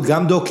של איכות,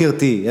 גם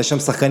דוקרטי, יש שם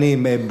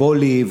שחקנים,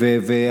 בולי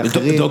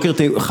ואחרים.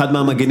 דוקרטי, אחד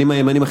מהמגנים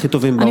הימנים הכי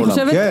טובים בעולם.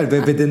 כן,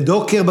 ודן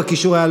דוקר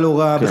בקישור היה לא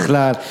רע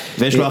בכלל.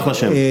 ויש לו אחלה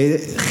שם.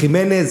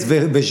 חימנז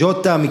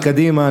וז'וטה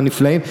מקדימה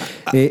נפלאים.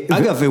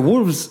 אגב,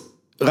 ווולפס,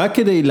 רק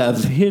כדי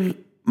להבהיר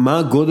מה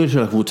הגודל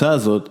של הקבוצה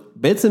הזאת,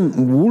 בעצם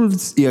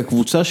וולפס היא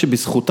הקבוצה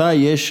שבזכותה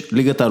יש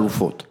ליגת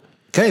האלופות.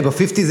 כן,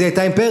 ב-50 זה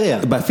הייתה אימפריה.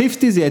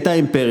 ב-50 זה הייתה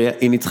אימפריה,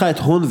 היא ניצחה את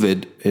הונבד,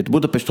 את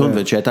בודפשט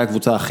הונבד, שהייתה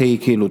הקבוצה הכי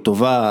כאילו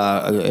טובה,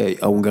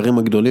 ההונגרים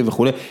הגדולים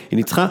וכו', היא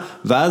ניצחה,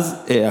 ואז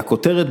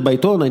הכותרת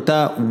בעיתון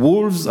הייתה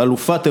וולפס,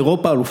 אלופת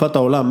אירופה, אלופת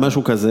העולם,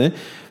 משהו כזה,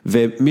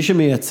 ומי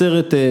שמייצר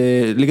את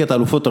ליגת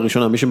האלופות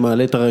הראשונה, מי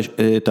שמעלה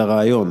את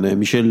הרעיון,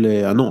 מישל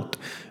ענות,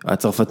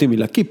 הצרפתי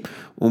מלקיפ,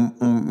 הוא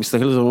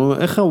מסתכל על זה, הוא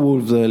אומר, איך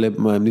הוולפס האלה,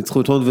 הם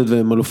ניצחו את הונבד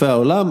והם אלופי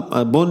העולם,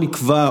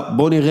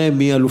 בוא נראה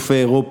מי אלופי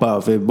אירופה,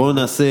 ובוא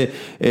נעשה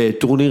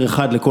טורניר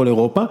אחד לכל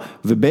אירופה,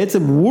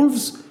 ובעצם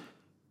וולפס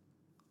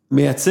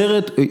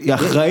מייצרת, היא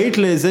אחראית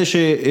לזה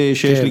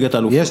שיש ליגת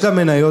האלופות. יש לה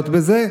מניות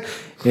בזה,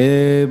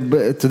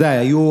 אתה יודע,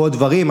 היו עוד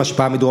דברים,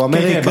 השפעה מדרום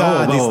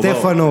אמריקה,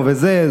 דיסטפנו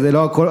וזה, זה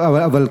לא הכל,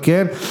 אבל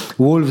כן,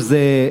 וולף זה,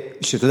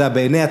 שאתה יודע,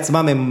 בעיני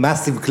עצמם הם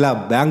מאסיב קלאב,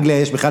 באנגליה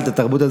יש בכלל את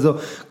התרבות הזו,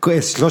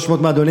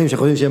 300 מועדונים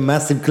שחושבים שהם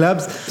מאסיב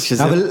קלאבס,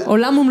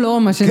 עולם ומלואו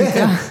מה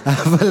שנקרא.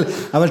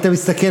 אבל אתה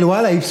מסתכל,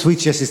 וואלה,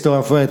 איפסוויץ' יש היסטוריה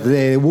מפוארת,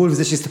 וולף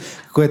זה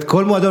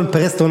כל מועדון,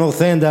 פרסטון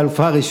נורת'אנד,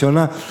 האלופה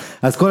הראשונה,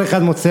 אז כל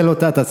אחד מוצא לו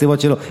את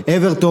הסיבות שלו,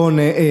 אברטון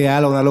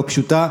היה לו עונה לא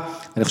פשוטה,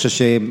 אני חושב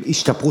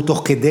שהשתפרו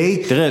תוך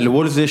כדי. תראה,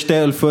 לוולפס יש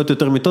 2 אלפויות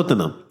יותר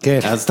מטוטנהאם. כן.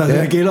 אז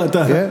אתה כאילו,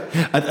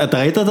 אתה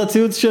ראית את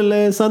הציוץ של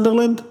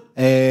סנדרלנד?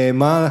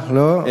 מה?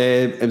 לא.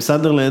 הם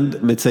סנדרלנד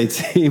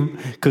מצייצים,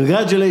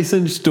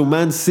 Congratulations to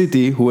Man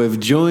City who have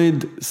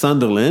joined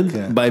Sunderland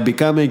by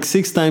becoming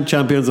 6-time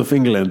champions of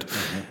England.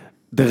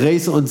 The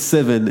race on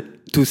 7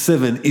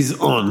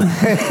 is on.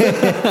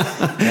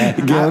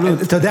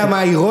 אתה יודע מה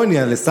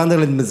האירוניה,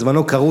 לסנדרלנד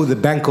בזמנו קראו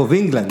The Bank of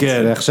England,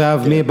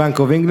 ועכשיו מי Bank of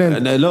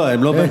England? לא,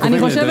 הם לא Bank of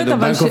England,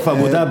 הם Bank of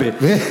Abu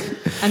Dhabi.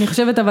 אני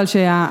חושבת אבל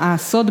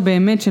שהסוד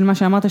באמת של מה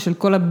שאמרת, של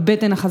כל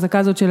הבטן החזקה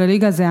הזאת של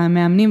הליגה, זה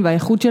המאמנים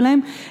והאיכות שלהם.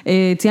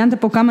 ציינת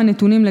פה כמה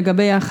נתונים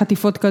לגבי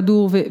החטיפות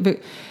כדור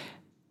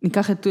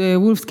ניקח את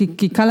וולפס,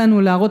 כי קל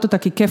לנו להראות אותה,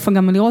 כי כיף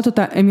גם לראות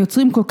אותה, הם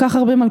יוצרים כל כך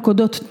הרבה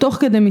מלכודות תוך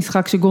כדי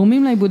משחק,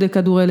 שגורמים לאיבודי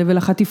כדור האלה,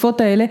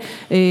 ולחטיפות האלה,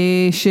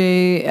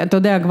 שאתה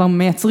יודע, כבר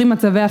מייצרים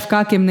מצבי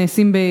הפקעה, כי הם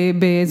נעשים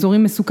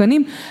באזורים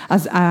מסוכנים,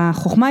 אז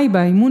החוכמה היא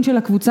באימון של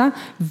הקבוצה,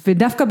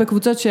 ודווקא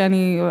בקבוצות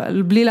שאני,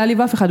 בלי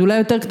להעליב אף אחד, אולי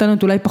יותר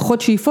קטנות, אולי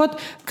פחות שאיפות,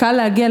 קל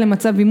להגיע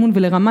למצב אימון,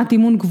 ולרמת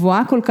אימון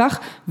גבוהה כל כך,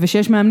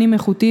 ושיש מאמנים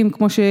איכותיים,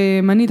 כמו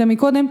שמנית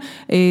מקודם,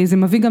 זה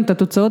מביא גם את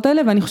התוצאות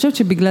האלה, ואני חושבת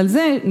שבגלל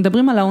זה,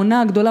 מדברים על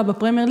העונה הגדולה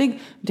בפרמיירליג,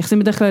 מתייחסים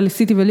בדרך כלל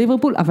לסיטי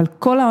וליברפול, אבל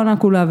כל העונה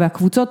כולה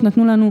והקבוצות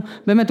נתנו לנו,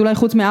 באמת אולי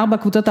חוץ מ4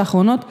 הקבוצות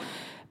האחרונות,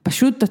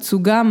 פשוט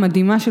תצוגה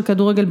מדהימה של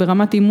כדורגל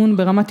ברמת אימון,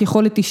 ברמת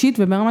יכולת אישית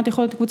וברמת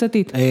יכולת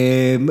קבוצתית.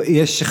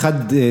 יש אחד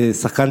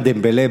שחקן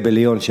דמבלה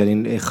בליון,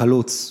 שאני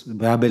חלוץ,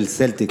 באבל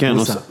סלטיק,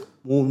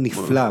 הוא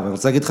נפלא, ואני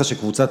רוצה להגיד לך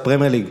שקבוצת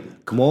פרמיירליג,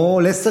 כמו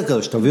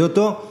לסטר, שתביא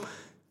אותו,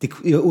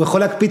 הוא יכול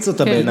להקפיץ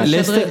אותה בעיניי.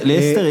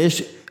 לסטר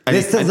יש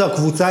לסטר זו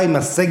הקבוצה עם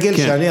הסגל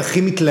שאני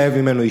הכי מתלהב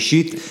ממנו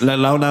אישית.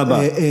 לעונה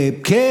הבאה.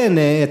 כן,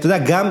 אתה יודע,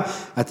 גם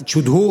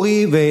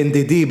צ'ודהורי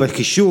ואנדדי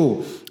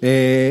בקישור,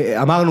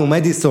 אמרנו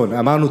מדיסון,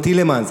 אמרנו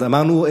טילמנס,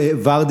 אמרנו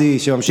ורדי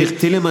שממשיך.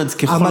 טילמנס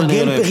ככל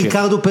הנראה לא ימשיך.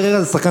 ריקרדו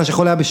פררה זה שחקן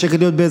שיכול היה בשקל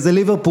להיות באיזה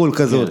ליברפול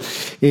כזאת.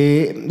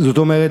 זאת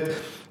אומרת,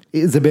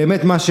 זה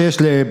באמת מה שיש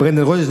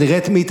לברנדן רוג'רס,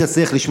 נראית מי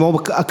תצליח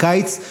לשמור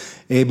הקיץ,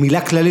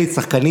 מילה כללית,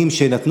 שחקנים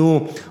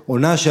שנתנו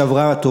עונה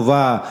שעברה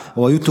טובה,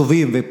 או היו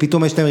טובים,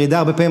 ופתאום יש להם ירידה,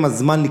 הרבה פעמים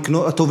הזמן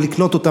טוב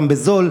לקנות אותם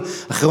בזול,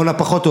 אחרי עונה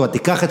פחות טובה,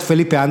 תיקח את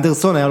פליפה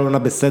אנדרסון, היה לו עונה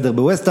בסדר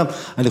בווסטהאם,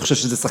 אני חושב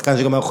שזה שחקן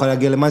שגם יכול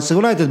להגיע למנצ'סטר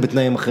יונייטד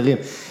בתנאים אחרים,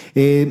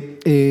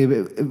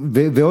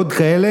 ועוד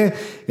כאלה,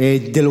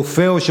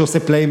 דלופאו שעושה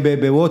פלאים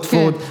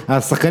בווטפורד,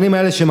 השחקנים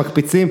האלה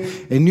שמקפיצים,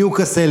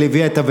 ניוקאסל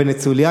הביאה את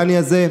הוונצואליאני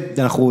הזה,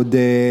 אנחנו עוד...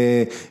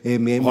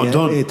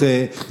 רונדון.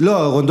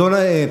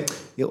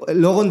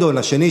 לא רונדון,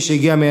 השני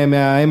שהגיע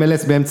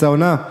מה-MLS באמצע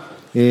העונה,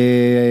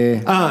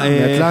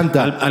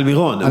 מאטלנטה.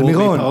 אלמירון,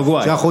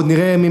 שאנחנו עוד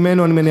נראה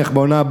ממנו, אני מניח,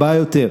 בעונה הבאה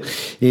יותר.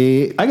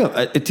 אגב,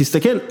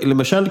 תסתכל,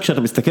 למשל,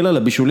 כשאתה מסתכל על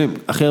הבישולים,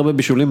 הכי הרבה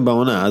בישולים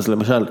בעונה, אז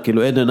למשל,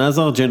 כאילו עדן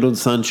עזר, ג'נדון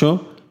סנצ'ו,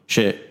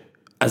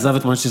 שעזב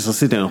את מנצ'סטר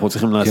סיטי, אנחנו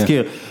צריכים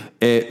להזכיר,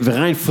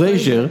 וריין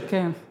פרייזר,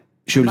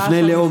 שהוא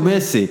לפני לאו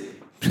מסי,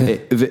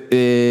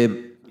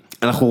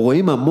 אנחנו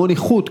רואים המון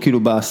איכות, כאילו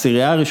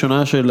בסירייה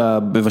הראשונה של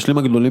המבשלים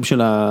הגדולים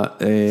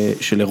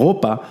של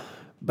אירופה,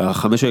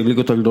 בחמש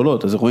הליגות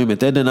הגדולות, אז רואים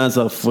את עדן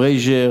עזר,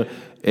 פרייזר,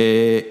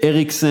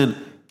 אריקסן,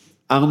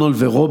 ארנולד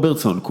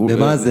ורוברטסון.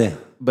 ומה זה?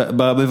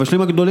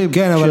 במבשלים הגדולים.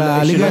 כן, אבל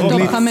הליגה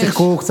האנגלית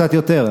שיחקו קצת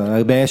יותר,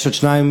 יש עוד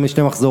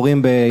שני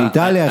מחזורים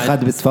באיטליה,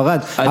 אחד בספרד,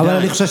 אבל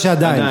אני חושב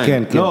שעדיין,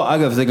 כן. לא,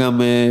 אגב, זה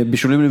גם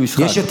בישולים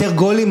למשחק. יש יותר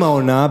גולים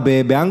העונה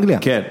באנגליה.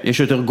 כן, יש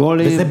יותר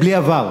גולים. וזה בלי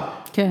עבר.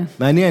 כן.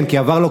 מעניין, כי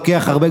עבר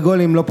לוקח הרבה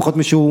גולים, לא פחות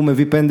משהו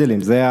מביא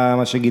פנדלים, זה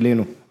מה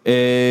שגילינו.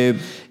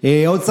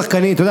 עוד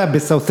שחקנים, אתה יודע,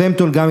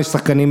 בסאות'המפטון גם יש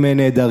שחקנים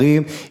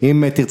נהדרים,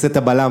 אם תרצה את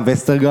הבלם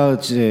וסטרגרד,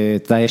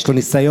 יש לו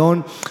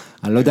ניסיון,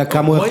 אני לא יודע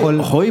כמה הוא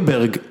יכול...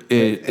 הויברג,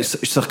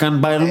 שחקן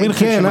ביירן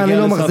מינכן שמגיע לסאות'המפטון. כן, אני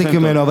לא מחזיק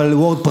ממנו, אבל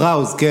וורד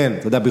פראוס, כן,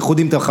 אתה יודע, בייחוד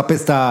אם אתה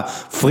מחפש את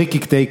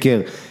הפריקיק טייקר.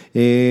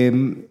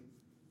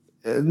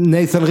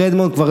 ניית'ן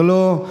רדמונד כבר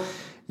לא...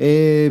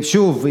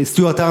 שוב,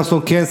 סטיוארט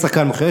ארמסטרונג כן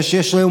שחקן מוכר,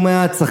 יש לו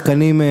מעט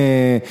שחקנים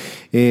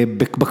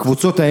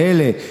בקבוצות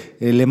האלה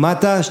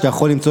למטה, שאתה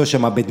יכול למצוא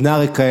שם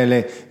בדנארק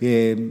כאלה,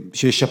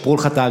 שישפרו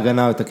לך את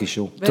ההגנה ואת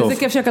הקישור. ואיזה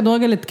כיף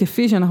שהכדורגל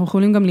התקפי, שאנחנו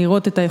יכולים גם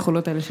לראות את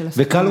היכולות האלה של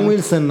השחקנים. וקלום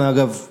ווילסון,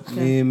 אגב,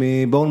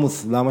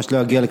 מבורנמות', למה שלא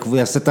יגיע לקבוצה,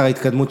 יעשה את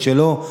ההתקדמות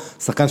שלו,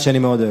 שחקן שאני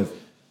מאוד אוהב.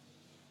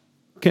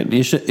 כן,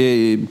 יש,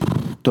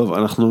 טוב,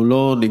 אנחנו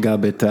לא ניגע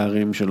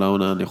בתארים של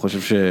העונה, אני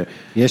חושב ש...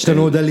 יש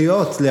לנו עוד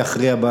עליות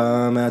להכריע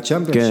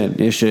מהצ'מפיונשיפ.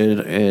 כן, יש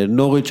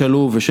נוריץ'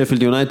 עלו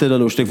ושפילד יונייטד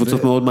עלו, שתי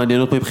קבוצות מאוד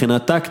מעניינות מבחינה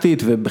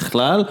טקטית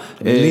ובכלל.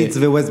 לידס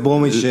וווסט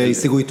ברומיץ'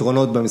 שהשיגו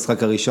יתרונות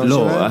במשחק הראשון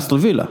שלהם. לא, אסטון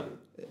וילה.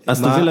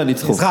 אסטון וילה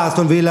ניצחו.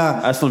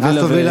 אסטון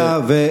וילה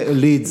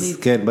ולידס,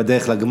 כן,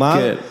 בדרך לגמר.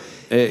 כן.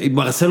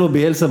 מרסלו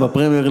ביאלסה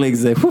בפרמיירליג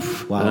זה,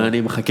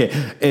 אני מחכה.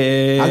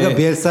 אגב,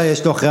 ביאלסה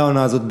יש לו אחרי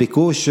העונה הזאת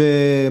ביקוש,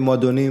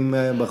 מועדונים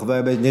בחווי,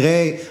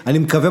 נראה, אני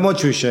מקווה מאוד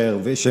שהוא יישאר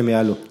ושהם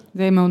יעלו.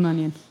 זה מאוד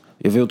מעניין.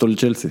 יביאו אותו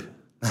לצ'לסי,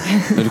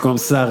 ולקום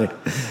סארי,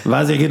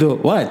 ואז יגידו,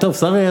 וואי, טוב,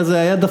 סארי הזה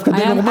היה דווקא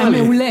די נורמלי.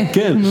 היה מעולה.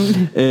 כן.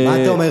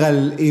 מה אתה אומר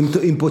על,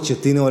 אם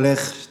פוצ'טינו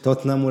הולך,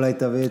 טוטנהאם אולי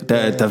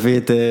תביא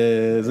את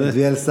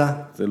ביאלסה?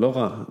 זה לא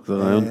רע, זה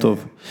רעיון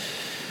טוב.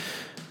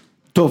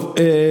 טוב,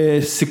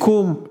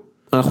 סיכום,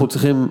 אנחנו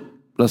צריכים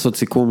לעשות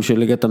סיכום של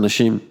ליגת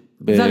הנשים.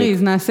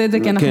 זריז, נעשה את זה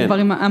כי אנחנו כבר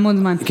עם המון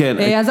זמן.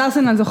 אז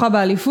ארסנל זוכה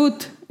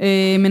באליפות,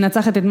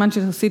 מנצחת את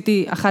מנצ'סטר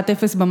סיטי 1-0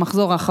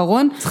 במחזור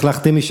האחרון. צריך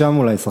להחתים משם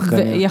אולי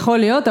שחקנים. יכול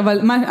להיות, אבל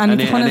הניצחון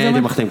הזה אומר... אני הייתי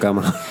מחתים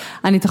כמה.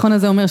 הניצחון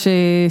הזה אומר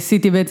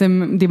שסיטי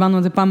בעצם, דיברנו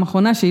על זה פעם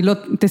אחרונה, שהיא לא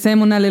תסיים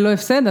עונה ללא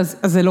הפסד, אז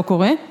זה לא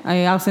קורה.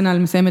 ארסנל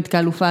מסיימת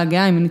כאלופה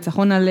הגאה עם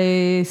ניצחון על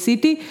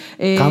סיטי.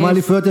 כמה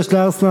אליפויות יש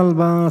לארסנל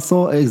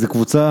בעשור? זו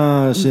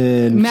קבוצה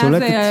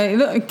ששולטת?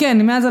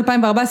 כן, מאז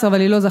 2014,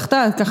 אבל היא לא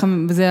זכתה, ככה,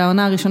 וזו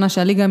העונה הראשונה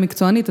שהליגה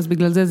המקצוענית, אז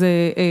בגלל זה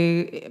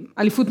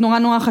אליפות נורא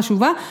נורא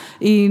חשובה.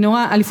 היא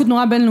אליפות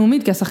נורא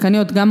בינלאומית, כי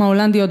השחקניות, גם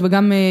ההולנדיות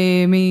וגם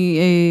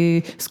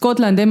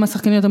מסקוטלנד, הם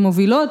השחקניות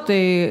המובילות,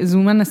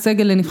 זומן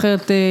הסגל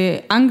לנבחרת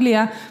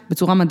אנגליה,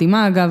 בצורה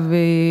מדהימה אגב,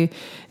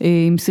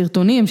 עם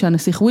סרטונים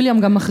שהנסיך וויליאם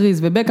גם מכריז,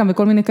 ובקאם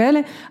וכל מיני כאלה,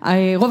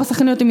 רוב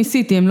השחקניות הם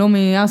מסיטי, הם לא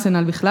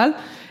מארסנל בכלל,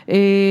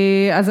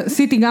 אז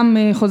סיטי גם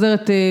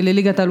חוזרת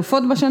לליגת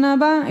האלופות בשנה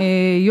הבאה,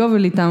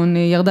 יובליטאון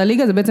ירדה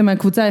ליגה, זה בעצם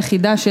הקבוצה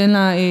היחידה שאין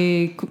לה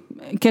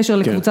קשר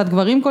לקבוצת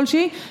גברים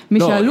כלשהי, מי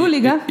שעלו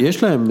ליגה.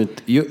 יש להם,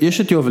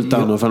 יש את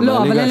יובלטאון, לא,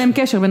 אבל אין להם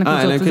קשר בין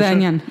הקבוצות, זה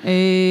העניין.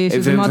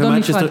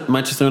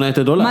 ומנצ'סטר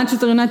יונייטד עולה?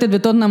 מנצ'סטר יונייטד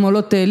וטוטנהאם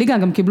עולות ליגה,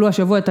 גם קיבלו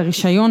השבוע את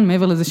הרישיון,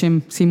 מעבר לזה שהם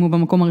סיימו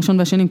במקום הראשון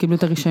והשני, הם קיבלו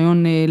את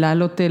הרישיון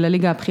לעלות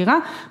לליגה הבחירה.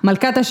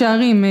 מלכת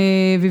השערים,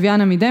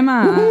 ויביאנה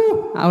המדהימה,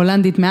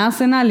 ההולנדית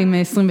מארסנל, עם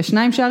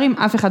 22 שערים,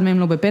 אף אחד מהם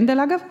לא בפנדל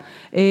אגב.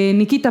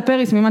 ניקיטה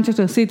פריס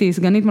ממנצ'סטר סיטי,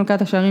 סגנית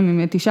מלכת השערים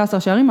עם 19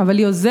 שערים, אבל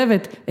היא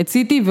עוזבת את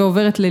סיטי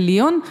ועוברת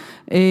לליון,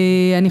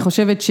 אני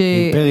חושבת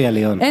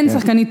שאין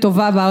שחקנית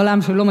טובה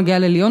בעולם שלא מגיעה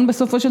לליון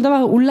בסופו של דבר,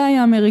 אולי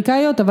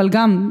האמריקאיות, אבל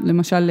גם,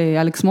 למשל,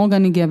 אלכס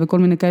מורגן הגיע וכל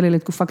מיני כאלה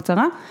לתקופה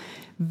קצרה,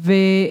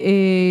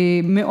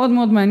 ומאוד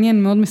מאוד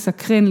מעניין, מאוד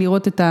מסקרן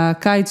לראות את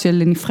הקיץ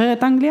של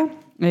נבחרת אנגליה,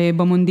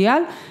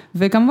 במונדיאל,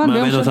 וכמובן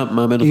מאמן אותם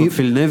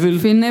פיל נביל.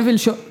 פיל נביל,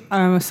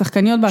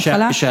 השחקניות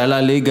בהתחלה.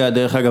 שעלה ליגה,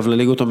 דרך אגב,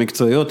 לליגות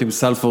המקצועיות, עם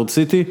סלפורד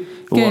סיטי.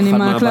 כן,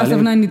 עם הקלאס of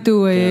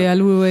 92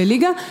 עלו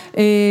ליגה.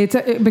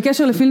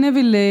 בקשר לפיל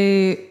נביל,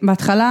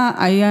 בהתחלה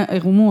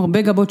הרומו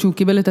הרבה גבות שהוא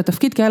קיבל את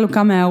התפקיד, כי היה לו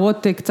כמה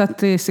הערות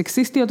קצת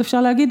סקסיסטיות,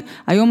 אפשר להגיד.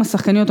 היום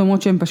השחקניות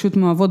אומרות שהן פשוט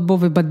מאוהבות בו,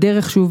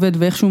 ובדרך שהוא עובד,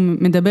 ואיך שהוא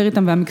מדבר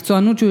איתם,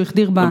 והמקצוענות שהוא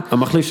החדיר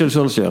המחליף של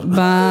שולשייר.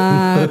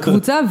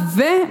 בקבוצה,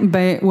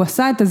 והוא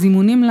עשה את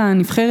הזימונים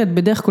לנבחרת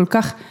בדרך כל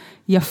כך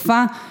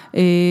יפה,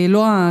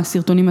 לא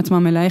הסרטונים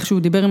עצמם, אלא איך שהוא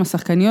דיבר עם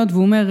השחקניות,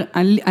 והוא אומר,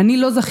 אני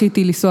לא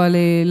זכיתי לנסוע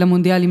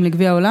למונדיאלים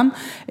לגביע העולם,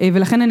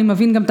 ולכן אני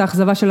מבין גם את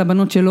האכזבה של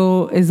הבנות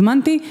שלא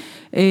הזמנתי,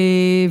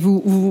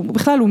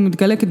 ובכלל הוא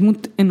מתגלה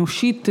כדמות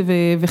אנושית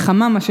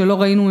וחמה, מה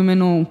שלא ראינו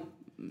ממנו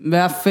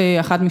באף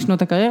אחת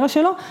משנות הקריירה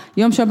שלו.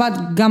 יום שבת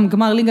גם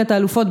גמר ליגת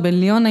האלופות בין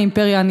ליון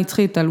האימפריה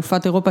הנצחית,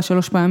 אלופת אירופה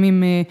 3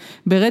 פעמים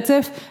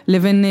ברצף,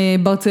 לבין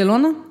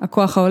ברצלונה,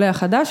 הכוח העולה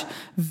החדש,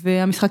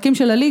 והמשחקים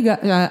של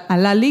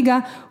הליגה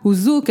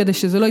הוזו כדי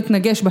שזה לא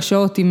יתנגש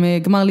בשעות עם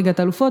גמר ליגת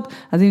האלופות.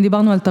 אז אם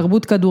דיברנו על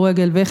תרבות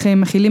כדורגל ואיך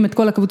הם מכילים את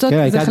כל הקבוצות, כן,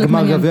 הייתה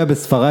גמר גביע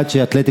בספרד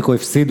שאתלטיקו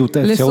הפסידו את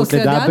האפשרות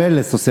לדאבל,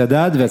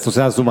 לסוסיידד,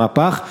 והסוסיידד עשו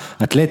מהפך.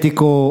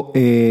 אתלטיקו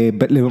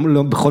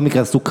בכל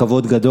מקרה עשו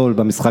כבוד גדול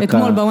במשחק.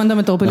 אתמול בוונדה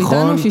מטרופוליטנו,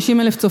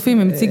 60,000 צופים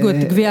הם הציגו את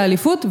גביע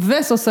האליפות,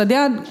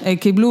 וסוסיידד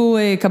קיבלו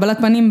קבלת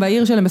פנים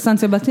בעיר שלהם בסן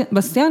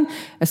סבסטיאן,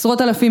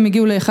 עשרות אלפים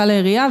הגיעו להיכל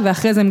העירייה,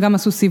 ואחרי זה הם גם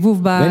עשו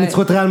סיבוב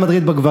וניצחו את ריאל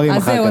מדריד בגברים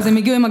אחר כך. אז הם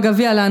הגיעו עם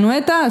הגביע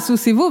להנואטה, עשו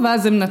סיבוב,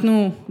 ואז הם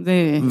נתנו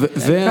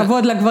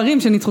כבוד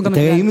לגברים שניצחו גם את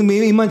ריאל.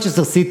 אם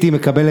מנצ'סטר סיטי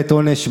מקבלת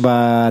עונש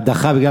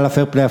בדחה בגלל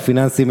הפייר פליי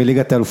הפיננסי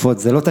מליגת האלופות,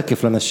 זה לא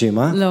תקף לנשים,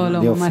 אה? לא,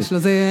 לא, ממש לא.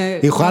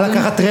 היא יכולה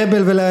לקחת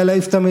טראבל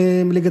ולהעיף אותה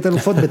מליגת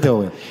האלופות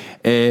בתיאוריה.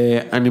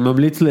 אני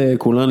ממליץ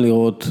לכולן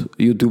לראות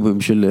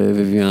יוטיובים של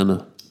ויביאנה.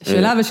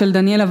 שלה ושל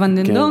דניאלה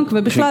ונדנדונק,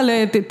 ובכלל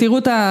תראו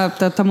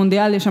את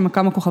המונדיאל, יש שם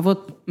כמה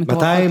כוכבות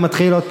מטורפות. מתי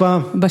מתחיל עוד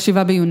פעם?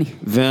 ב7 ביוני.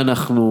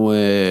 ואנחנו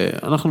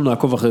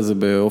נעקוב אחרי זה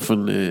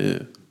באופן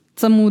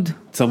צמוד.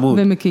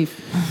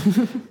 ומקיף.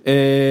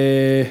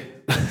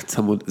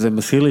 צמוד, זה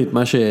מזכיר לי את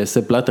מה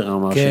שספ פלטר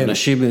אמר,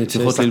 שנשים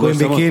צריכות ללבוש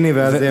צמוד,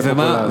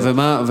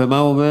 ומה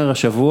הוא אומר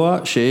השבוע,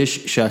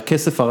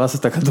 שהכסף הרס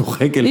את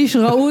הכדורגל. איש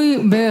ראוי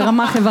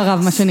ברמה חבריו,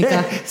 מה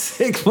שנקרא.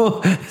 זה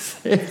כמו,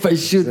 זה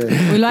פשוט.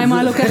 אולי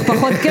מה לוקח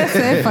פחות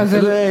כסף, אז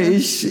זה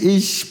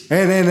איש.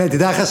 אין,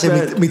 תדע לך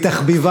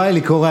שמתחביבה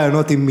לקרוא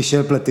רעיונות עם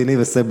מישל פלטיני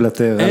וספ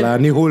פלטר, על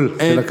הניהול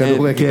של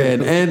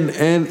הכדורגל.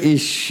 אין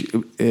איש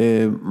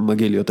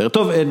מגעיל יותר.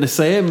 טוב,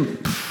 נסיים.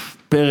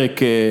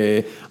 פרק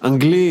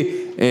אנגלי,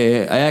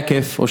 היה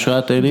כיף,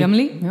 אושרת עיני. גם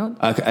לי, מאוד.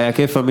 היה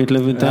כיף, עמית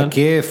לוינטל. היה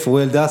כיף,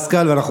 רואל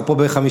דסקל, ואנחנו פה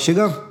בחמישי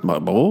גם.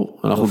 ברור,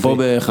 אנחנו פה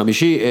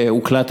בחמישי,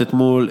 הוקלט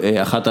אתמול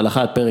 1-1,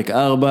 פרק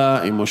 4,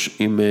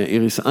 עם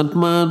איריס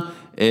אנטמן,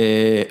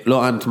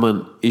 לא אנטמן,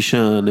 איש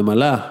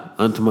הנמלה,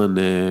 אנטמן,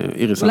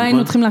 איריס אנטמן. אולי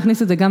היינו צריכים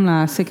להכניס את זה גם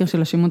לסקר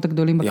של השמות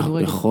הגדולים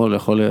בכדורגל.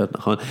 יכול להיות,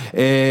 נכון.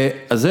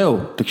 אז זהו,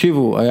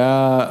 תקשיבו,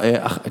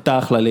 הייתה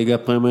אחלה ליגה,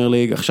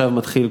 פרמיירליג, עכשיו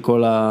מתחיל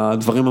כל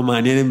הדברים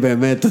המעניינים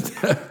באמת.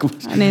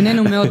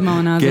 נהנינו מאוד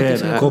מהעונה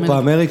הזאת. קופה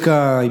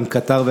אמריקה עם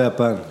קטר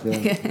ויפן.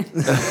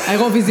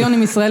 האירוויזיון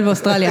עם ישראל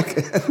ואוסטרליה.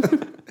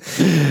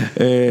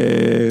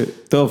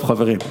 טוב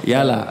חברים,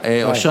 יאללה,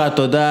 אושרת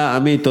תודה,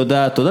 עמית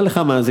תודה, תודה לך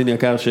מאזין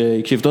יקר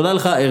שהקשיב, תודה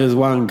לך ארז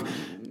וואנג,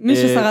 מי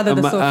ששרד עד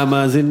הסוף,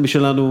 המאזין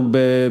שלנו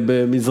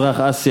במזרח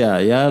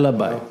אסיה, יאללה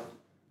ביי.